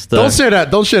highest. don't share that.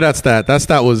 Don't share that stat. That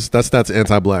stat's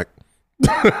anti-black.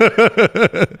 Lamar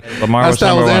That was stat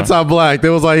number was one. anti-black. They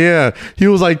was like, yeah, he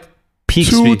was like Peak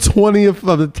speed. 2/20th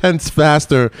of the tenths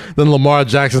faster than Lamar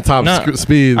Jackson top No,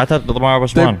 speed. I thought Lamar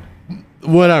was one.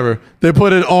 Whatever. They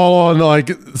put it all on like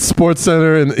Sports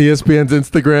Center and ESPN's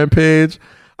Instagram page.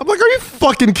 I'm like, are you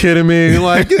fucking kidding me?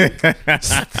 Like,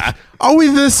 are we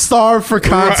this starved for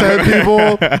content,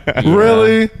 people?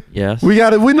 Really? Yes. We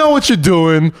got it. We know what you're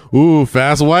doing. Ooh,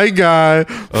 fast white guy,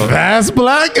 fast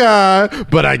black guy.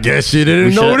 But I guess you didn't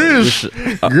We should- notice. we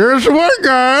should- Guess what,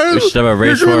 guys? we should have a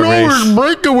race Did you for a know race. his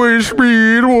breakaway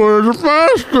speed was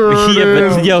faster? Yeah,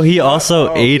 but than- yo, he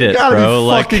also ate it, gotta be bro.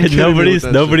 Like fucking kidding me with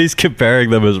that nobody's comparing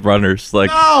them as runners. Like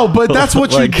No, but that's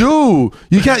what Like- you do.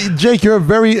 You can't, Jake. You're a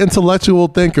very intellectual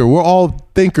thinker. We're all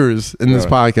thinkers in this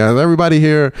podcast. Everybody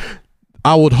here,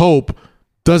 I would hope,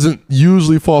 doesn't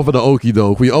usually fall for the okie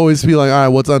doke. We always be like, all right,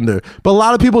 what's under? But a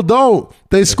lot of people don't.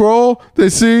 They scroll, they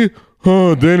see,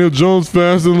 Daniel Jones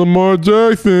faster than Lamar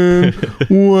Jackson.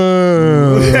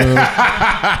 Well,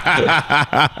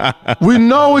 we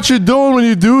know what you're doing when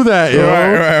you do that, yo.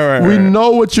 Right. We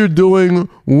know what you're doing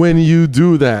when you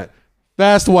do that.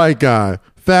 Fast white guy,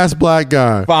 fast black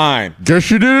guy. Fine.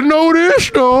 Guess you didn't know this,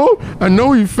 though. I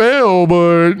know he failed,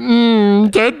 but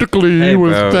technically he Hey,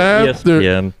 was bro, faster.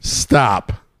 ESPN.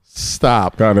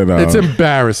 Stop. Cut it out. It's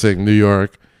embarrassing, New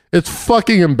York. It's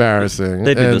fucking embarrassing.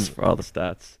 they do And- this for all the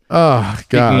stats. Oh,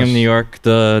 Speaking gosh. of New York,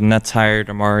 the Nets hired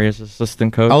Amari as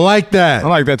assistant coach. I like that. I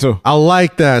like that too. I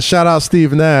like that. Shout out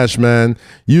Steve Nash, man.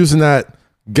 Using that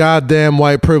goddamn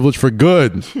white privilege for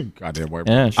good. Goddamn white.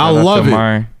 Yeah, I shout out love to it.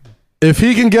 Amari. If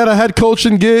he can get a head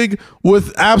coaching gig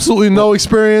with absolutely no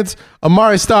experience,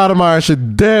 Amari Stoudemire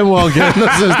should damn well get an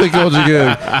assistant coaching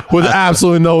gig with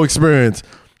absolutely no experience.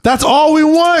 That's all we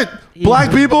want.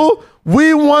 Black people,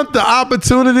 we want the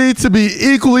opportunity to be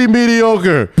equally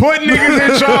mediocre. Put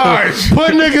niggas in charge.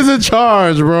 Put niggas in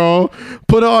charge, bro.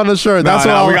 Put it on the shirt. That's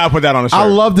Nah, all. we gotta put that on the shirt. I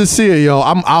love to see it, yo.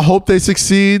 I hope they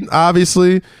succeed.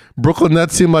 Obviously, Brooklyn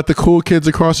Nets seem like the cool kids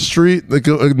across the street,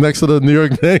 next to the New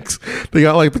York Knicks. They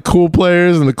got like the cool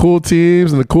players and the cool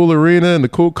teams and the cool arena and the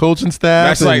cool coaching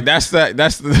staff.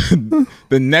 That's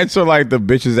the Nets are like the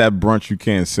bitches at brunch you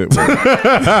can't sit with. Oh,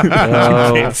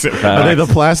 Are they the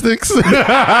plastics?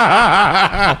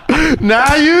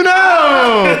 Now you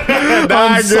know.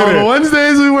 I get on it.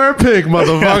 Wednesdays we wear pink,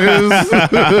 motherfuckers.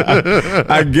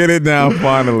 I get it now.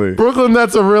 Finally, Brooklyn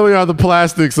Nets really are the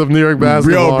plastics of New York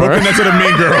basketball. yo, Brooklyn Nets are the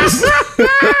mean girls.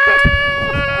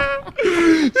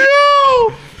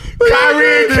 Yo,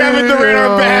 Kyrie and Kevin Durant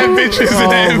are bad bitches in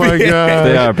the Oh my NBA. god,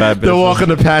 They are bad They're bitches. walking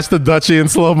to pass the Dutchie in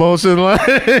slow motion, like,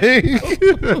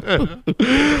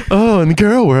 oh, in the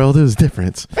girl world, it was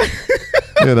different.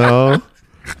 You know,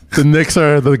 the Knicks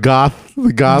are the goth Yo,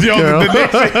 girl.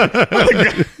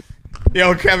 the Knicks-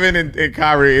 Yo, Kevin and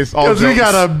Kyrie, it's all Because we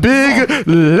jokes. got a big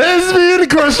lesbian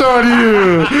crush on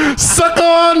you. Suck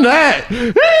on that.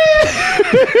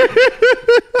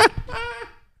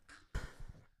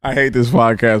 I hate this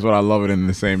podcast, but I love it in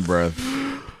the same breath.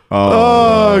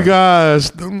 Oh gosh,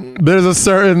 there's a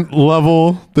certain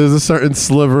level, there's a certain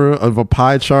sliver of a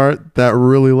pie chart that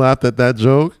really laughed at that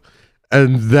joke,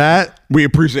 and that We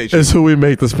appreciate you. is who we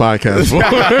make this podcast for.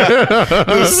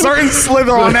 There's a certain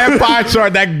slither on that pie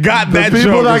chart that got The that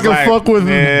people joke. that It's can like, fuck with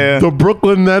yeah. the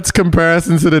Brooklyn Nets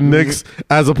comparison to the Knicks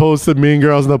as opposed to Mean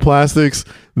Girls and the Plastics,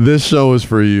 this show is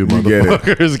for you, get it.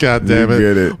 motherfuckers. God damn You it.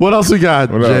 get it. What else we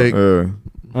got, What Jake? else?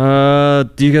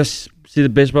 Do you guys see the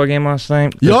baseball game last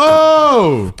night?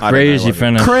 Yo, Crazy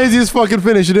finish. craziest fucking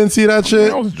finish. You didn't see that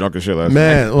shit? I was drunk as shit last night.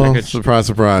 Man, well, surprise,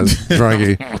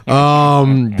 drunky.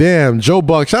 Damn, Joe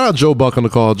Buck. Shout out Joe Buck on the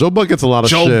call. Joe Buck gets a lot of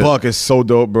shit. Joe Buck is so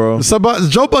dope, bro.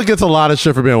 Joe Buck gets a lot of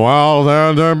shit for being wild.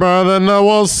 Then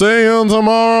we'll see you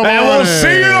tomorrow. And we'll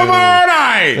see you tomorrow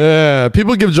night. Yeah,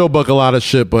 people give Joe Buck a lot of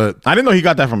shit, but I didn't know he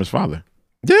got that from his father.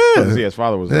 yeah, His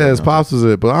father was. his pops was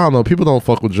it. But I don't know. People don't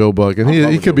fuck with Joe Buck, and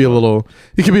he could be a little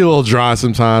dry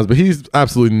sometimes. But he's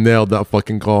absolutely nailed that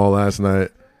fucking call last night.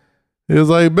 He was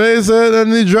like, base it,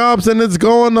 and he drops, and it's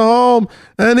going to home,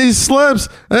 and he slips,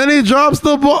 and he drops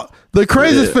the ball. The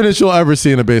craziest finish you'll ever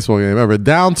see in a baseball game ever.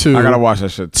 Down two. I gotta watch that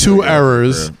shit. Two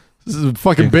errors.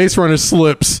 Fucking base runner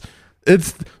slips.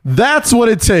 That's what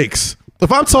it takes.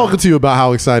 If I'm talking to you about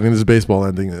how exciting this baseball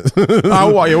ending is,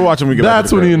 We'll watch him. We get back that's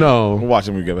to the when you crib. know. We'll watch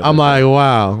him. We get back. I'm like,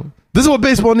 wow, this is what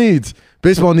baseball needs.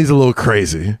 Baseball needs a little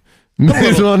crazy.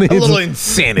 Baseball needs a little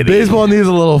insanity. Baseball needs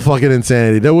a little fucking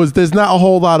insanity. There's not a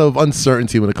whole lot of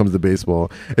uncertainty when it comes to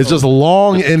baseball. It's just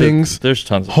long innings. There's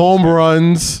tons of home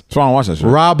runs. That's why I watch that shit.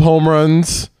 Rob home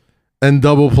runs and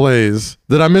double plays.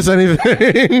 Did I miss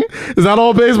anything? Is that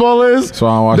all baseball is? So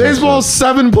I watch that Baseball's shit.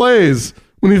 7 plays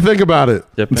when you think about it.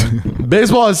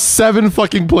 Baseball has 7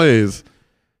 fucking plays.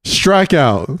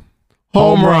 Strikeout,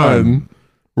 home run,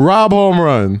 Rob home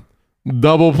run,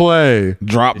 double play,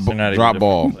 Drop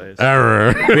ball.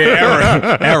 error.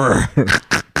 Yeah, error.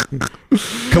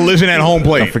 Collision at home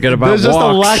plate. Don't forget about There's just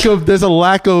walks.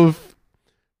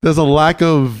 there's a lack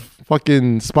of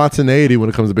fucking spontaneity when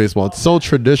it comes to baseball. It's so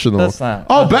traditional. That's not-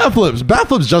 bat flips. Bat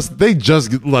flips they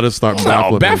just let us start bat No,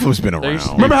 flipping. Baffle's been around. There's-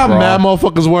 Remember how mad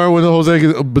motherfuckers were when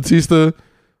Jose Batista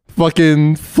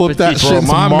fucking flipped that Batista. shit to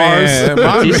my Mars? man,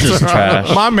 Batista's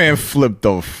trash. my man flipped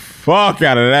the fuck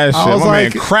out of that shit. was My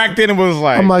like- man cracked it and was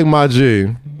like, I'm like, my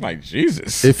G,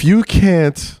 Jesus. if you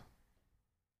can't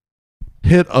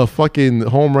hit a fucking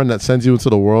home run that sends you into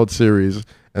the World Series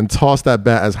and toss that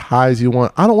bat as high as you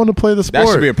want, I don't want to play the sport.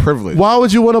 That should be a privilege. Why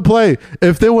would you want to play?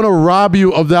 If they want to rob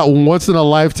you of that once in a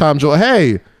lifetime joy,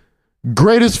 hey,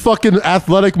 greatest fucking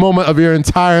athletic moment of your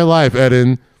entire life,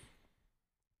 Eden.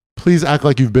 Please act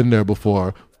like you've been there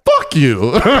before. Fuck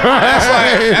you.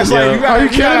 That's like, you gotta, are you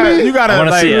kidding me? You gotta, I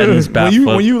wanna like, see Eden's bat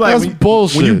when you like, That's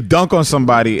bullshit. when you dunk on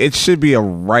somebody, it should be a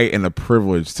right and a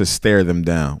privilege to stare them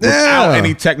down without Yeah.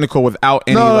 any technical, without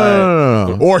any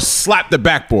No. or slap the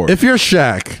backboard. If you're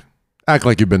Shaq, act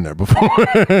like you've been there before.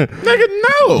 Nigga,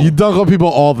 no. You dunk on people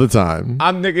all the time.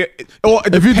 I'm nigga. Or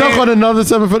If you dunk on another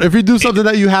 7 foot, if you do something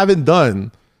that you haven't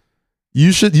done,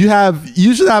 you should have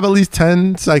at least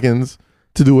 10 seconds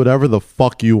to do whatever the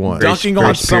fuck you want. Dunking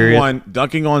Grace period.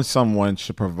 dunking on someone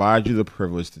should provide you the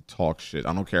privilege to talk shit.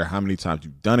 I don't care how many times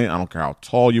you've done it. I don't care how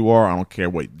tall you are. I don't care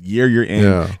what year you're in.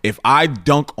 Yeah. If I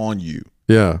dunk on you,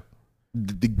 Yeah.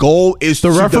 the goal is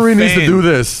The to referee needs to defend. do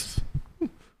this.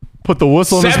 Put the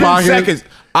whistle in his 7 pocket. seconds.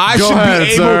 I Go should ahead,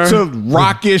 be able sir. to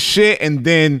rock your shit and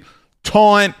then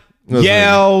taunt, Listen.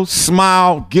 yell,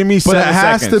 smile. Give me But 7 it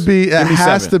has seconds. to be. It Give me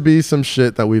has 7. to be some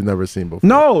shit that we've never seen before.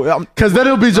 No, Because then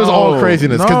it'll be just all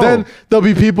craziness. Because then there'll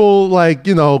be people like,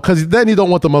 because then you don't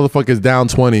want the motherfuckers down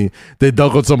 20. They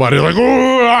dunk on somebody like,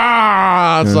 "Ooh,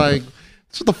 ah." It's like,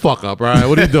 shut the fuck up, right?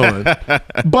 What are you doing?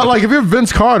 But like, if you're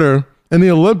Vince Carter in the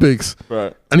Olympics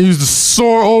Right. and you used to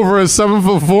soar over a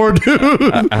 7'4" dude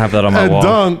I have that on my and wall.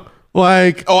 dunk,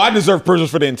 like, Oh, I deserve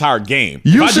prisoners for the entire game.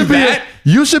 you If I should do be that,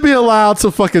 you should be allowed to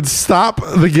fucking stop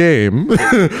the game,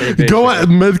 go at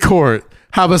midcourt,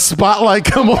 have a spotlight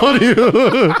come on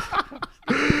you,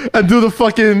 and do the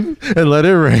fucking and let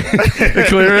it rain, and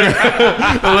clear it,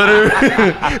 and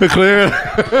let it clear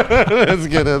it. Let's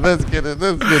get it. Let's get it.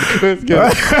 Let's get it. Let's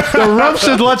get it. The ref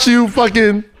should let you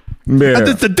fucking. Yeah. And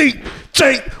it's the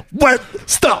DJ wet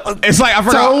stop. It's like I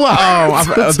forgot.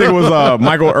 I think it was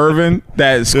Michael Irvin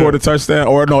that scored a touchdown,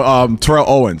 or no, Terrell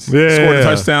Owens scored a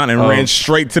touchdown and ran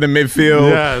straight to the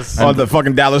midfield Yes. on the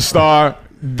fucking Dallas Star.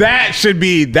 That should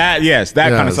be that. Yes, that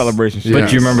kind of Yes. celebration. Shit. But Yes.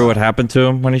 do you remember what happened to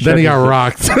him when he? Then he got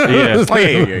rocked? rocked. Yeah. Oh,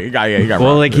 yeah, he got Well,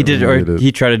 rocked. like he did, Yeah, or he did.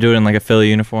 he tried to do it in like a Philly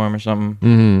uniform or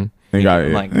something. He got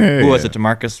Like yeah, who was yeah. it?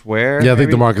 DeMarcus Ware? Yeah, I think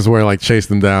maybe? DeMarcus Ware like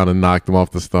chased him down and knocked him off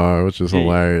the star, which is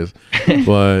hilarious.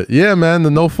 But yeah, man,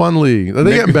 the no fun league. They're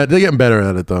getting better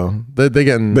at it though. They're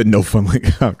getting But no fun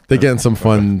league. they're getting some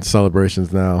fun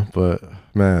celebrations now. But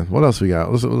man, what else we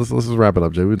got? Let's just wrap it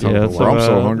up, Jay. We've been talking Yeah, for a while. I'm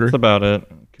so hungry. That's about it.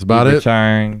 That's about He's it.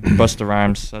 Retiring. Busta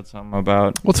Rhymes said something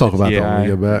about. We'll talk about that when we TI,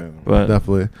 get back. But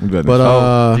Definitely. But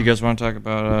But do you guys want to talk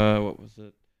about what was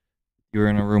it? You were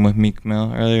in a room with Meek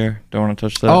Mill earlier. Don't want to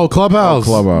touch that.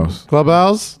 Clubhouse.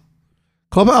 Clubhouse.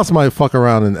 Clubhouse might fuck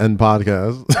around and end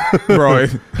podcasts. Bro,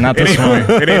 Not it this ain't,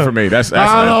 one. it ain't for me. That's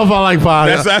I don't know if I like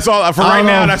podcasts. that's all for I right don't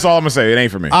now. know. That's all I'm gonna say. It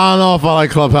ain't for me. I don't know if I like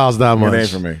Clubhouse that much. It ain't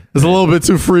for me. It's a little bit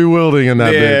too free wielding in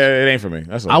that bitch. Yeah, it ain't for me.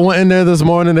 That's all. I went in there this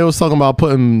morning. They was talking about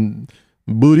putting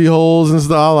booty holes and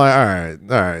stuff. I'm like,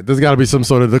 all right. There's got to be some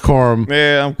sort of decorum.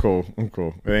 Yeah, I'm cool. It ain't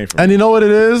for me. And you know what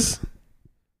it is?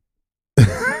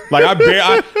 Like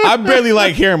I barely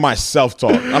like hearing myself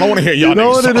talk. I don't want to hear y'all. You know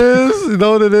what niggas it talk. is? You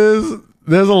know what it is?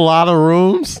 There's a lot of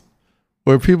rooms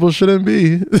where people shouldn't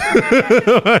be.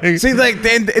 Like, See, like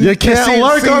you can't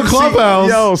lurk on Clubhouse.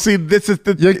 Yo, see, this is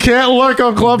the you can't lurk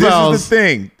on Clubhouse. This is the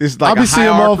thing. There's like I'll be a seeing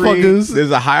hierarchy. motherfuckers.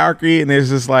 There's a hierarchy, and there's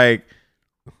just like,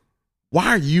 why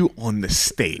are you on the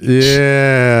stage?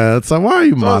 Yeah, it's like, why are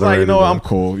you So I was like, moderating? you know what? that? I'm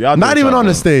cool. Y'all do Not what even y'all on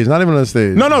the do. stage. Not even on the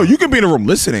stage. No, you can be in the room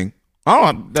listening.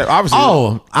 I don't obviously.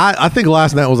 Oh, I think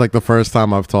last night was like the first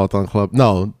time I've talked on Club.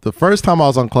 No, the first time I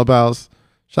was on Clubhouse.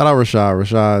 Shout out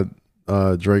Rashad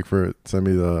Drakeford sent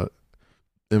me the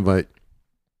invite.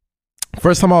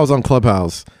 First time I was on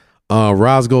Clubhouse,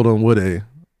 Rosgold and Woody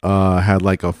had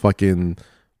like a fucking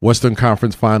Western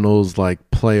Conference Finals like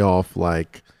playoff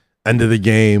like end of the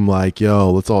game like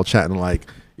yo let's all chatting like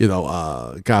you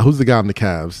know guy who's the guy on the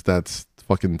Cavs that's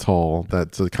fucking tall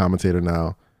that's a commentator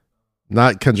now.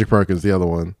 Not Kendrick Perkins, the other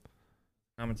one.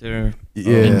 Commentator.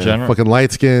 Yeah, In general. fucking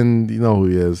light skinned. You know who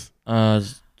he is.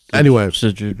 Anyway,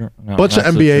 bunch of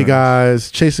NBA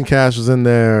guys. Chasing Cash was in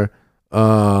there. You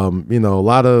know, a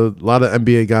lot of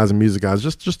NBA guys and music guys.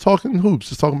 Just talking hoops.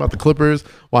 Just talking about the Clippers.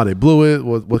 Why they blew it.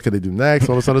 What could they do next?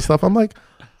 All this other stuff. I'm like,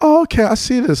 oh, okay, I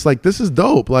see this. Like, this is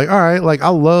dope. Like, all right. Like, I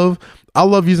love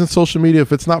using social media.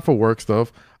 If it's not for work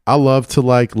stuff, I love to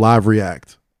like live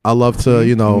react. I love to,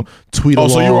 you know, tweet along.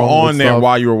 Oh, so you were on with there stuff.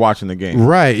 while you were watching the game,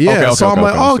 Right, yeah. Okay, so I'm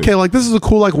like, I see. okay, like this is a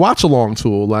cool like watch along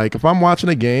tool. Like if I'm watching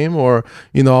a game or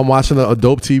you know I'm watching a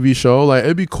dope TV show, like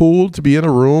it'd be cool to be in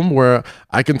a room where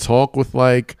I can talk with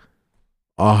like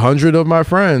 100 of my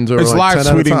friends. Or It's like live 10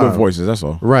 at a tweeting with time. voices. That's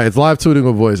all. Right, it's live tweeting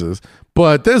with voices.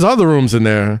 But there's other rooms in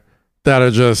there that are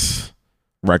just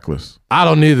Reckless. I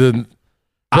don't need to.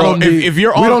 I Bro, don't need, if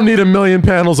you're we on- don't need a million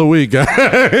panels a week. Guys.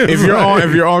 If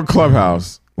you're on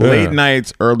Clubhouse, Yeah. late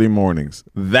nights, early mornings,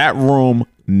 that room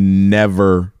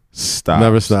never stops.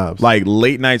 Never stops. Like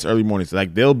late nights, early mornings.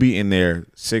 Like they'll be in there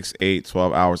 6, 8,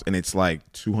 12 hours, and it's like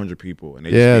 200 people. And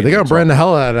Yeah, they got brand the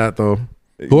hell out of that though.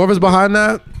 Whoever's behind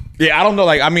that, Yeah, I don't know.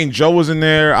 Like, I mean, Joe was in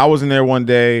there. I was in there one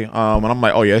day, and I'm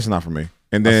like, oh yeah, it's not for me.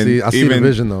 And then I see the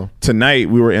vision though. tonight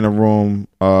we were in a room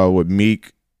with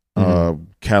Meek,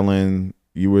 Kellen.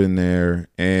 You were in there,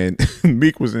 and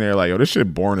Meek was in there like, yo, this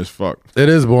shit boring as fuck. It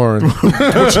is boring.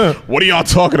 What are y'all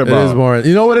talking about? It is boring.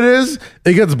 You know what it is?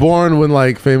 It gets boring when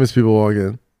like famous people walk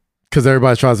in because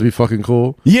everybody tries to be fucking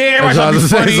cool. Yeah, everybody tries to be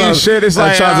funny and shit. It's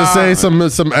like tries to say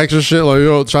some extra shit like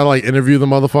yo, try to like interview the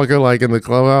motherfucker like in the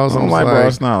clubhouse. I'm like, bro,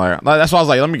 it's not like that's why I was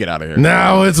like, let me get out of here.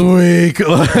 Now it's weak.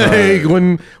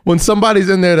 Like when somebody's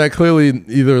in there that clearly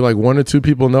either like one or two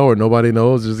people know or nobody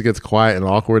knows, it just gets quiet and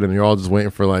awkward, and you're all just waiting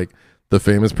for like the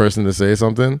famous person to say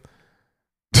something.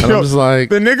 And Yo, I'm just like,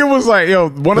 the nigga was like, yo,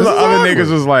 one of This the is other awkward.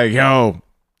 niggas was like, yo,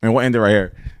 and we'll end it right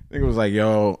here. Nigga was like,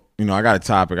 yo, you know, I got a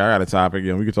topic.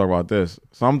 You know, we can talk about this.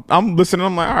 So I'm listening.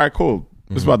 I'm like, all right, cool.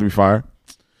 This is about to be fire.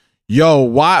 Yo,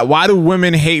 why do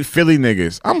women hate Philly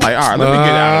niggas? I'm like, all right, let me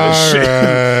get out of this shit.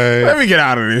 Alright. Let me get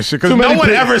out of this shit. Because Too no many one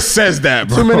pick- ever says that,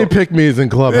 bro. too many pick-me's in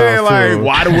clubhouse. Yeah, like, too.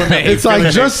 why do women hate It's like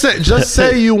Philly just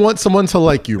say you want someone to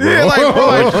like you, bro. Yeah, like, bro,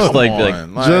 like,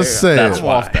 come Like, on. just say that's it.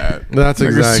 why. Off that. That's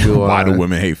Niggas, exactly why do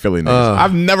women hate Philly niggas?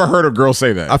 I've never heard a girl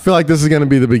say that. I feel like this is going to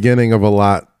be the beginning of a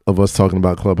lot of us talking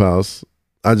about Clubhouse.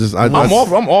 I'm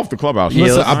off the Clubhouse.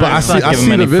 Listen, let's but I not see- give I him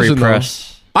see any the free vision, though. press.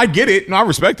 I get it. No, I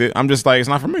respect it. I'm just like, it's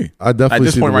not for me. I definitely At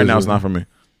this see point the right now, vision. it's not for me.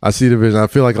 I see the vision. I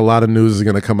feel like a lot of news is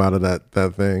going to come out of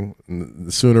that thing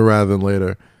sooner rather than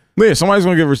later. Yeah, somebody's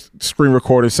gonna get screen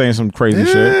recorded saying some crazy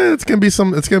shit. Yeah, it's gonna be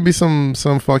some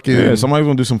fucking. Yeah, somebody's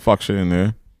gonna do some fuck shit in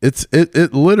there.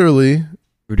 It literally.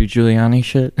 Rudy Giuliani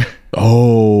shit.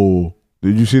 Oh,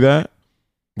 did you see that?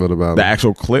 What about The it?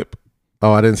 actual clip?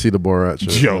 Oh, I didn't see the Borat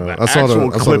shit. Yo, No. the actual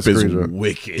clip is screenshot.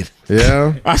 wicked.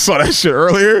 Yeah. I saw that shit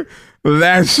earlier.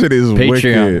 That shit is Patreon.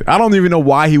 wicked. I don't even know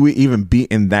why he would even be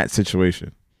in that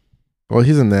situation. Well,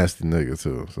 he's a nasty nigga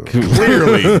too. So.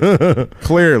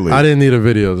 Clearly. I didn't need a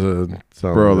video to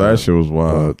tell Bro, me that shit was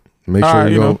wild. But make All sure right,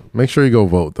 you you go. know. Make sure you go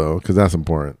vote though, because that's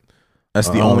important. That's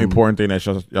the only important thing that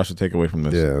y'all should take away from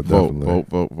this. Yeah, vote, definitely.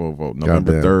 vote.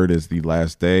 November Goddamn. 3rd is the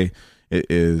last day. It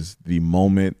is the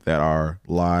moment that our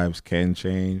lives can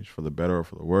change for the better or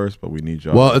for the worse, but we need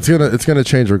y'all. Well, it's gonna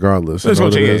change regardless. it's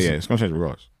gonna change. Yeah, it's gonna change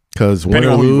regardless. Because win Depending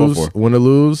or on who you vote lose, for. win or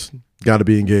lose, got to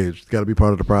be engaged. Got to be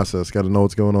part of the process. Got to know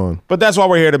what's going on. But that's why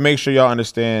we're here, to make sure y'all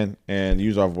understand and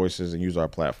use our voices and use our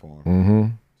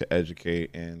platform to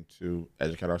educate and to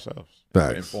educate ourselves.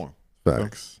 Facts. To inform.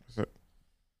 Facts. So, that's it.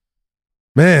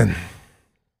 Man,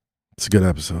 it's a good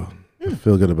episode. I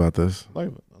feel good about this. I love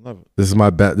it. I love it. This is my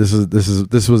bat. This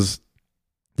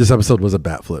episode was a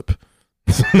bat flip.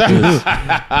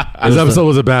 This episode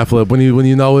was a bat flip. When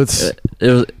you know it's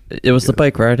it was the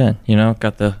bike ride in. You know,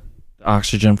 got the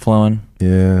oxygen flowing.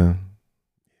 Yeah.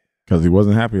 Because he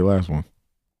wasn't happy last one.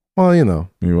 Well, you know,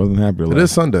 He wasn't happy. it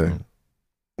is Sunday.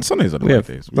 Sundays are the We light have-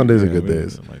 days. Sundays are good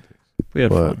days. We had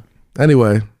But fun.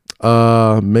 anyway,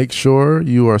 make sure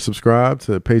you are subscribed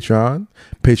to Patreon,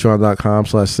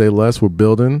 patreon.com/say less. We're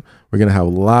building. We're going to have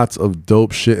lots of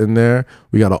dope shit in there.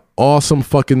 We got an awesome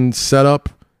fucking setup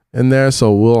in there.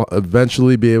 So we'll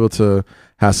eventually be able to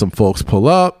have some folks pull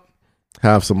up,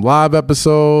 have some live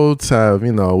episodes, we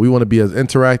want to be as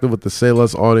interactive with the Say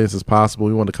Less audience as possible.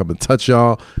 We want to come and touch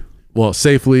y'all. Well,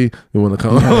 safely. We want to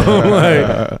come.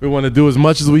 We want to do as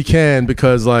much as we can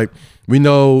because, we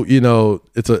know,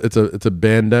 it's a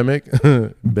pandemic.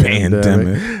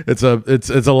 Pandemic. It's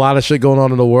a lot of shit going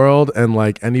on in the world, and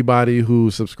anybody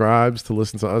who subscribes to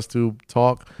listen to us to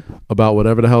talk about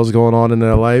whatever the hell's going on in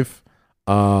their life,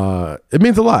 it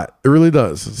means a lot. It really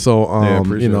does. So,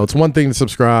 appreciate it. it's one thing to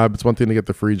subscribe. It's one thing to get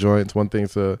the free joint. It's one thing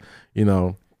to,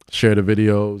 share the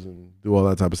videos and do all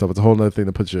that type of stuff. It's a whole other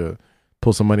thing to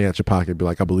pull some money out your pocket and be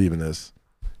like, I believe in this.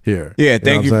 Here. Yeah,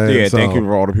 thank you. know what I'm saying? Thank So- you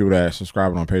for all the people that are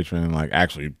subscribing on Patreon and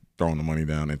actually throwing the money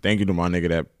down. And thank you to my nigga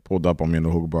that pulled up on me in the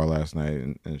hookah bar last night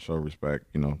and showed respect.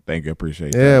 Thank you,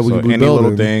 appreciate Yeah, that. we So building. any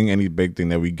little thing, any big thing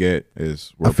that we get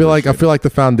is. I feel like the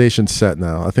foundation's set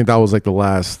now. I think that was the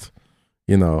last,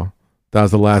 that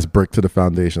was the last brick to the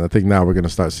foundation. I think now we're gonna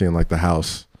start seeing the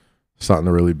house starting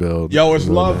to really build. Yo, it's a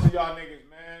little love bit. to y'all niggas,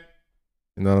 man.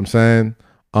 You know what I'm saying?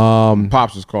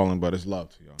 Pops is calling, but it's love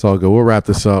to y'all. It's all good. We'll wrap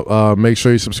this up. Make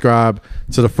sure you subscribe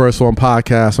to the First One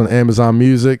podcast on Amazon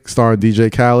Music, starring DJ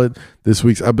Khaled. This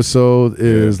week's episode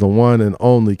is the one and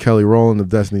only Kelly Rowland of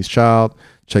Destiny's Child.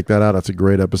 Check that out. That's a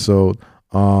great episode.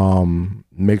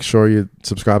 Make sure you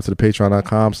subscribe to the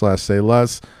patreon.com/say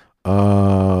less.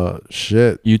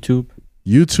 YouTube.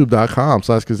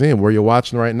 youtube.com/Kazim, where you're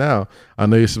watching right now. I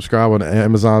know you subscribe on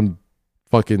Amazon,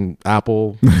 fucking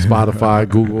Apple, Spotify,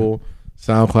 Google,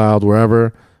 SoundCloud,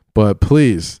 wherever. But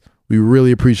please, we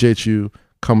really appreciate you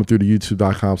coming through to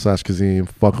youtube.com/Kazim,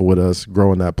 fucking with us,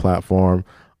 growing that platform.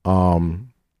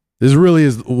 This really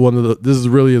is one of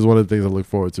the things I look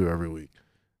forward to every week.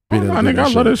 Being able to do I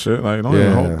this love shit. this shit.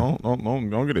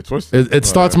 Don't get it twisted. It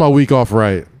starts my week off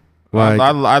right.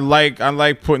 I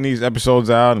like putting these episodes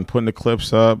out and putting the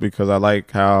clips up because I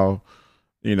like how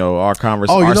our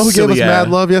conversation. Oh, you know who gave us mad love?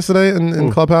 love yesterday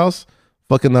in Clubhouse?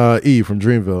 Fucking E from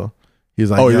Dreamville. He's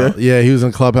like, Oh, yo, yeah? he was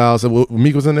in Clubhouse. And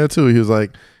Meek was in there too. He was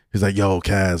like, yo,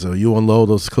 Kaz, you unload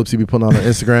those clips you be putting on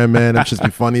Instagram, man. Them shits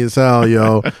be funny as hell,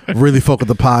 yo. Really fuck with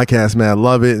the podcast, man.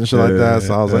 Love it and shit like that.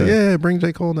 So I was like, yeah, bring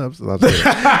J. Cole next.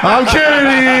 I'm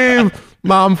kidding.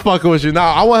 Nah, I'm fucking with you.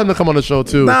 Nah, I want him to come on the show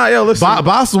too. Nah, yo, listen.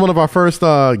 Boss was one of our first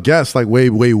guests,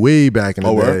 way back in the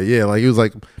day. word? Yeah, he was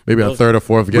maybe a third or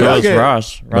fourth guest. That was get-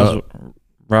 Raj.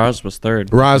 Raj was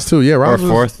third. Roz too, yeah. Roz Or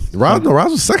was fourth.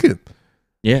 Roz was second.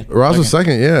 Yeah. Roz was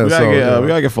second, yeah. We So,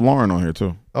 gotta get Lauren on here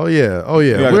too. oh yeah. gotta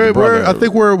get the brother. I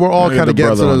think we're all gotta get kind of the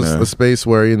getting to brother on there. a space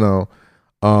where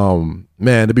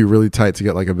man, it'd be really tight to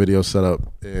get a video set up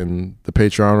in the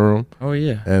Patreon room Oh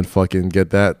yeah. and fucking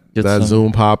get that Get that some-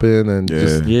 Zoom popping and Yeah.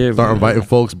 just Yeah. start inviting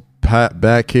folks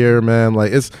back here, man.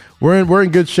 We're in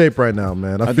good shape right now,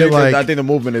 man. I feel I think the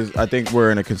movement is. I think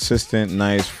we're in a consistent,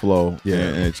 nice flow. Yeah.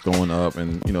 and it's going up,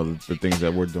 and the things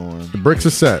that we're doing. the bricks are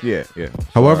set. Yeah.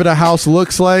 However the house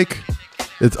looks like,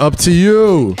 it's up to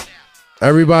you.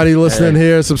 Everybody listening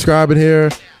here, subscribing here.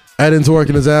 Eden's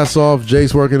working his ass off.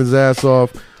 Jake's working his ass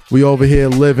off. We over here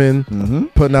living,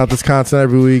 putting out this content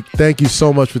every week. Thank you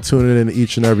so much for tuning in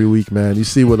each and every week, man. You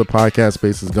see where the podcast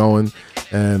space is going.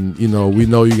 And, we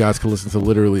know you guys can listen to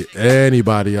literally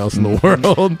anybody else in the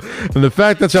world. And the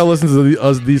fact that y'all listen to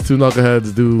us, these two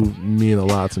knuckleheads, do mean a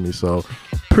lot to me. So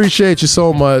appreciate you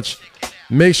so much.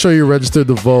 Make sure you're registered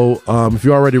to vote. If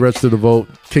you already registered to vote,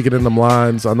 kick it in them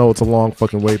lines. I know it's a long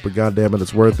fucking wait, but goddamn it,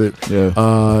 it's worth it. Yeah.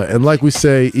 And like we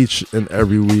say each and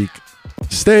every week,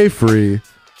 stay free,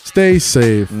 stay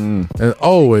safe, and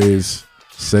always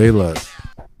say less.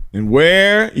 And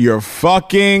wear your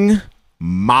fucking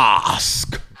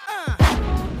mask.